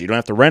and watch it. You don't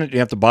have to rent it. You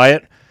don't have to buy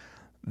it.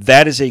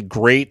 That is a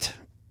great,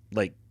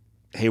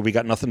 hey, we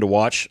got nothing to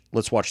watch.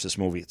 Let's watch this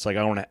movie. It's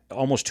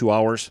almost 2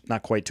 hours.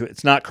 Not quite 2.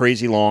 It's not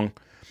crazy long,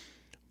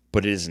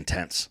 but it is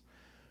intense.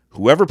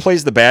 Whoever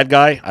plays the bad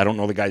guy, I don't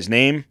know the guy's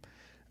name.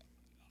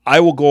 I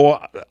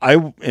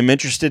am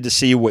interested to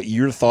see what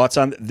your thoughts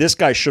on this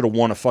guy. Should have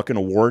won a fucking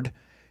award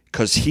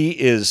because he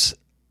is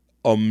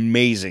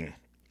amazing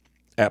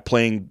at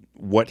playing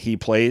what he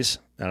plays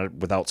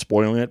without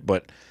spoiling it,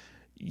 but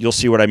you'll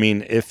see what I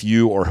mean if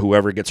you or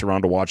whoever gets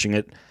around to watching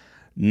it.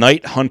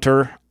 Night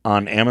Hunter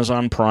on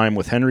Amazon Prime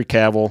with Henry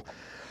Cavill.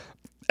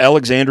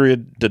 Alexandria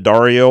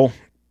Daddario,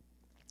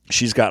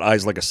 she's got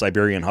eyes like a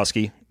Siberian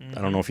husky. Mm-hmm.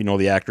 I don't know if you know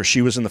the actress.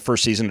 She was in the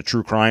first season of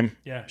True Crime.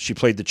 Yeah. She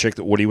played the chick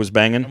that Woody was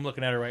banging. I'm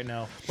looking at her right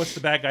now. What's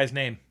the bad guy's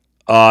name?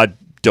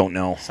 Don't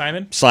know.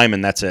 Simon?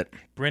 Simon, that's it.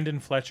 Brendan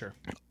Fletcher.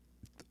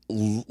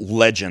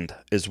 Legend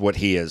is what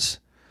he is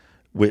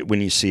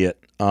when you see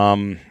it.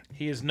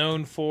 He is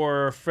known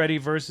for Freddy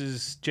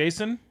vs.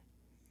 Jason,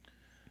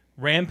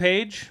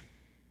 Rampage,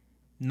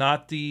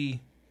 not the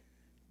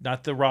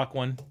Rock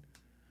one,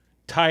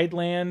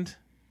 Tideland,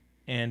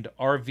 and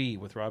RV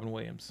with Robin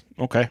Williams.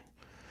 Okay.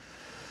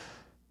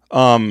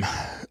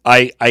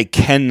 I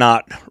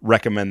cannot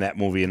recommend that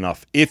movie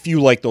enough. If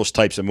you like those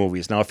types of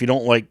movies. Now, if you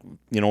don't like,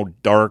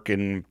 dark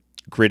and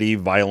gritty,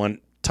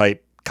 violent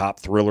type cop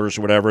thrillers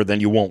or whatever, then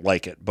you won't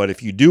like it. But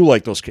if you do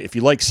like those, if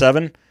you like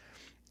Seven,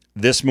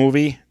 this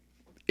movie,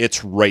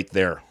 it's right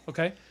there.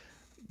 Okay.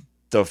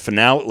 The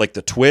finale,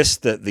 the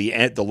twist,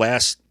 the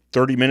last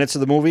 30 minutes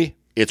of the movie,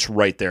 it's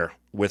right there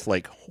with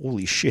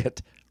holy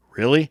shit,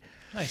 really?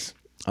 Nice.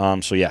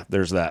 So yeah,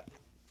 there's that.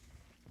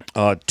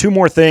 Two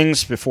more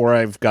things before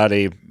I've got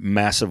a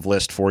massive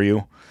list for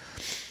you.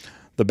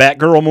 The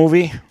Batgirl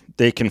movie,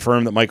 they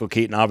confirmed that Michael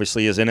Keaton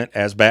obviously is in it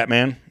as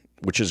Batman,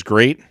 which is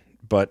great,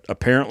 but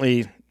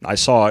apparently I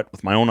saw it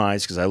with my own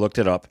eyes because I looked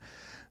it up.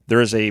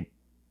 There is a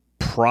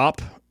prop,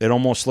 it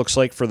almost looks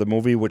like, for the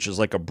movie, which is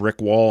like a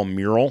brick wall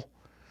mural.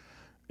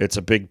 It's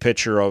a big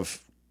picture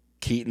of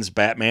Keaton's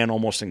Batman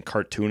almost in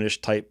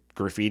cartoonish type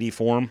graffiti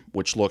form,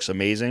 which looks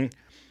amazing,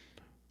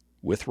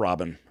 with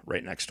Robin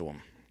right next to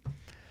him.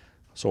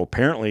 So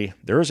apparently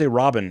there is a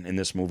Robin in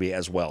this movie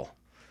as well,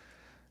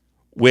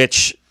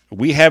 which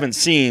we haven't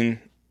seen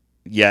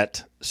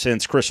yet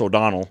since Chris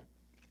O'Donnell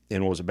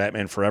in, what was it,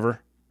 Batman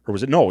Forever? Or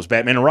was it? No, it was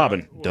Batman and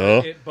Robin.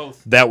 Duh.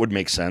 Both. That would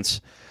make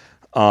sense.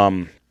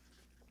 He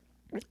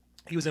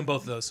was in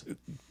both of those.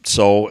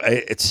 So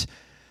it's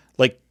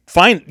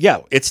fine. Yeah,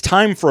 it's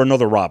time for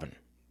another Robin.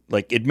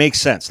 It makes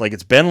sense.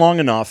 It's been long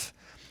enough.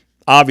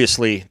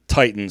 Obviously,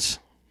 Titans.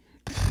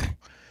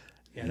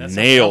 Yeah, that's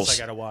nails. Something else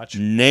I gotta watch.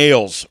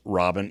 Nails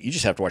Robin. You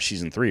just have to watch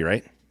season 3,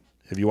 right?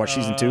 Have you watched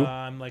season 2?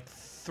 I'm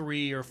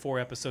 3 or 4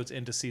 episodes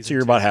into season 2. So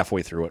you're about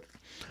halfway through it.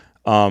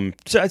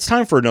 So it's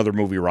time for another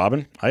movie,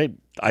 Robin. I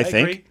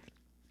think. Agree.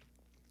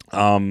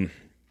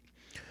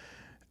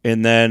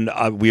 And then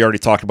we already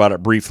talked about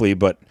it briefly,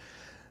 but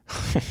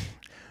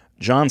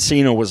John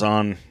Cena was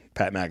on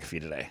Pat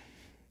McAfee today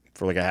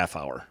for a half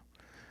hour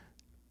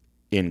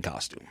in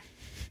costume.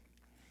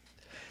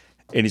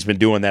 And he's been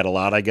doing that a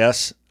lot, I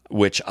guess,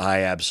 which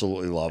I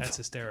absolutely love. That's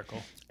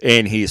hysterical.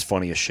 And he's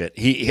funny as shit.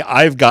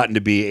 I've gotten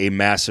to be a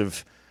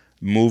massive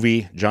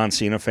movie John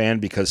Cena fan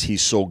because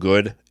he's so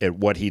good at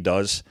what he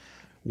does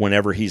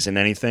whenever he's in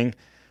anything.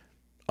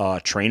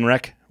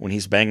 Trainwreck, when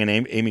he's banging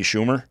Amy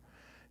Schumer.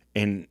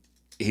 And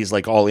he's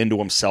like all into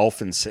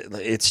himself, and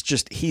it's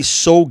just he's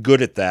so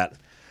good at that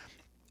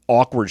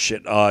awkward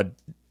shit.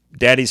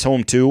 Daddy's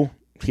Home 2,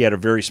 he had a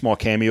very small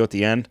cameo at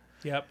the end.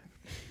 Yep.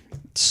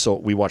 So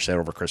we watched that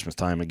over Christmas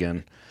time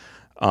again.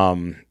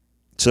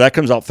 So that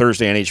comes out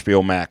Thursday on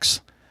HBO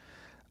Max.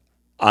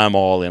 I'm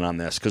all in on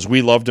this because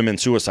we loved him in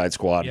Suicide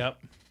Squad. Yep.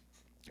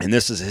 And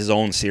this is his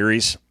own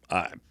series.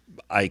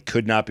 I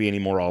could not be any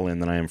more all in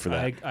than I am for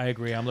that. I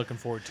agree. I'm looking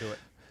forward to it.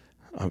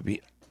 I'll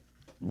be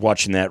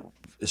watching that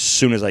as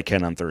soon as I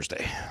can on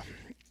Thursday.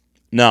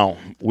 Now,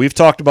 we've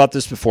talked about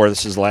this before.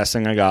 This is the last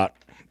thing I got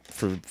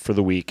for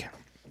the week.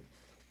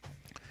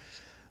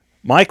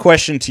 My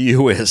question to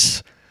you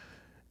is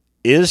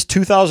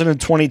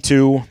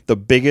 2022 the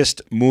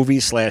biggest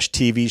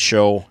movie/TV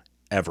show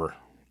ever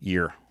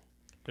year?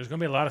 There's going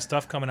to be a lot of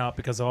stuff coming out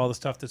because of all the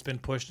stuff that's been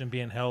pushed and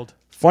being held.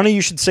 Funny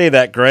you should say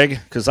that, Greg,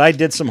 because I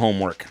did some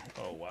homework.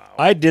 Oh, wow.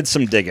 I did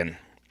some digging.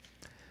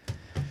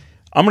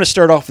 I'm going to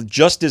start off with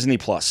just Disney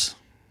Plus.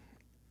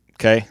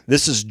 Okay?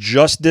 This is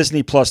just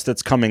Disney Plus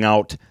that's coming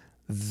out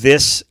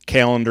this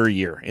calendar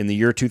year, in the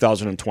year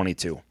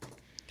 2022.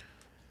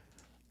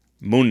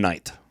 Moon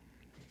Knight.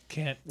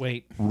 Can't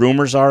wait.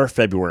 Rumors are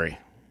February.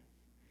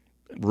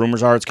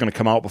 Rumors are it's going to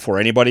come out before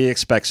anybody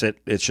expects it.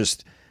 It's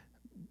just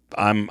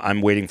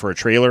I'm waiting for a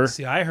trailer.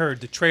 See, I heard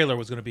the trailer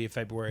was going to be in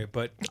February,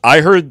 but I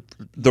heard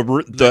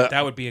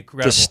that would be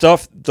incredible. The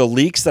stuff, the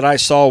leaks that I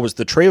saw was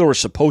the trailer was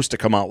supposed to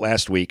come out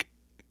last week.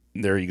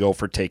 There you go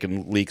for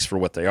taking leaks for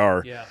what they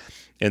are. Yeah.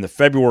 And the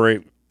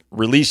February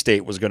release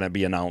date was going to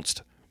be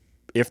announced.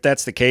 If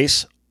that's the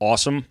case,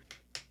 awesome.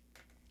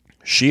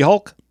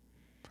 She-Hulk,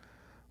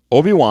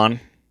 Obi-Wan,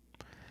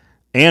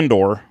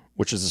 Andor,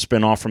 which is a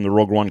spinoff from the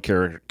Rogue One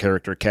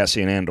character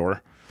Cassian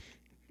Andor.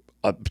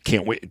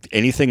 Can't wait.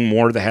 Anything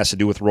more that has to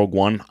do with Rogue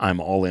One, I'm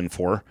all in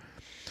for.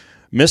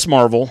 Miss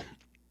Marvel.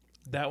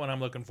 That one I'm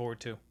looking forward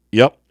to.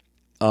 Yep.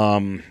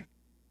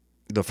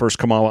 The first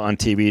Kamala on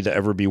TV to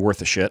ever be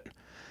worth a shit.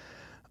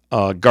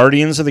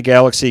 Guardians of the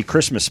Galaxy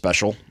Christmas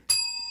special,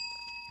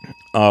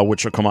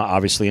 which will come out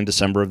obviously in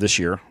December of this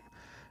year.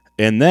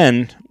 And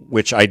then,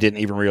 which I didn't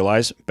even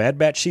realize, Bad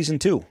Batch Season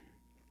 2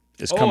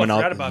 is coming I out.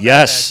 forgot about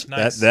yes, Bad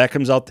Batch. Nice. that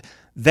comes out.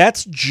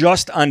 That's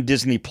just on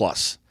Disney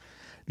Plus.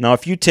 Now,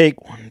 if you take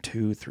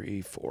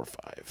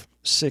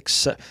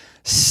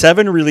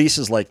 7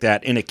 releases like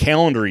that in a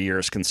calendar year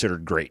is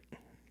considered great.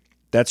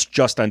 That's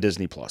just on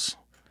Disney Plus.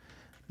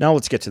 Now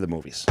let's get to the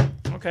movies.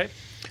 Okay.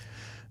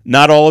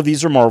 Not all of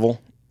these are Marvel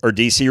or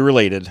DC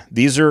related.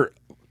 These are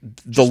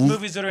the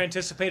movies that are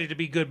anticipated to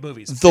be good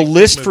movies. The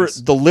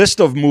list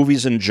of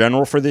movies in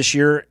general for this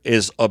year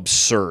is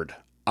absurd.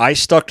 I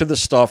stuck to the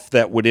stuff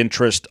that would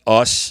interest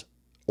us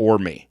or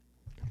me.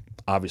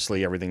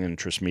 Obviously, everything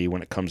interests me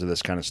when it comes to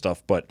this kind of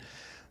stuff, but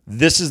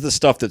this is the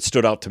stuff that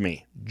stood out to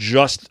me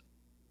just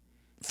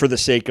for the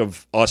sake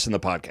of us in the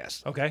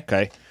podcast.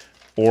 Okay?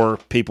 Or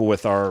people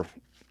with our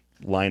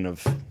line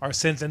of... our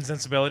sins and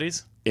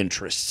sensibilities?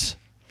 Interests.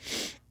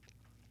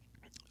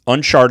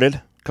 Uncharted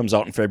comes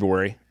out in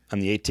February on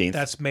the 18th.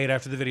 That's made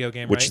after the video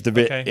game, which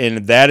right? Is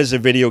and that is a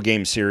video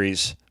game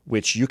series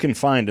which you can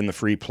find in the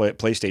free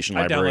PlayStation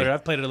library. I downloaded it.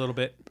 I've played it a little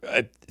bit.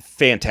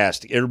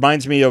 Fantastic. It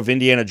reminds me of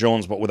Indiana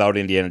Jones, but without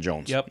Indiana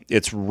Jones. Yep.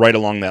 It's right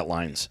along that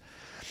lines.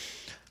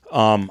 It's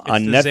on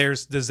the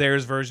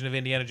Zares version of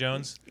Indiana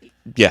Jones.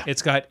 Yeah.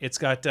 It's got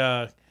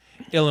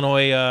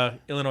Illinois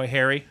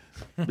Harry.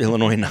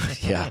 Illinois,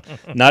 yeah.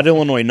 Not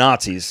Illinois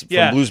Nazis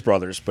from Blues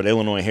Brothers, but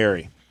Illinois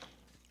Harry.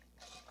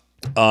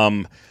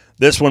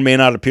 This one may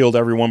not appeal to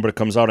everyone, but it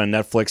comes out on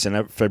Netflix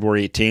on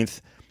February 18th.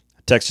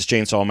 Texas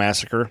Chainsaw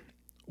Massacre,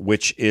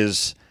 which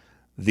is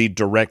the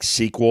direct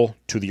sequel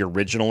to the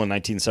original in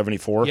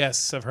 1974.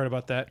 Yes, I've heard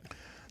about that.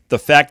 The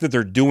fact that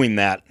they're doing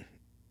that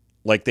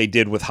like they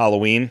did with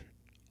Halloween,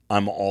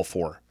 I'm all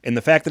for. And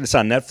the fact that it's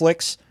on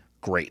Netflix,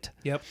 great.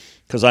 Yep.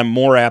 Because I'm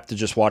more apt to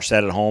just watch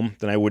that at home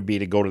than I would be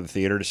to go to the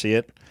theater to see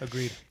it.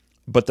 Agreed.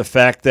 But the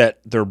fact that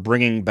they're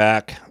bringing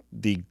back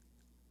the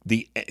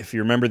if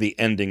you remember the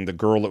ending, the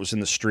girl that was in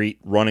the street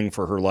running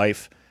for her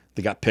life,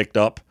 that got picked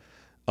up,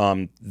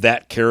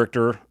 that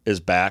character is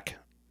back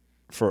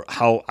for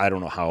how, I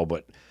don't know how,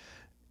 but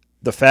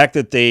the fact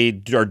that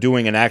they are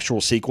doing an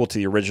actual sequel to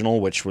the original,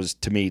 which was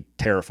to me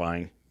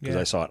terrifying because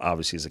I saw it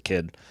obviously as a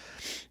kid,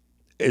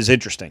 is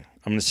interesting.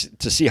 I'm going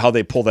to see how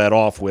they pull that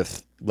off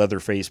with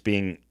Leatherface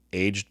being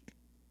aged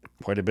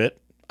quite a bit.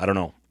 I don't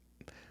know.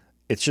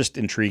 It's just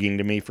intriguing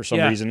to me for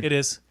some reason. It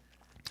is.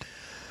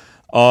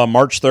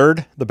 March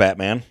 3rd, The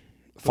Batman.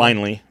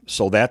 Finally.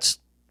 So that's,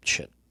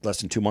 less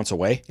than 2 months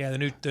away. Yeah, the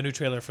new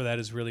trailer for that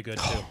is really good,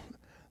 too.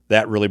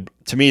 That really,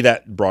 to me,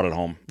 that brought it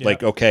home. Yeah.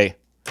 Like, okay,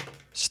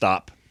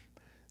 stop.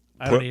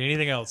 I don't need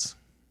anything else.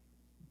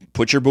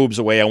 Put your boobs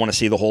away. I want to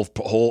see the whole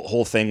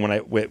thing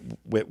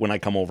when I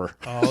come over.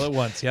 All at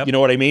once, yep. You know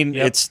what I mean?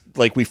 Yep. It's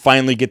like we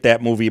finally get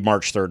that movie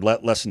March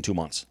 3rd, less than 2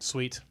 months.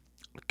 Sweet.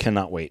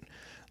 Cannot wait.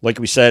 Like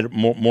we said,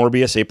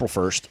 Morbius, April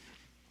 1st.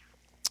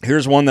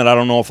 Here's one that I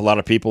don't know if a lot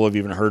of people have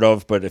even heard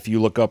of, but if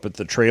you look up at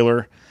the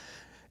trailer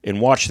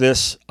and watch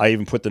this, I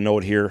even put the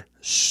note here,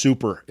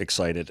 super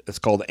excited. It's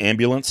called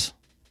Ambulance.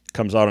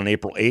 Comes out on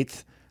April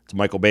 8th. It's a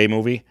Michael Bay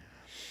movie.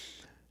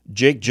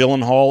 Jake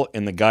Gyllenhaal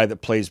and the guy that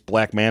plays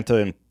Black Manta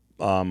in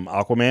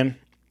Aquaman.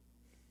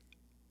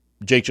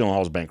 Jake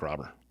Gyllenhaal's a bank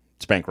robber.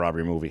 It's a bank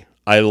robbery movie.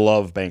 I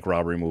love bank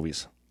robbery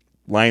movies.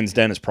 Lion's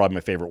Den is probably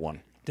my favorite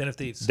one. Den of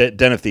Thieves.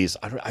 Den of Thieves.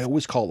 I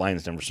always call it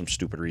Lion's Den for some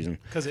stupid reason.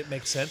 Because it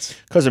makes sense.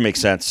 Because it makes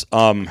sense.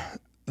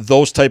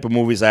 Those type of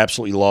movies I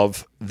absolutely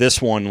love.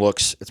 This one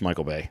it's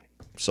Michael Bay.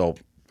 So,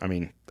 I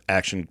mean,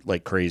 action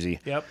like crazy.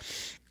 Yep.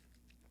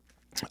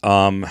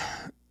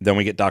 Then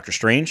we get Doctor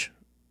Strange,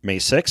 May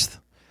 6th.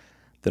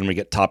 Then we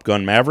get Top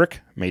Gun Maverick,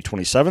 May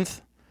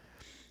 27th.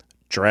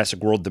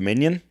 Jurassic World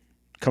Dominion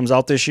comes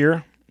out this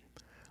year.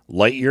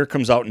 Lightyear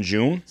comes out in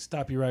June.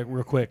 Stop you right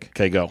real quick.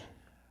 Okay, go.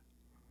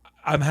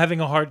 I'm having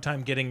a hard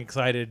time getting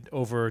excited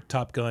over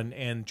Top Gun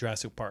and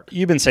Jurassic Park.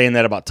 You've been saying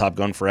that about Top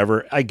Gun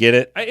forever. I get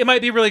it. It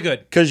might be really good.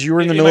 Because you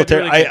were in the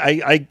military.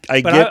 Really I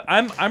but get.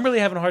 I'm really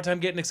having a hard time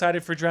getting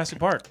excited for Jurassic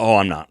Park. Oh,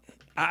 I'm not.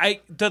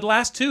 The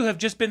last two have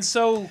just been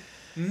so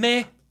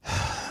meh.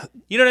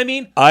 You know what I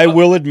mean? I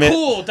will admit.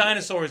 Cool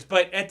dinosaurs,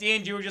 but at the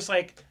end you were just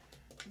like.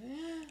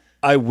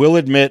 I will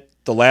admit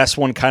the last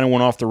one kind of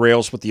went off the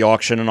rails with the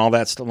auction and all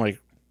that stuff. I'm like,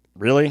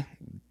 really?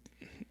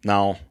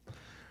 Now,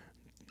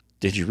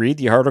 did you read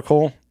the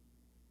article?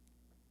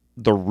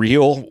 The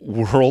real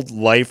world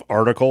life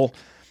article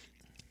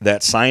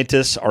that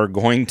scientists are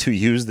going to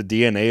use the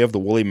DNA of the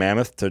woolly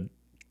mammoth to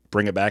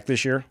bring it back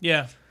this year?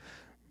 Yeah.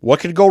 What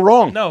could go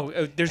wrong? No.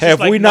 There's Have just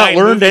like we not 9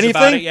 learned movies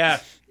about anything? it, yeah.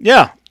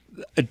 Yeah.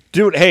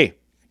 Dude, hey,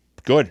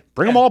 good.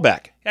 Bring them all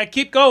back. Yeah,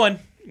 keep going.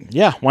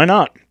 Yeah, why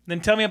not? Then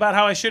tell me about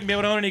how I shouldn't be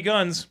able to own any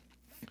guns.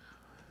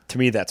 To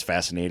me, that's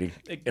fascinating.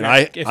 It And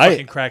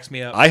fucking cracks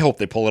me up. I hope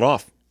they pull it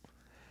off.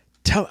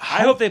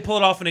 I hope they pull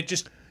it off and it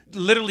just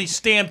literally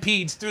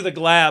stampedes through the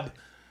lab.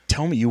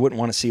 Tell me you wouldn't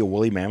want to see a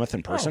woolly mammoth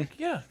in person? Oh,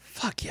 yeah.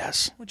 Fuck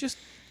yes. Well, just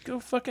go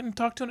fucking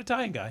talk to an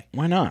Italian guy.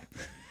 Why not?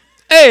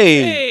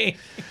 Hey! Hey!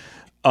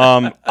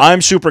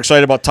 I'm super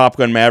excited about Top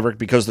Gun Maverick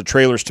because the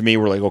trailers to me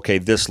were like, okay,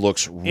 this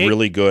looks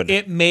really good.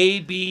 It may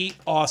be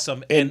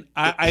awesome. And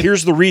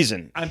here's the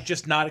reason. I'm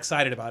just not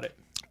excited about it.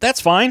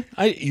 That's fine.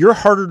 You're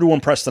harder to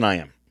impress than I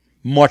am.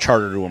 Much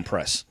harder to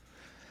impress.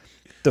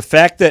 The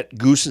fact that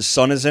Goose's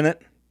son is in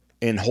it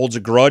and holds a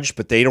grudge,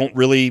 but they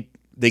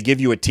give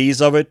you a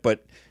tease of it,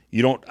 but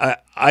you don't.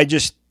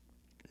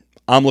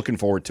 I'm looking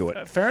forward to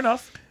it. Fair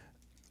enough.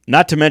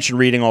 Not to mention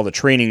reading all the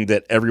training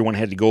that everyone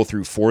had to go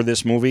through for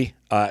this movie.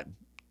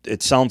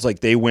 It sounds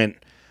like they went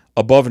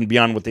above and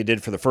beyond what they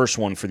did for the first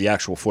one for the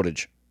actual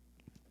footage.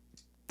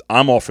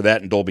 I'm all for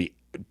that in Dolby.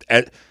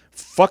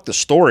 Fuck the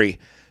story.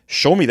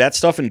 Show me that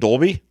stuff in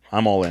Dolby.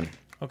 I'm all in.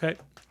 Okay.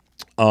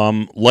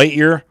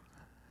 Lightyear.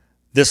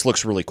 This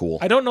looks really cool.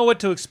 I don't know what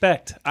to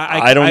expect.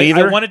 I don't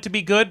either. I want it to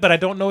be good, but I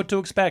don't know what to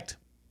expect.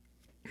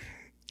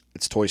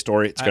 It's Toy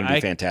Story. It's going to be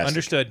fantastic.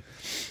 Understood.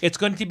 It's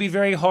going to be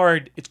very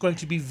hard. It's going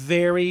to be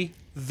very,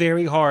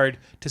 very hard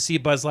to see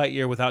Buzz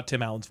Lightyear without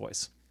Tim Allen's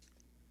voice.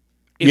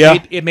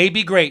 It may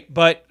be great,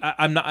 but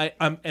I'm not.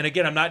 And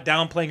again, I'm not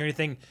downplaying or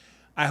anything.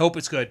 I hope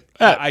it's good.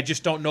 I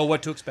just don't know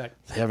what to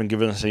expect. They haven't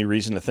given us any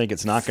reason to think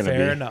it's not going to be.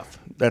 Fair enough.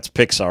 That's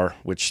Pixar,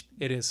 which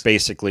it is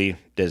basically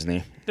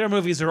Disney. Their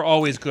movies are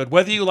always good,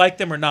 whether you like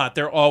them or not.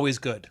 They're always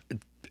good.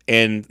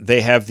 And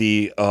they have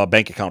the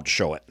bank account to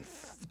show it.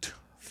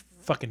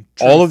 Fucking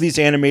truth. All of these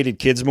animated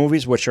kids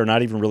movies, which are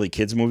not even really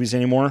kids movies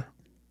anymore,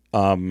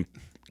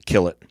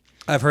 kill it.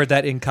 I've heard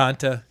that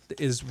Encanto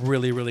is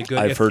really, really good.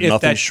 I've heard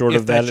nothing short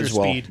of that as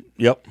well. Speed.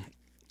 Yep.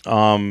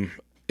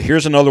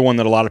 Here's another one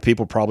that a lot of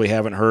people probably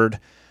haven't heard.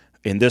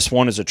 And this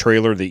one is a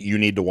trailer that you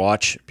need to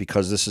watch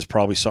because this is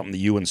probably something that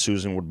you and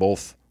Susan would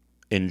both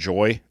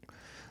enjoy.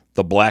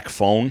 The Black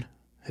Phone.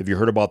 Have you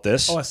heard about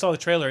this? Oh, I saw the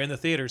trailer in the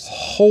theaters.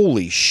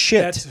 Holy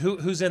shit. That's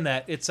who's in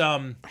that? It's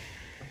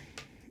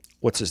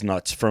what's his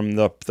nuts from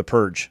the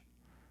Purge?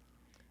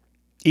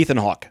 Ethan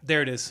Hawke.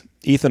 There it is.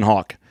 Ethan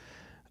Hawke.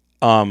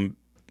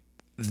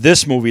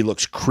 This movie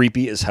looks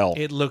creepy as hell.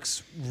 It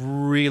looks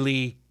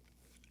really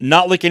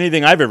not like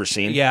anything I've ever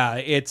seen. Yeah,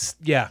 it's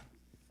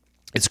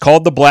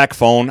called The Black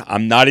Phone.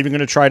 I'm not even going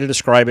to try to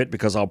describe it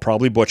because I'll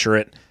probably butcher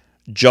it.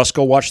 Just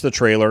go watch the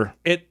trailer.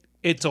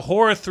 It's a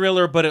horror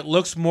thriller, but it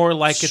looks more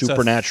like it's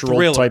supernatural a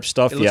thriller. Type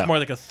stuff. It looks more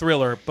like a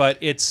thriller, but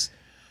it's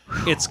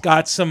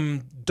got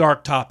some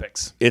dark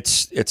topics.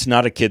 It's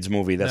not a kids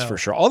movie, that's for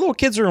sure. Although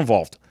kids are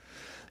involved.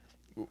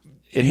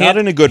 Not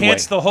in a good way.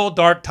 Hence the whole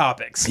dark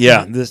topics.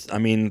 Yeah,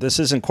 this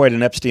isn't quite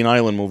an Epstein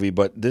Island movie,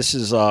 but this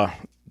is a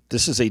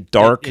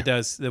dark. It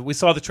does. We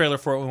saw the trailer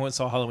for it when we went and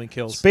saw Halloween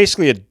Kills. It's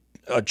basically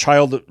a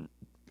child.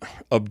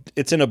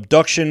 It's an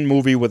abduction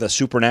movie with a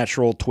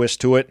supernatural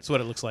twist to it. That's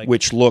what it looks like.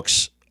 Which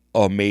looks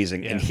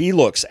amazing, and he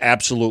looks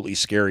absolutely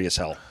scary as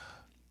hell.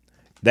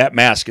 That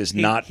mask is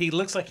not. He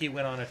looks like he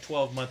went on a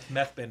 12-month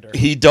meth bender.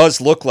 He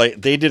does look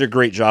like they did a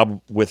great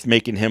job with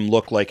making him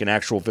look like an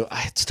actual villain.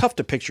 It's tough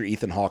to picture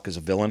Ethan Hawke as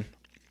a villain.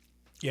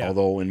 Yeah.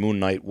 Although in Moon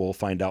Knight we'll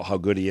find out how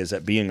good he is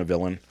at being a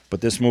villain. But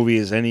this movie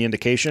is any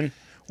indication,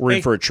 we're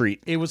in for a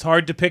treat. It was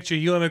hard to picture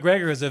Ewan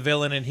McGregor as a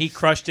villain, and he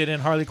crushed it in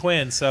Harley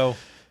Quinn. So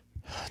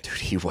Dude,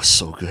 he was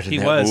so good in He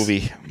that was.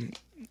 movie.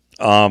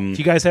 If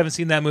you guys haven't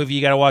seen that movie,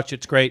 you got to watch it.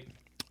 It's great.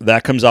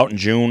 That comes out in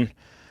June.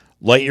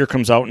 Lightyear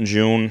comes out in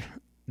June.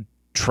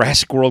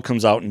 Jurassic World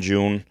comes out in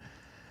June.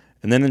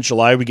 And then in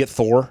July, we get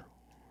Thor,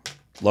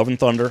 Love and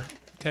Thunder.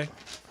 Okay.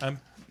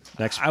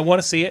 Next. I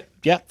want to see it.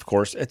 Yeah, of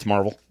course. It's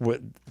Marvel.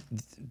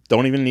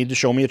 Don't even need to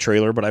show me a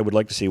trailer, but I would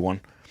like to see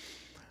one.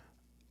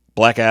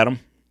 Black Adam.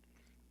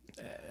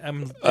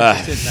 I'm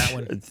interested in that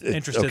one.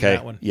 Interested Okay. in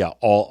that one. Yeah,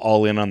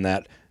 all in on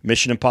that.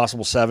 Mission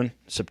Impossible 7,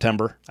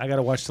 September. I got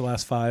to watch the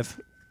last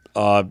 5.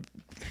 I'll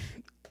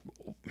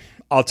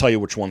tell you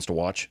which ones to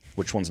watch,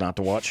 which ones not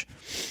to watch.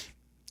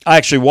 I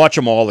actually watch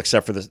them all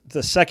except for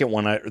the second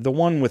one. The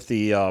one with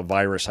the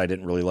virus, I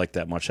didn't really like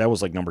that much. That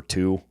was like number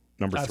 2,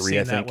 number 3, I've seen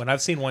I that think. one.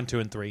 I've seen 1, 2,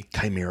 and 3.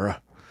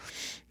 Chimera.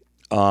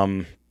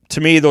 To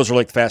me, those are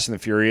like Fast and the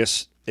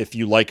Furious. If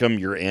you like them,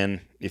 you're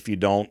in. If you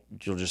don't,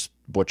 you'll just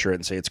butcher it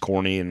and say it's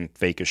corny and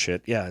fake as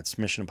shit. Yeah, it's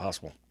Mission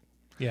Impossible.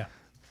 Yeah.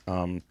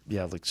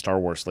 Yeah, like Star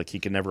Wars. Like he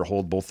can never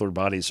hold both their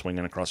bodies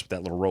swinging across with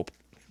that little rope.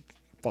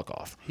 Fuck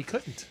off. He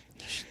couldn't.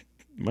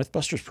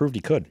 Mythbusters proved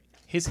he could.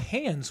 His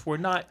hands were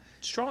not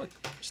strong.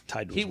 Just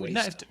tied to He his would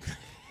waist. not.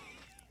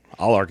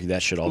 I'll argue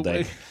that shit all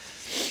day.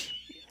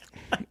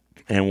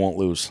 And won't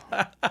lose.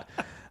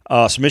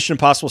 So Mission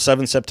Impossible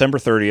 7, September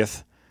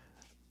 30th.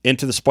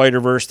 Into the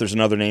Spider-Verse, there's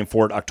another name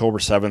for it, October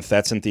 7th.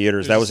 That's in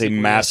theaters. There's that was a a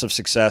sequel, massive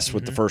success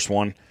with the first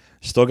one.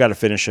 Still got to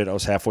finish it. I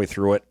was halfway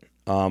through it.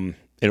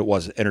 It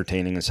was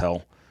entertaining as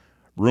hell.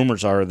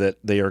 Rumors are that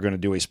they are going to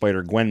do a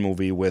Spider-Gwen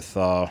movie with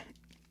the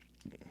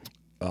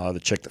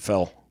chick that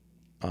fell.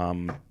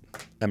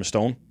 Emma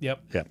Stone?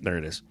 Yep. Yeah, there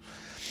it is.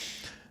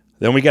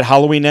 Then we get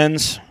Halloween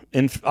Ends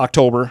in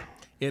October.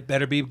 It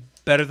better be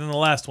better than the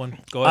last one.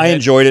 Go I ahead.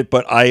 enjoyed it,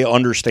 but I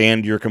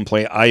understand your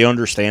complaint. I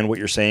understand what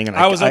you're saying, and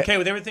I was okay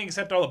with everything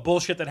except all the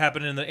bullshit that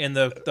happened in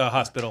the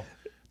hospital.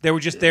 They were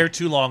just there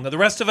too long. The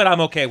rest of it, I'm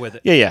okay with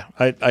it. Yeah,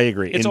 I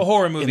agree. It's a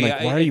horror movie.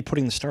 And why are you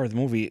putting the star of the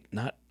movie,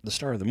 not the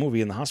star of the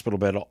movie, in the hospital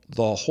bed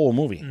the whole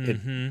movie?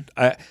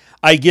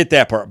 I get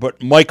that part,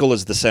 but Michael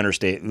is the center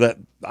stage. That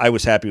I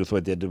was happy with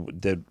what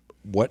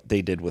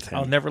they did with him.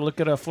 I'll never look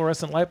at a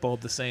fluorescent light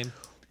bulb the same.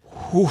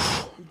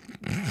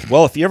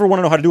 Well, if you ever want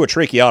to know how to do a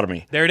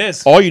tracheotomy, There it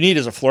is. all you need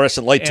is a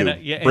fluorescent light tube.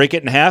 yeah, Break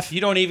it in half. You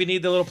don't even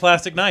need the little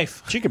plastic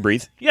knife. She could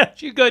breathe. Yeah,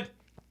 she's good.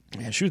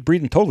 Yeah, she was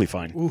breathing totally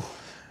fine.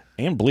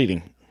 And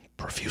bleeding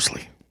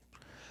profusely.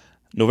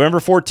 November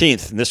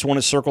 14th, and this one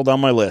is circled on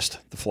my list,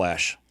 The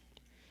Flash.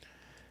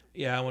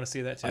 Yeah, I want to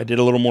see that too. I did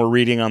a little more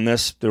reading on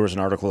this. There was an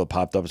article that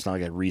popped up. It's not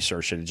like I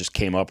researched it. It just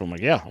came up. I'm like,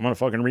 yeah, I'm going to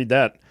fucking read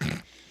that.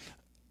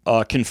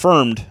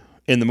 Confirmed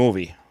in the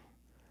movie.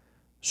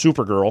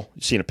 Supergirl.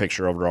 You've seen a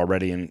picture of her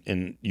already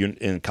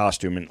in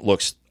costume, and it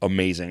looks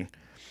amazing.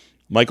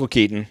 Michael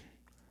Keaton,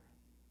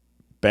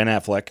 Ben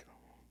Affleck,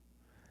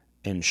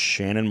 and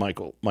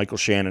Michael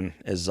Shannon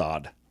as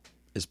Zod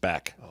is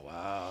back. Oh,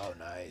 wow,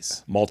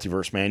 nice.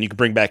 Multiverse, man. You can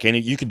bring back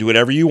you can do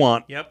whatever you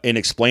want and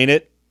explain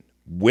it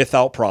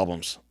without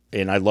problems.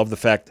 And I love the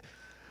fact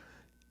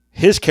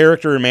his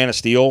character in Man of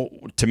Steel,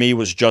 to me,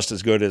 was just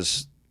as good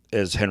as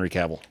Henry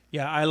Cavill.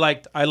 Yeah, I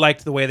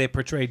liked the way they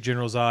portrayed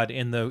General Zod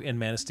in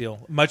Man of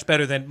Steel. Much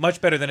better than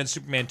in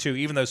Superman 2,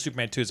 even though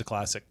Superman 2 is a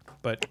classic.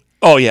 But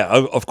oh yeah,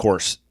 of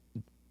course.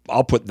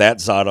 I'll put that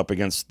Zod up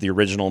against the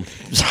original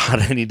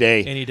Zod any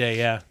day. Any day,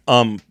 yeah.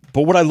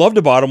 But what I loved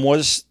about him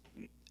was,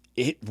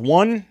 he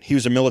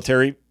was a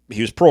military.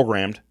 He was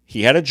programmed.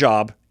 He had a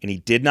job, and he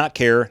did not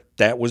care.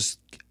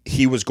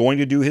 He was going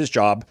to do his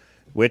job,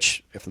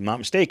 which, if I'm not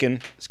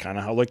mistaken, is kind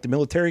of how like the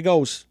military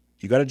goes.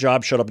 You got a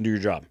job, shut up and do your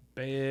job.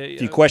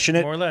 If you question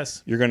it, more or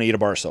less, you're going to eat a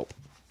bar of soap.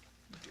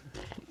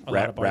 a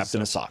lot of bars Wrapped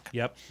in a of soap. sock.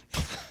 Yep.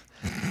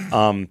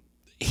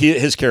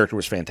 His character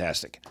was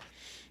fantastic.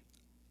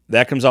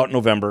 That comes out in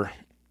November.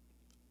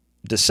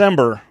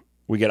 December,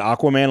 we get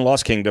Aquaman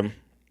Lost Kingdom.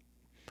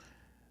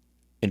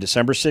 In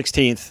December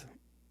 16th,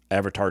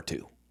 Avatar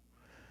 2.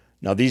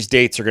 Now, these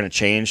dates are going to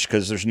change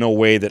because there's no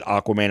way that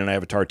Aquaman and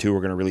Avatar 2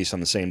 are going to release on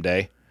the same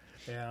day.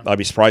 Yeah. I'd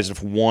be surprised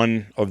if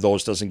one of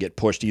those doesn't get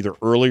pushed either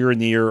earlier in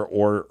the year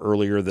or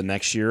earlier the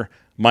next year.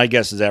 My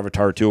guess is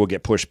Avatar 2 will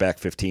get pushed back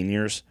 15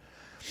 years.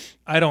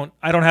 I don't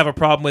have a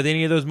problem with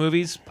any of those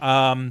movies.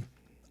 I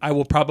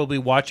will probably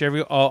watch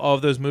all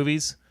of those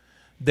movies.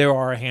 There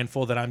are a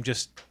handful that I'm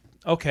just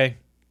okay.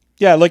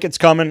 Yeah, like it's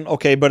coming,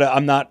 okay, but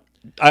I'm not.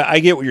 I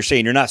get what you're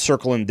saying. You're not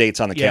circling dates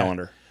on the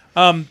calendar.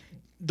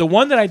 The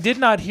one that I did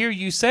not hear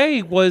you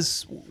say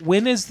was,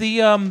 when is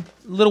the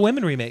Little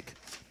Women remake?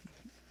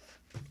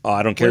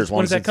 I don't care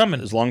When is that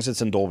coming? As long as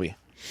it's in Dolby.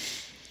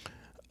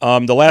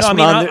 The last one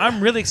on there,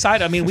 I'm really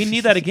excited. I mean, we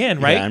need that again,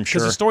 right? I'm sure.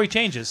 Because the story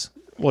changes.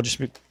 Well, just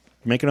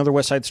make another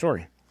West Side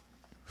Story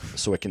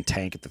so it can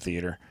tank at the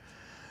theater.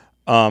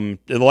 The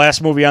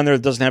last movie on there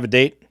that doesn't have a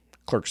date,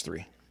 Clerks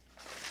 3.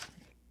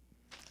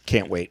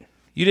 Can't wait.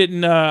 You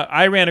didn't.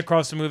 I ran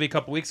across a movie a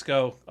couple weeks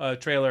ago, a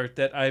trailer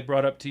that I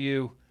brought up to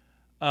you.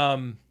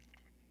 It's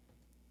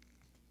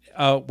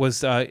called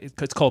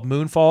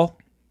Moonfall.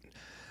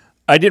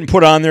 I didn't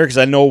put it on there because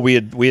I know we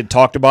had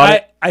talked about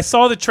it. I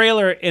saw the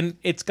trailer, and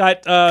it's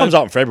got Comes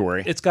out in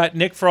February. It's got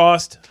Nick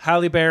Frost,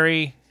 Halle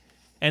Berry,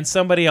 and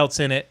somebody else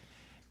in it,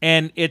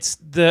 and it's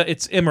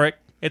Emmerich.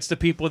 It's the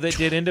people that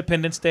did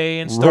Independence Day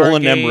and Stargate.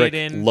 Roland Emmerich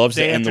and loves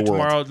Day to end After the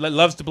world. Tomorrow,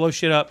 loves to blow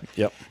shit up.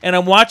 Yep. And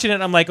I'm watching it,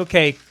 and I'm like,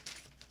 okay,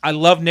 I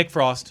love Nick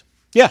Frost.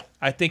 Yeah.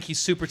 I think he's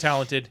super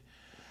talented.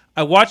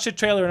 I watched the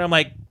trailer, and I'm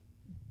like,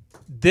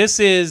 this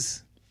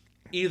is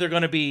either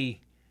going to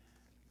be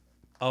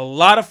a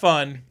lot of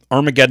fun,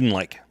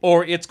 Armageddon-like.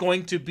 or it's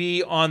going to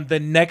be on the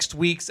next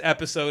week's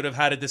episode of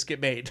How Did This Get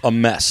Made? A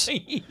mess.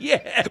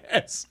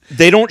 Yes.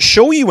 They don't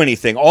show you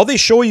anything. All they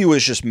show you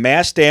is just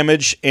mass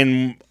damage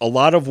and a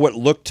lot of what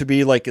looked to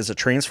be like is a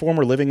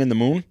transformer living in the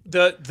moon.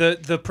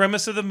 The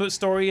premise of the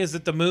story is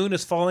that the moon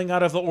is falling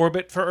out of the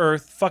orbit for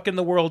Earth, fucking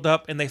the world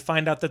up, and they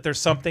find out that there's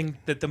something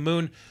that the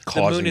moon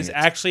is it.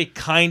 actually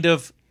kind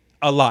of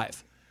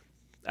alive.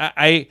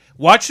 I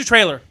watch the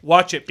trailer.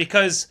 Watch it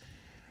because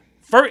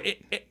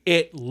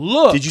it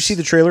looks. Did you see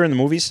the trailer in the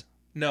movies?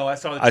 No, I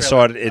saw the trailer. I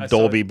saw it at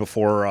Dolby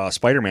before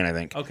Spider-Man, I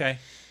think. Okay.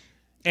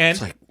 And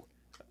It's like,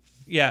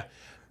 yeah,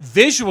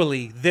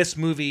 visually this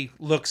movie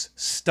looks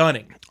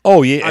stunning.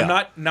 oh yeah. I'm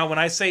not now when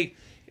I say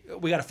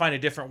we got to find a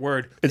different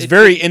word. It's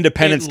very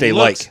Independence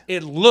Day-like.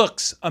 It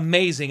looks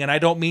amazing, and I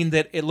don't mean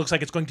that it looks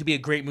like it's going to be a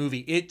great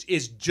movie. It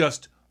is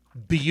just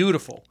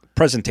beautiful.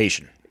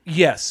 Presentation.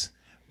 Yes.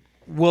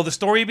 Will the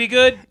story be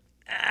good?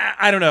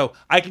 I don't know.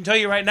 I can tell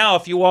you right now,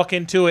 if you walk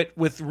into it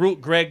with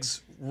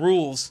Greg's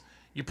rules,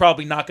 you're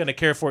probably not going to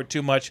care for it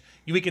too much.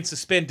 We can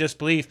suspend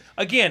disbelief.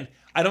 Again,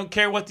 I don't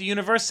care what the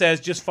universe says.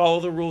 Just follow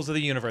the rules of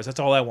the universe. That's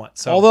all I want.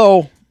 So,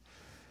 Although,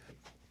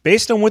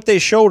 based on what they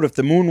showed, if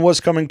the moon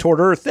was coming toward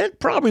Earth, that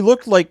probably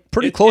looked like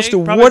pretty close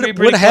to probably what be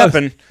pretty would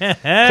happen.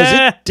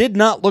 Because it did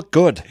not look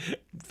good.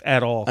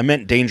 at all. I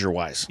meant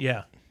danger-wise.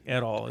 Yeah,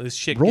 at all. This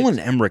shit. Roland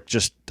Emmerich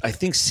just, I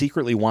think,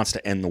 secretly wants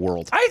to end the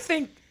world.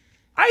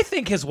 I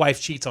think his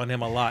wife cheats on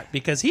him a lot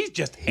because he's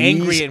just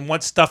angry and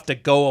wants stuff to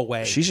go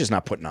away. She's just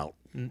not putting out.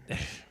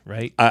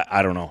 Right?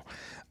 I don't know.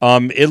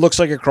 It looks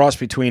like a cross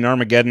between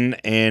Armageddon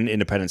and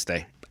Independence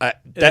Day.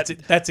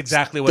 That's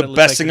exactly what the it looks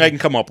best like thing to I me. can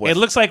come up with. It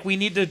looks like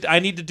I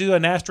need to do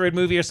an asteroid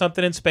movie or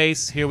something in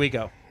space. Here we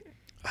go.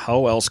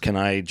 How else can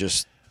I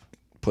just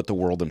put the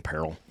world in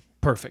peril?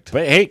 Perfect.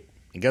 But hey,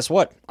 guess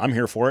what? I'm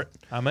here for it.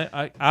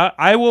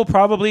 I will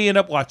probably end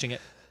up watching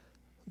it.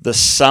 The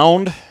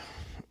sound,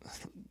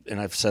 and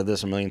I've said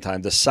this a million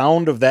times, the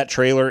sound of that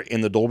trailer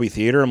in the Dolby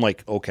Theater, I'm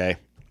like, okay,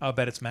 I'll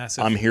bet it's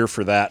massive. I'm here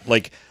for that.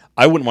 Like,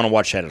 I wouldn't want to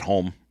watch that at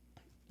home.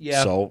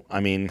 Yeah. So, I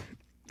mean,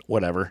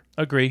 whatever.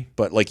 Agree.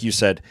 But like you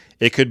said,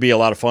 it could be a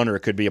lot of fun or it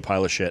could be a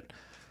pile of shit.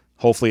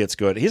 Hopefully it's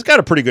good. He's got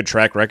a pretty good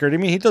track record. I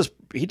mean, he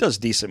does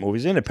decent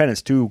movies.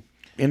 Independence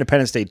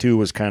Day 2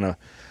 was kind of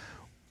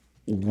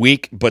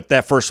weak, but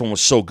that first one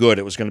was so good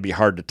it was going to be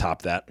hard to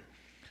top that.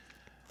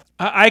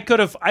 I could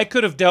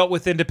have dealt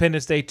with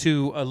Independence Day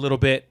 2 a little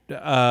bit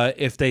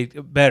if they'd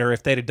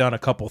have done a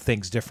couple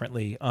things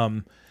differently.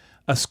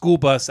 A school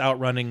bus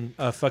outrunning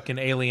a fucking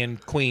alien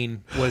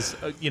queen was,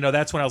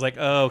 that's when I was like,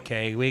 oh,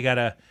 okay, we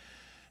gotta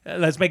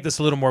let's make this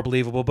a little more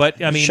believable.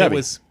 But I mean, Chevy. it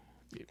was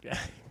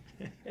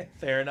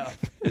fair enough.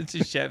 It's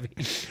a Chevy.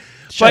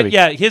 But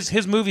yeah,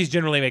 his movies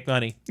generally make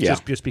money. Yeah.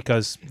 just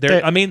because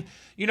they're. I mean,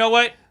 you know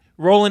what?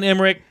 Roland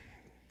Emmerich,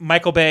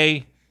 Michael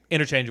Bay,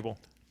 interchangeable.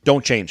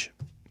 Don't change.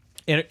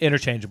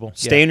 Interchangeable.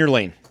 Stay in your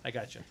lane. I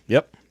got you.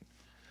 Yep.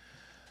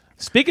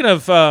 Speaking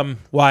of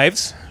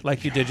wives,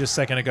 like you did just a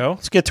second ago,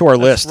 Let's get to our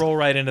let's list. roll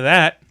right into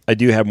that. I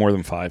do have more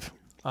than 5.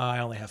 I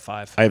only have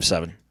 5. I have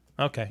 7.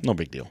 Okay. No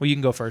big deal. Well, you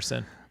can go first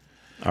then.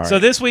 All right. So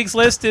this week's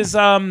list is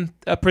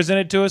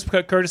presented to us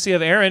courtesy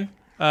of Aaron,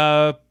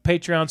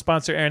 Patreon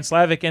sponsor Aaron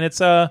Slavic, and it's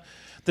the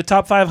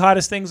top 5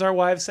 hottest things our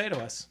wives say to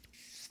us.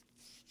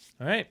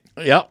 All right.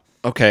 Yeah.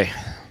 Okay.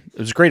 It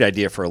was a great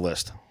idea for a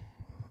list.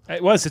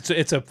 It was.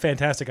 It's a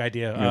fantastic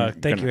idea.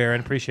 Thank you,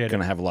 Aaron. Appreciate it.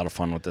 Going to have a lot of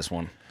fun with this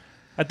one.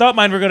 I thought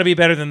mine were going to be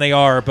better than they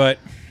are, but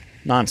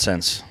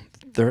Nonsense.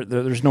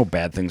 There's no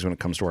bad things when it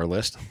comes to our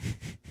list.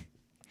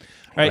 all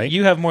right, Right.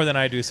 you have more than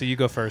I do, so you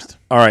go first.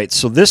 All right.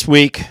 So this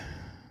week,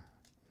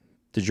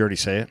 did you already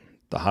say it?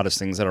 The hottest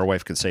things that our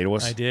wife could say to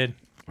us? I did.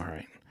 All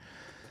right.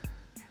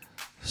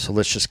 So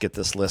let's just get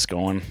this list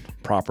going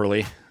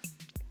properly.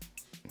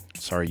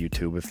 Sorry,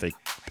 YouTube,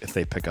 if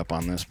they pick up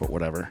on this, but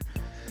whatever.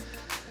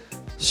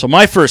 So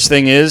my first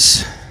thing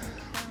is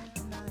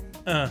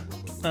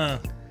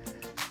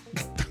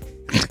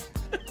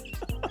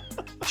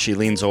she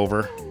leans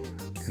over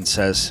and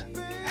says,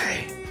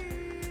 "Hey,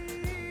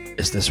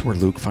 is this where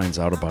Luke finds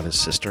out about his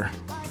sister?"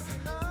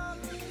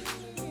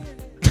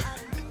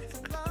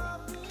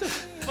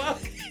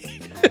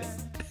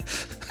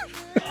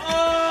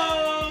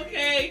 Oh,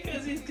 okay.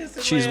 Because he's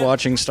kissing She's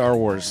watching Star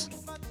Wars.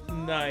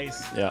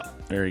 Nice. Yeah,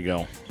 there you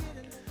go.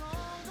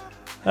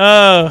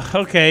 Oh,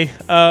 okay.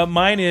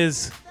 Mine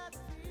is.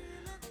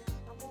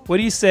 What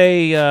do you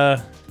say?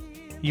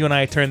 You and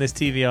I turn this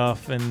TV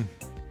off and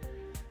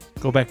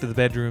go back to the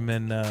bedroom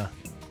and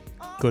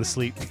go to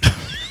sleep.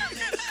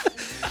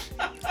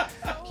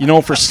 You know,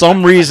 for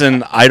some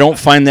reason, I don't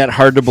find that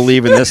hard to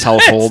believe in this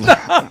household.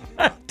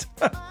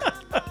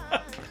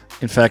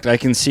 In fact, I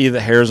can see the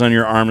hairs on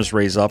your arms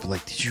raise up.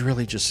 Like, did you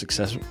really just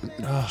suggest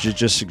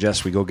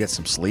we go get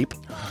some sleep?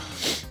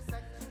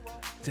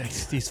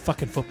 These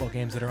fucking football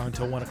games that are on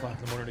until 1 o'clock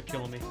in the morning are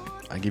killing me.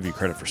 I give you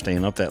credit for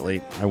staying up that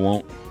late. I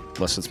won't,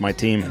 unless it's my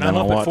team. And I'm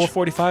up at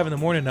 4:45 in the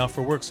morning now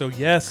for work, so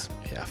yes.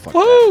 Yeah, fuck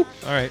Woo! that.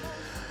 All right.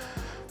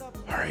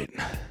 All right.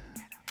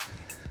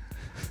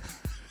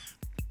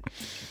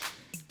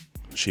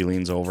 She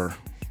leans over.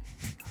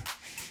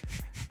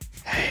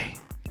 Hey,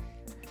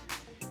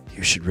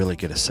 you should really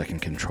get a second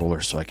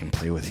controller so I can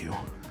play with you.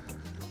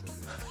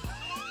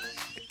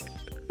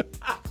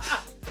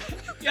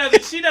 Yeah,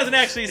 but she doesn't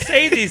actually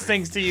say these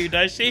things to you,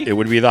 does she? It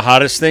would be the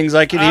hottest things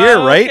I could hear,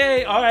 right?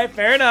 Okay, all right,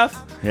 fair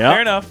enough. Yeah.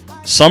 Fair enough.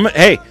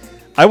 Hey,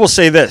 I will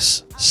say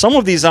this. Some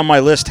of these on my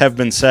list have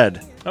been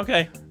said.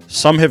 Okay.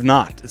 Some have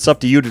not. It's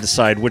up to you to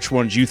decide which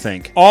ones you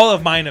think. All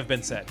of mine have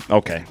been said.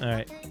 Okay. All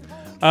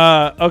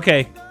right.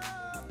 Okay.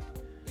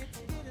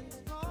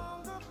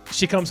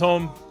 She comes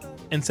home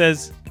and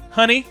says,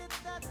 "Honey,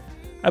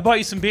 I bought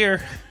you some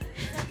beer."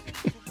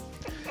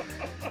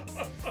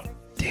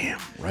 Damn,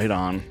 right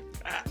on.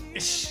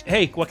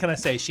 Hey, what can I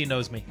say? She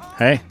knows me.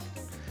 Hey,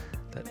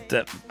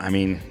 I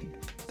mean,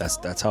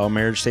 that's how a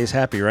marriage stays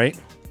happy, right?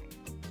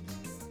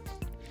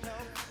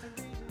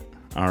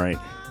 All right,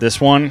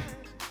 this one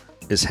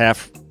is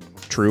half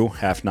true,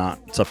 half not.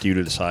 It's up to you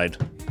to decide.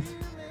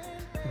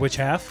 Which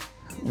half?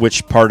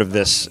 Which part of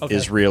this Okay.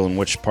 is real and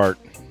which part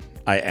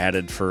I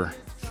added for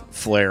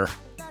flair.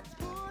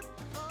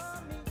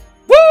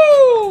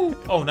 Woo!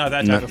 Oh, not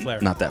that type of flair.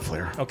 Not that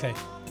flair. Okay.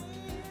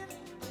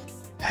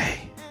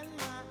 Hey,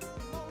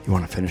 you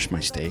want to finish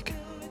my steak?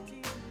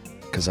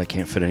 Because I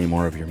can't fit any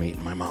more of your meat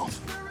in my mouth.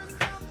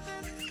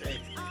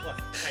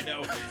 I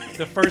know.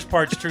 The first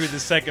part's true, the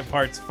second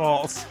part's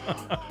false.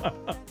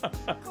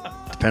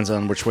 Depends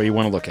on which way you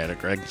want to look at it,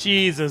 Greg.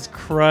 Jesus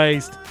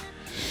Christ.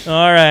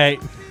 All right.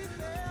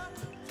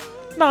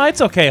 No, it's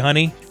okay,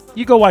 honey.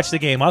 You go watch the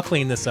game. I'll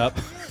clean this up.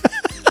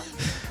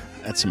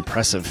 That's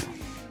impressive.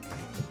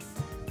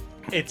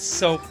 It's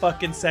so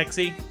fucking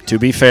sexy. To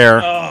be fair,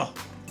 Oh.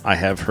 I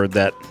have heard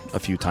that a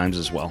few times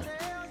as well.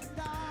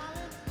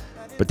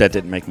 But that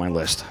didn't make my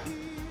list.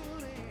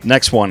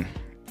 Next one.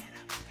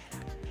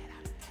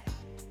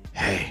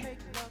 Hey,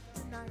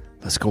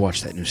 let's go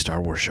watch that new Star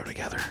Wars show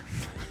together.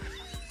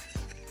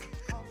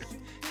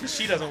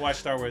 She doesn't watch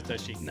Star Wars,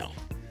 does she? No.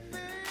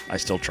 I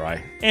still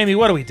try. Amy,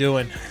 what are we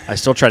doing? I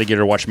still try to get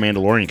her to watch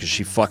Mandalorian because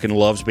she fucking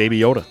loves Baby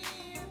Yoda.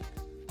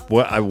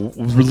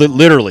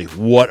 Literally,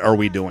 what are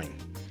we doing?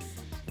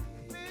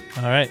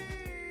 All right.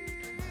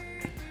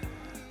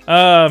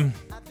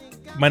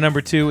 My number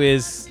 2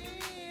 is.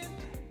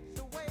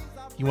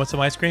 You want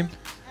some ice cream?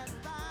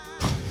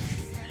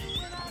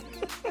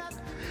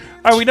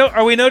 Are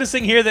we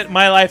noticing here that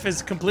my life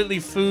is completely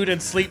food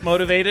and sleep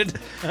motivated?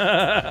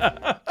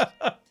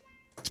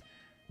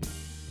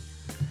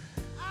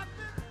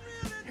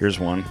 Here's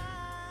one.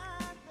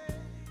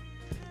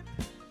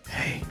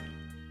 Hey,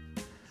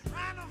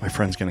 my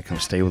friend's gonna come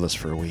stay with us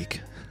for a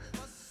week.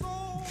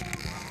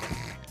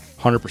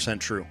 100%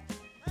 true,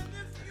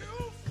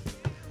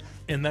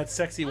 And that's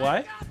sexy.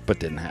 Why? but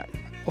didn't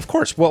happen. Of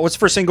course. What's the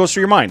first thing goes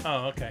through your mind?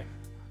 Oh, okay.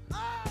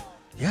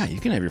 Yeah, you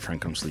can have your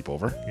friend come sleep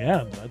over.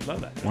 Yeah, I'd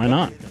love that. Why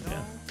not?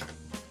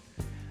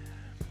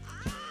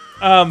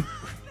 Yeah.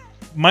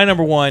 My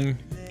number 1.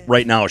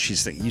 Right now,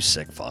 she's thinking, you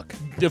sick fuck.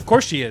 Of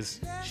course she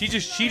is. She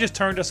just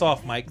turned us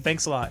off, Mike.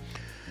 Thanks a lot.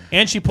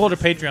 And she pulled a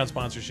Patreon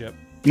sponsorship.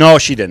 No,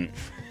 she didn't.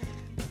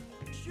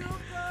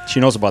 She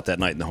knows about that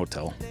night in the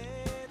hotel.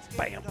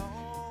 Bam.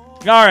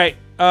 All right.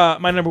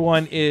 My number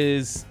 1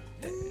 is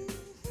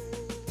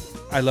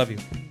I love you.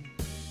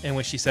 And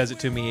when she says it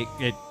to me,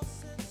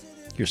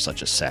 You're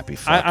such a sappy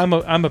fuck.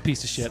 I'm a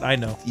piece of shit. I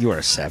know. You are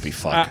a sappy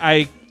fuck.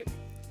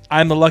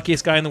 I'm the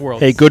luckiest guy in the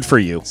world. Hey, good for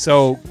you.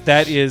 So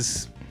that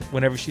is,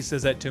 whenever she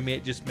says that to me,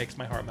 it just makes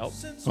my heart melt.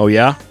 Oh,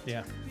 yeah?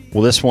 Yeah.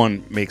 Well, this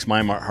one makes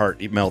my heart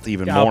melt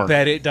even more. I'll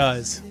bet it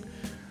does.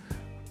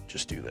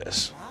 Just do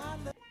this.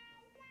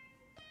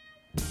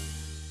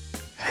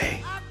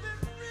 Hey,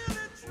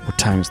 what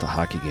time is the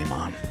hockey game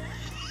on?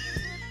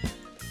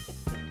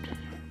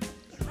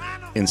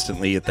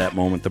 Instantly, at that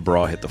moment, the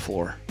bra hit the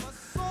floor.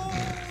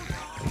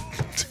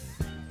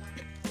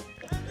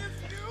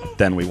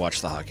 Then we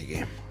watch the hockey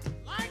game.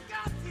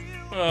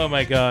 Oh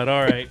my God!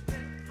 All right.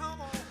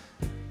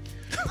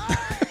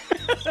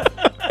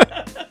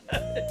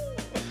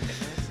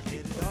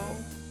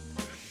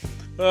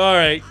 All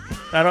right.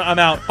 I'm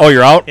out. Oh,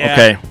 you're out? Yeah.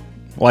 Okay.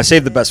 Well, I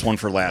saved the best one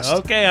for last.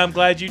 Okay, I'm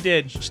glad you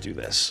did. Let's do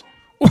this.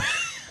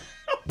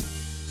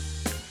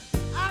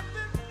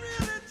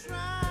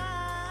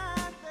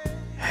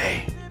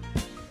 Hey,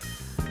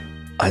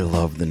 I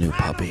love the new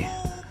puppy.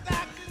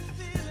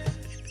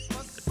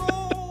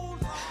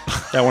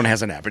 That one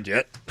hasn't happened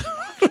yet.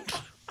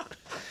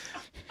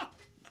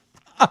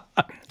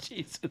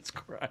 Jesus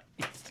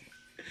Christ.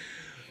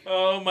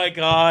 Oh my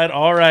God.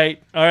 All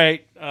right.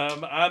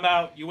 I'm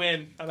out. You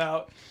win. I'm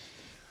out.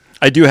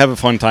 I do have a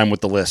fun time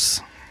with the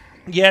lists.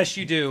 Yes,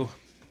 you do.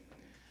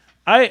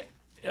 I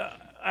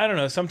don't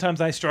know.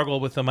 Sometimes I struggle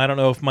with them. I don't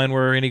know if mine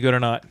were any good or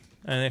not.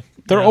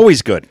 They're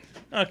always good.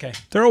 Okay.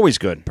 They're always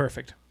good.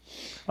 Perfect.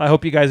 I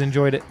hope you guys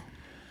enjoyed it.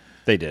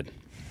 They did.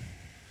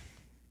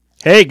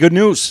 Hey, good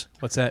news.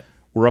 What's that?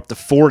 We're up to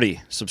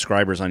 40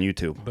 subscribers on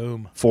YouTube.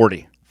 Boom.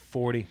 40.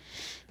 40.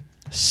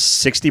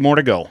 60 more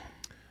to go.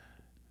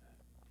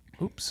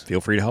 Oops.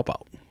 Feel free to help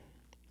out.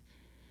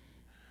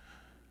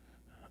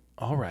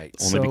 All right.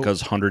 Only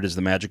because 100 is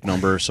the magic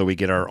number, so we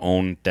get our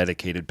own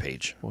dedicated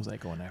page. What was I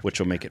going after? Which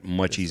will make it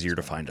much easier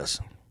to find us.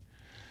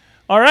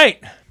 All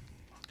right.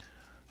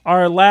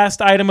 Our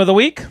last item of the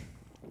week.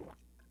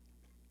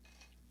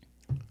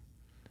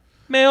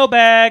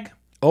 Mailbag.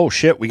 Oh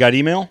shit, we got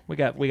email? We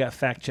got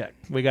fact check.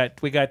 We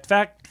got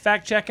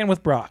fact checking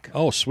with Brock.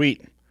 Oh,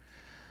 sweet.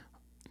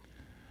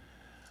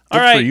 All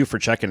Good right. for you for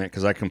checking it,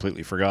 because I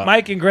completely forgot.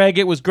 Mike and Greg,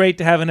 it was great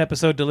to have an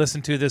episode to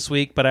listen to this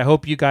week, but I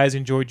hope you guys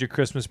enjoyed your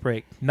Christmas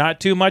break.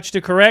 Not too much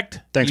to correct.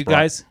 Thanks, you Brock.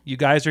 guys. You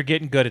guys are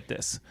getting good at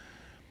this.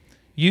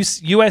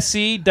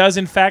 USC does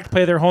in fact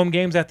play their home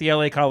games at the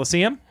LA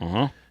Coliseum.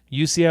 Uh-huh.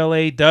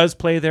 UCLA does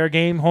play their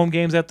home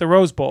games at the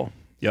Rose Bowl.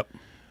 Yep.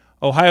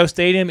 Ohio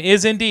Stadium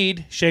is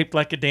indeed shaped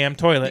like a damn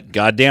toilet.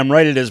 Goddamn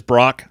right it is,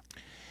 Brock.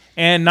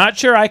 And not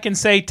sure I can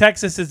say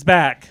Texas is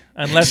back,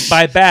 unless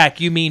by back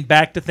you mean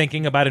back to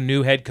thinking about a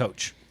new head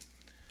coach.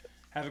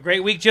 Have a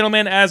great week,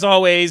 gentlemen. As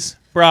always,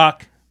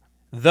 Brock,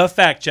 the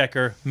fact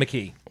checker,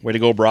 McKee. Way to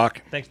go,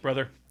 Brock. Thanks,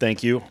 brother.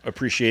 Thank you.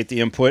 Appreciate the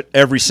input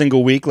every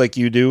single week like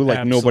you do,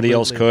 like nobody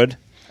else could.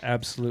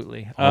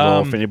 Absolutely.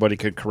 Although if anybody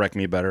could correct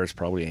me better, it's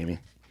probably Amy.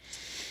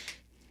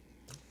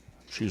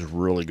 She's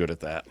really good at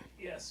that.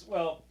 Yes,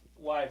 well,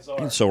 wives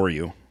are. And so are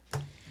you.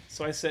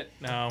 So I said,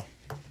 no.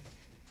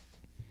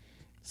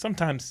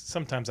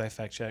 Sometimes I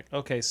fact check.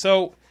 Okay,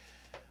 so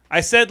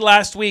I said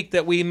last week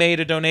that we made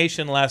a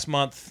donation last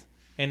month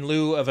in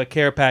lieu of a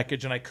care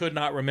package, and I could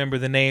not remember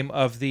the name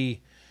of the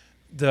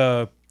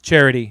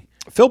charity.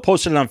 Phil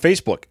posted it on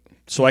Facebook,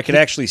 so I could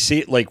actually see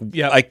it. Like,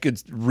 Yep. I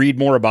could read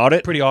more about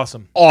it. Pretty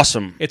awesome.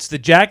 Awesome. It's the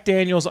Jack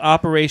Daniels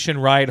Operation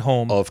Ride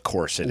Home. Of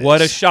course it is.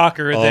 What a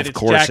shocker that Of it's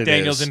course Jack it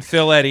Daniels is. and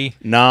Phil Eddy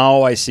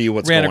Now I see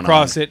what's ran going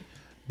across on. it.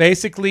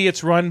 Basically,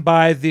 it's run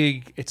by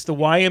the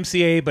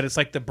YMCA, but it's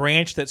like the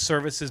branch that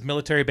services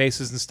military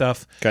bases and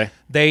stuff. Okay.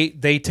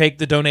 They take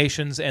the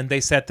donations and they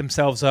set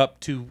themselves up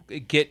to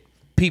get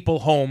people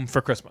home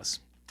for Christmas,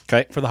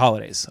 Okay. for the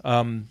holidays.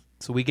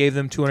 So we gave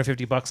them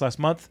 $250 last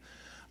month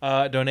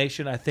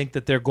donation. I think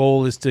that their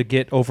goal is to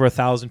get over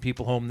 1,000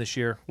 people home this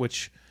year,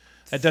 which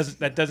that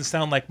doesn't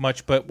sound like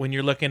much, but when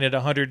you're looking at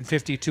 $150,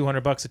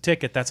 $200 a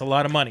ticket, that's a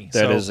lot of money.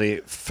 That is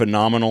a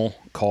phenomenal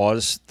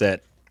cause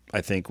that I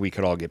think we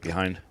could all get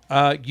behind.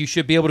 You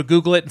should be able to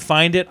Google it and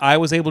find it. I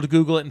was able to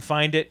Google it and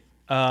find it.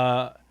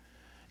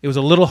 It was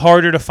a little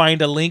harder to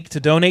find a link to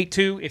donate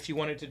to if you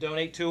wanted to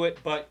donate to it,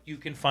 but you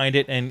can find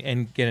it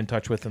and get in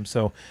touch with them.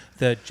 So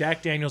the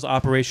Jack Daniels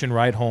Operation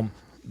Ride Home.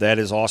 That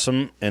is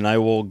awesome, and I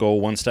will go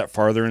one step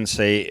farther and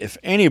say if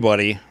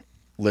anybody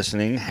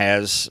listening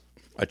has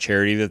a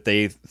charity that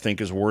they think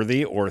is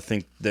worthy or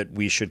think that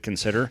we should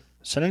consider,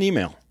 send an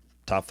email,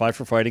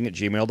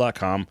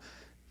 top5forfighting@gmail.com.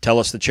 Tell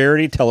us the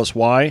charity, tell us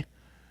why.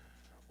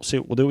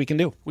 We'll do what we can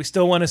do. We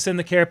still want to send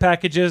the care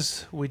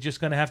packages. We're just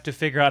going to have to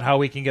figure out how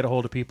we can get a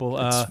hold of people.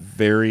 It's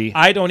very...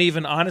 I don't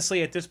even,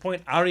 honestly, at this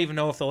point, I don't even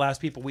know if the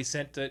last people we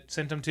sent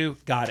them to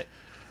got it,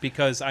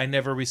 because I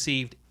never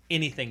received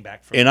anything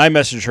back from And them. I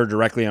messaged her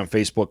directly on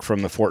Facebook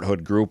from the Fort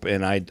Hood group,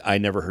 and I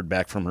never heard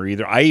back from her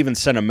either. I even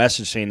sent a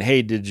message saying,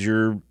 hey, did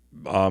your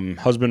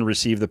husband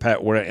receive the pet?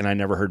 And I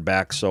never heard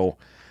back, so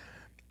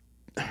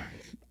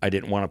I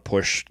didn't want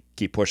to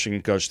keep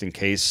pushing just in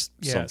case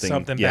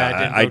something bad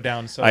didn't go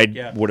down. So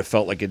I would have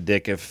felt like a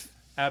dick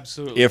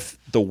absolutely if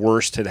the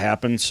worst had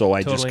happened. So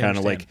I Totally just kind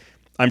of understand.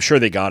 I'm sure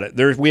they got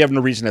it. We have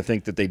no reason to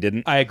think that they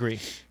didn't. I agree.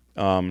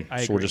 So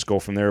agree. we'll just go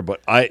from there.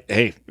 But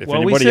if Well,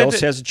 we anybody sent else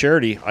it- has a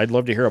charity, I'd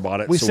love to hear about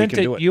it. We so sent we can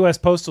it do it. U.S.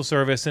 Postal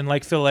Service, and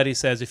like Phil Eddy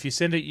says, if you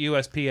send it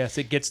USPS,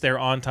 it gets there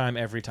on time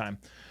every time.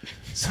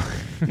 So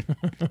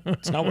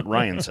It's not what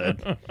Ryan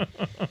said.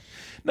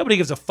 nobody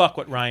gives a fuck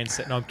what Ryan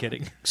said. No, I'm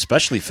kidding.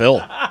 Especially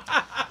Phil.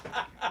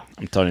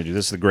 I'm telling you,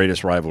 this is the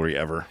greatest rivalry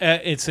ever.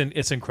 It's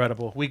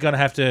incredible. We're gonna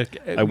have to.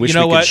 I wish you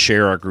know we could what?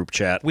 share our group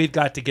chat. We've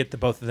got to get the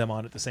both of them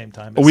on at the same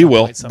time. at We some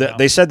will. point somehow.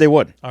 They said they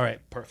would. All right,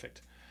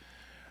 perfect.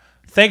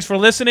 Thanks for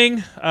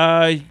listening.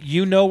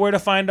 You know where to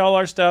find all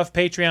our stuff.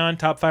 Patreon,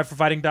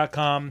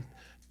 top5forfighting.com,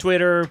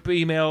 Twitter,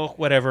 email,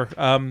 whatever.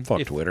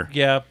 Fuck Twitter.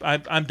 Yeah,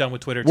 I'm done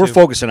with Twitter, We're too.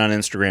 focusing on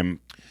Instagram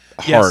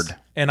Yes, hard.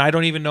 and I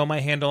don't even know my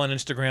handle on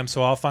Instagram,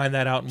 so I'll find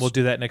that out, and we'll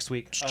do that next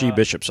week. It's G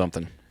Bishop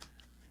something.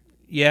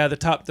 Yeah, the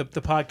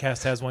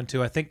podcast has one,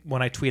 too. I think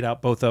when I tweet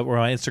out both of, or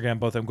on Instagram,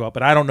 both of them go up,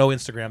 but I don't know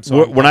Instagram.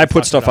 So When I put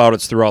fucked stuff it up. out,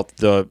 it's throughout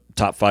the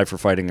Top 5 for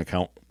Fighting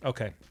account.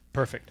 Okay,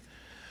 perfect.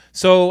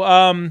 So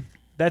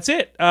that's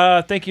it.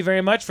 Thank you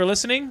very much for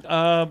listening.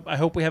 I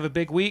hope we have a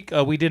big week.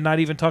 We did not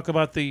even talk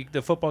about the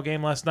football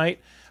game last night.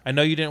 I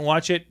know you didn't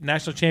watch it.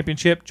 National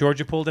championship.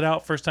 Georgia pulled it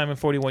out. First time in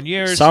 41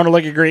 years. Sounded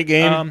like a great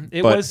game.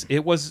 It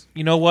was.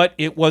 You know what?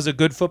 It was a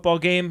good football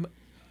game.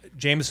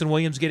 Jameson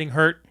Williams getting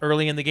hurt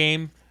early in the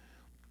game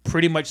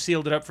pretty much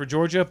sealed it up for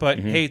Georgia. But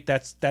hey,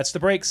 that's the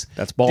breaks.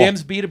 That's ball.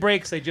 Dims beat the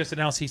breaks. They just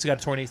announced he's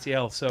got a torn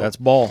ACL. So that's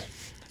ball.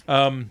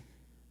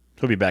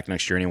 He'll be back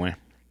next year anyway.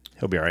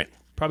 He'll be all right.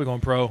 Probably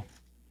going pro.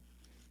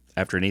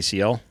 After an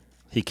ACL,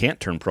 he can't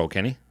turn pro,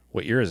 can he?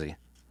 What year is he?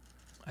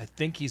 I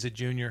think he's a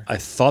junior. I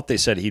thought they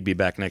said he'd be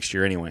back next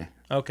year anyway.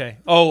 Okay.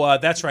 Oh,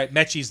 that's right.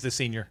 Mechie's the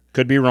senior.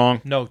 Could be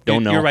wrong. No,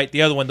 don't know. You're right.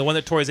 The other one, the one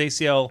that tore his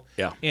ACL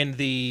Yeah. in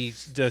the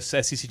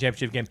SEC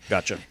championship game.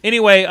 Gotcha.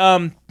 Anyway,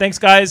 thanks,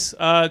 guys.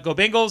 Go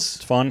Bengals.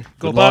 It's fun.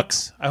 Go Good luck.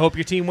 Bucks. I hope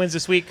your team wins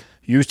this week.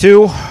 You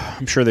too.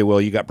 I'm sure they will.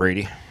 You got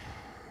Brady.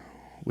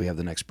 We have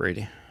the next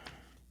Brady.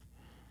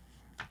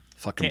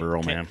 Fucking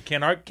Burrow, man.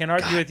 Can't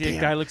argue with you.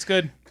 damn. Guy looks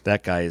good.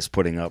 That guy is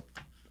putting up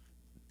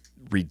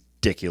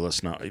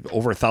ridiculous now.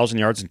 Over 1,000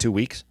 yards in 2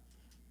 weeks.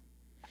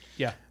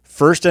 Yeah.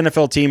 First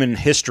NFL team in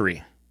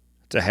history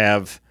to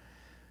have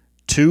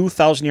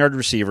 2,000-yard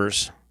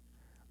receivers,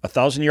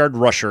 1,000-yard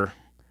rusher,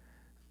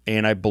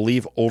 and I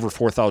believe over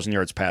 4,000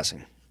 yards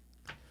passing.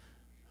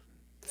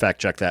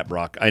 Fact check that,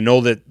 Brock. I know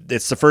that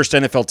it's the first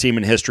NFL team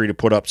in history to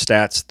put up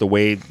stats the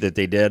way that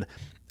they did,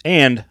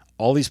 and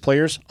all these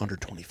players under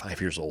 25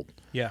 years old.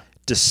 Yeah.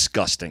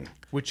 Disgusting.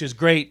 Which is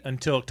great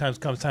until it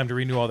comes time to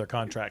renew all their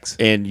contracts.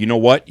 And you know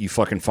what? You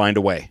fucking find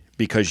a way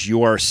because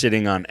you are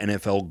sitting on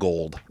NFL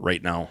gold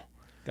right now.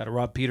 Got to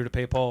rob Peter to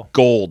pay Paul.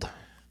 Gold.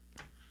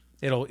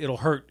 It'll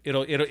hurt.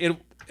 It'll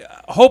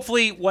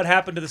hopefully what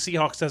happened to the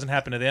Seahawks doesn't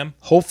happen to them.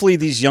 Hopefully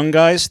these young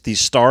guys, these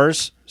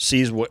stars,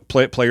 sees what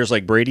players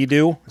like Brady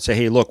do and say,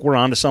 hey, look, we're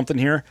onto something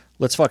here.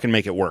 Let's fucking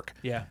make it work.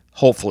 Yeah.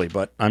 Hopefully,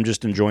 but I'm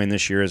just enjoying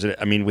this year.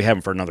 We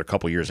haven't for another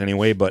couple years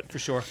anyway, but for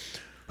sure.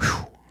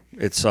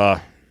 It's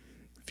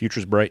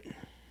future's bright.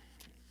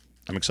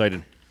 I'm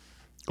excited.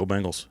 Go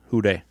Bengals.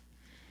 Hoo day.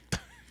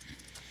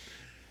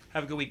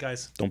 Have a good week,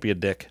 guys. Don't be a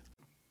dick.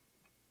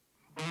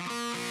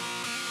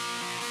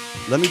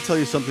 Let me tell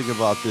you something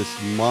about this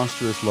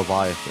monstrous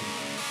Leviathan.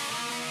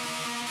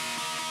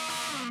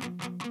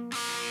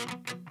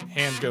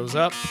 Hand goes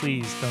up.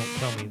 Please don't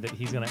tell me that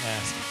he's going to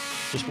ask.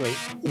 Just wait.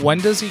 When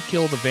does he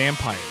kill the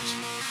vampires?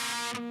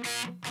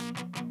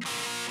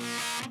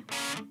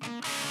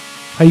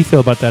 How you feel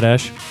about that,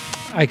 Ash?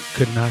 I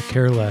could not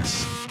care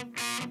less.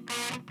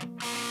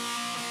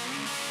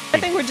 I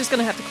think we're just going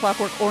to have to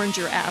Clockwork Orange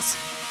your ass.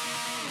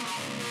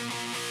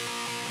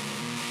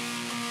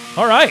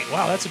 All right.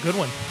 Wow, that's a good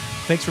one.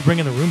 Thanks for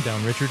bringing the room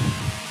down, Richard.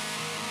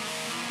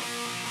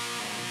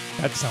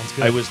 That sounds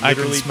good. I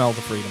can smell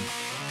the freedom.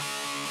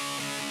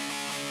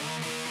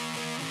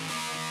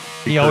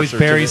 He always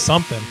buries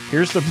something.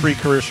 Here's the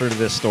precursor to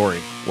this story.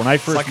 When I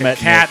It's first like met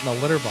a cat Nick, in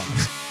a litter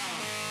box.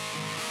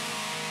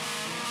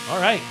 All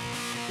right.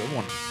 good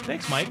one.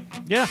 Thanks, Mike.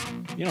 Yeah,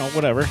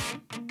 whatever.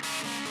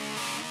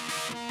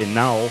 And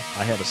now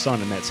I have a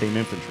son in that same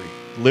infantry,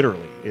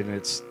 literally, and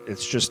it's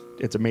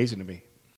amazing to me.